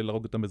נוכל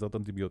להרוג אותם בעזרת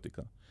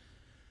אנטיביוטיקה.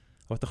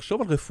 אבל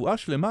תחשוב על רפואה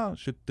שלמה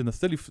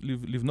שתנסה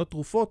לבנות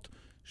תרופות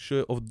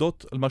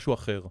שעובדות על משהו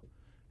אחר.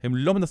 הן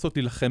לא מנסות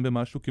להילחם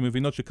במשהו, כי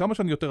מבינות שכמה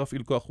שאני יותר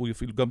אפעיל כוח, הוא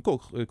יפעיל גם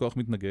כוח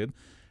מתנגד,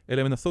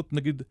 אלא מנסות,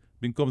 נגיד,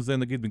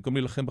 במקום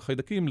להילחם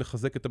בחיידקים,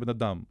 לחזק את הבן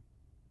אדם.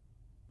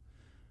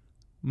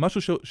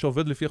 משהו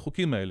שעובד לפי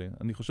החוקים האלה.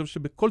 אני חושב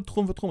שבכל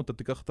תחום ותחום אתה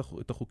תיקח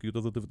את החוקיות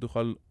הזאת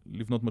ותוכל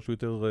לבנות משהו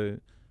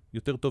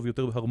יותר טוב,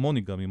 יותר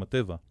הרמוני גם עם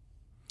הטבע.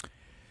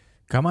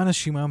 כמה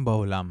אנשים היום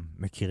בעולם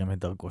מכירים את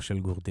דרכו של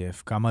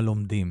גורדייף? כמה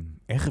לומדים?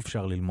 איך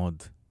אפשר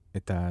ללמוד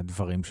את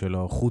הדברים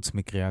שלו חוץ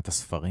מקריאת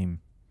הספרים?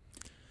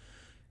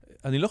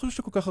 אני לא חושב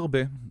שכל כך הרבה.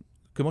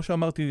 כמו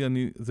שאמרתי,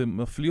 זה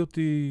מפליא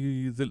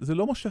אותי, זה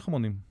לא מושך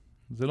המונים.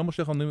 זה לא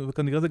מושך המונים,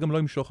 וכנראה זה גם לא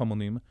ימשוך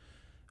המונים.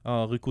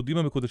 הריקודים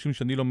המקודשים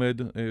שאני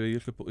לומד,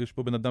 יש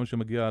פה בן אדם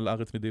שמגיע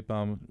לארץ מדי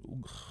פעם, הוא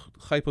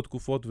חי פה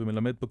תקופות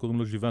ומלמד פה, קוראים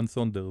לו יווני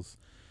סונדרס,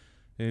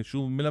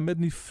 שהוא מלמד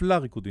נפלא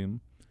ריקודים,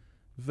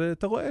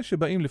 ואתה רואה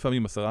שבאים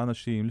לפעמים 10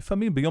 אנשים,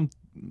 לפעמים ביום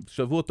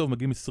שבוע טוב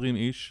מגיעים 20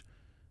 איש,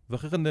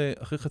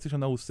 ואחרי חצי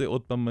שנה הוא עושה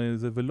עוד פעם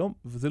זה,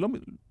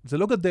 וזה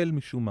לא גדל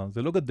משום מה,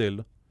 זה לא גדל.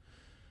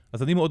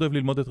 אז אני מאוד אוהב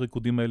ללמוד את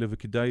הריקודים האלה,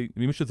 וכדאי,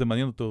 ממי שזה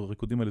מעניין אותו,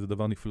 הריקודים האלה זה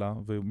דבר נפלא,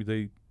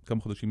 ומדי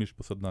כמה חודשים יש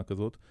פה סדנה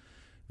כזאת.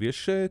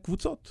 ויש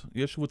קבוצות,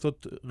 יש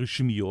קבוצות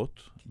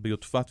רשמיות,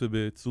 ביוטפת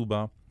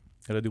ובצובה,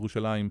 על יד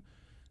ירושלים,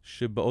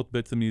 שבאות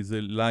בעצם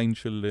מאיזה ליין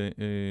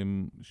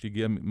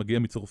שמגיע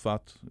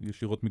מצרפת,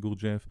 ישירות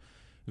מגורדייף,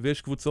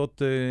 ויש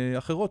קבוצות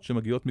אחרות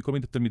שמגיעות מכל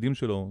מיני תלמידים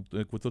שלו,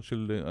 קבוצות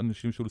של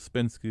אנשים של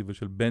ספנסקי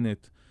ושל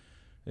בנט,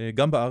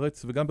 גם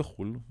בארץ וגם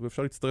בחול,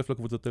 ואפשר להצטרף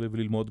לקבוצות האלה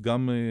וללמוד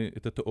גם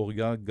את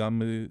התיאוריה,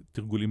 גם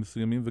תרגולים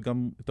מסוימים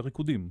וגם את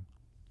הריקודים.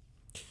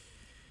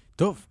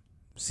 טוב.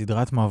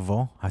 סדרת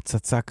מבוא,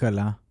 הצצה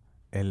קלה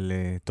אל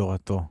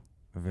תורתו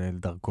ואל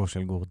דרכו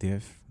של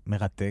גורדייף.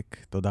 מרתק.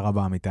 תודה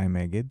רבה, עמיתי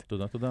מגד.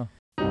 תודה.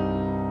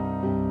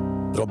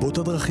 רבות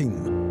הדרכים,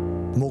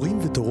 מורים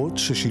ותורות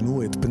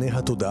ששינו את פני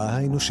התודעה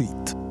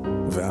האנושית.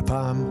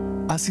 והפעם,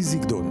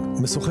 זיגדון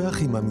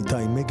משוחח עם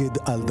עמיתי מגד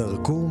על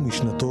דרכו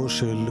משנתו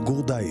של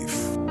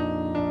גורדייף.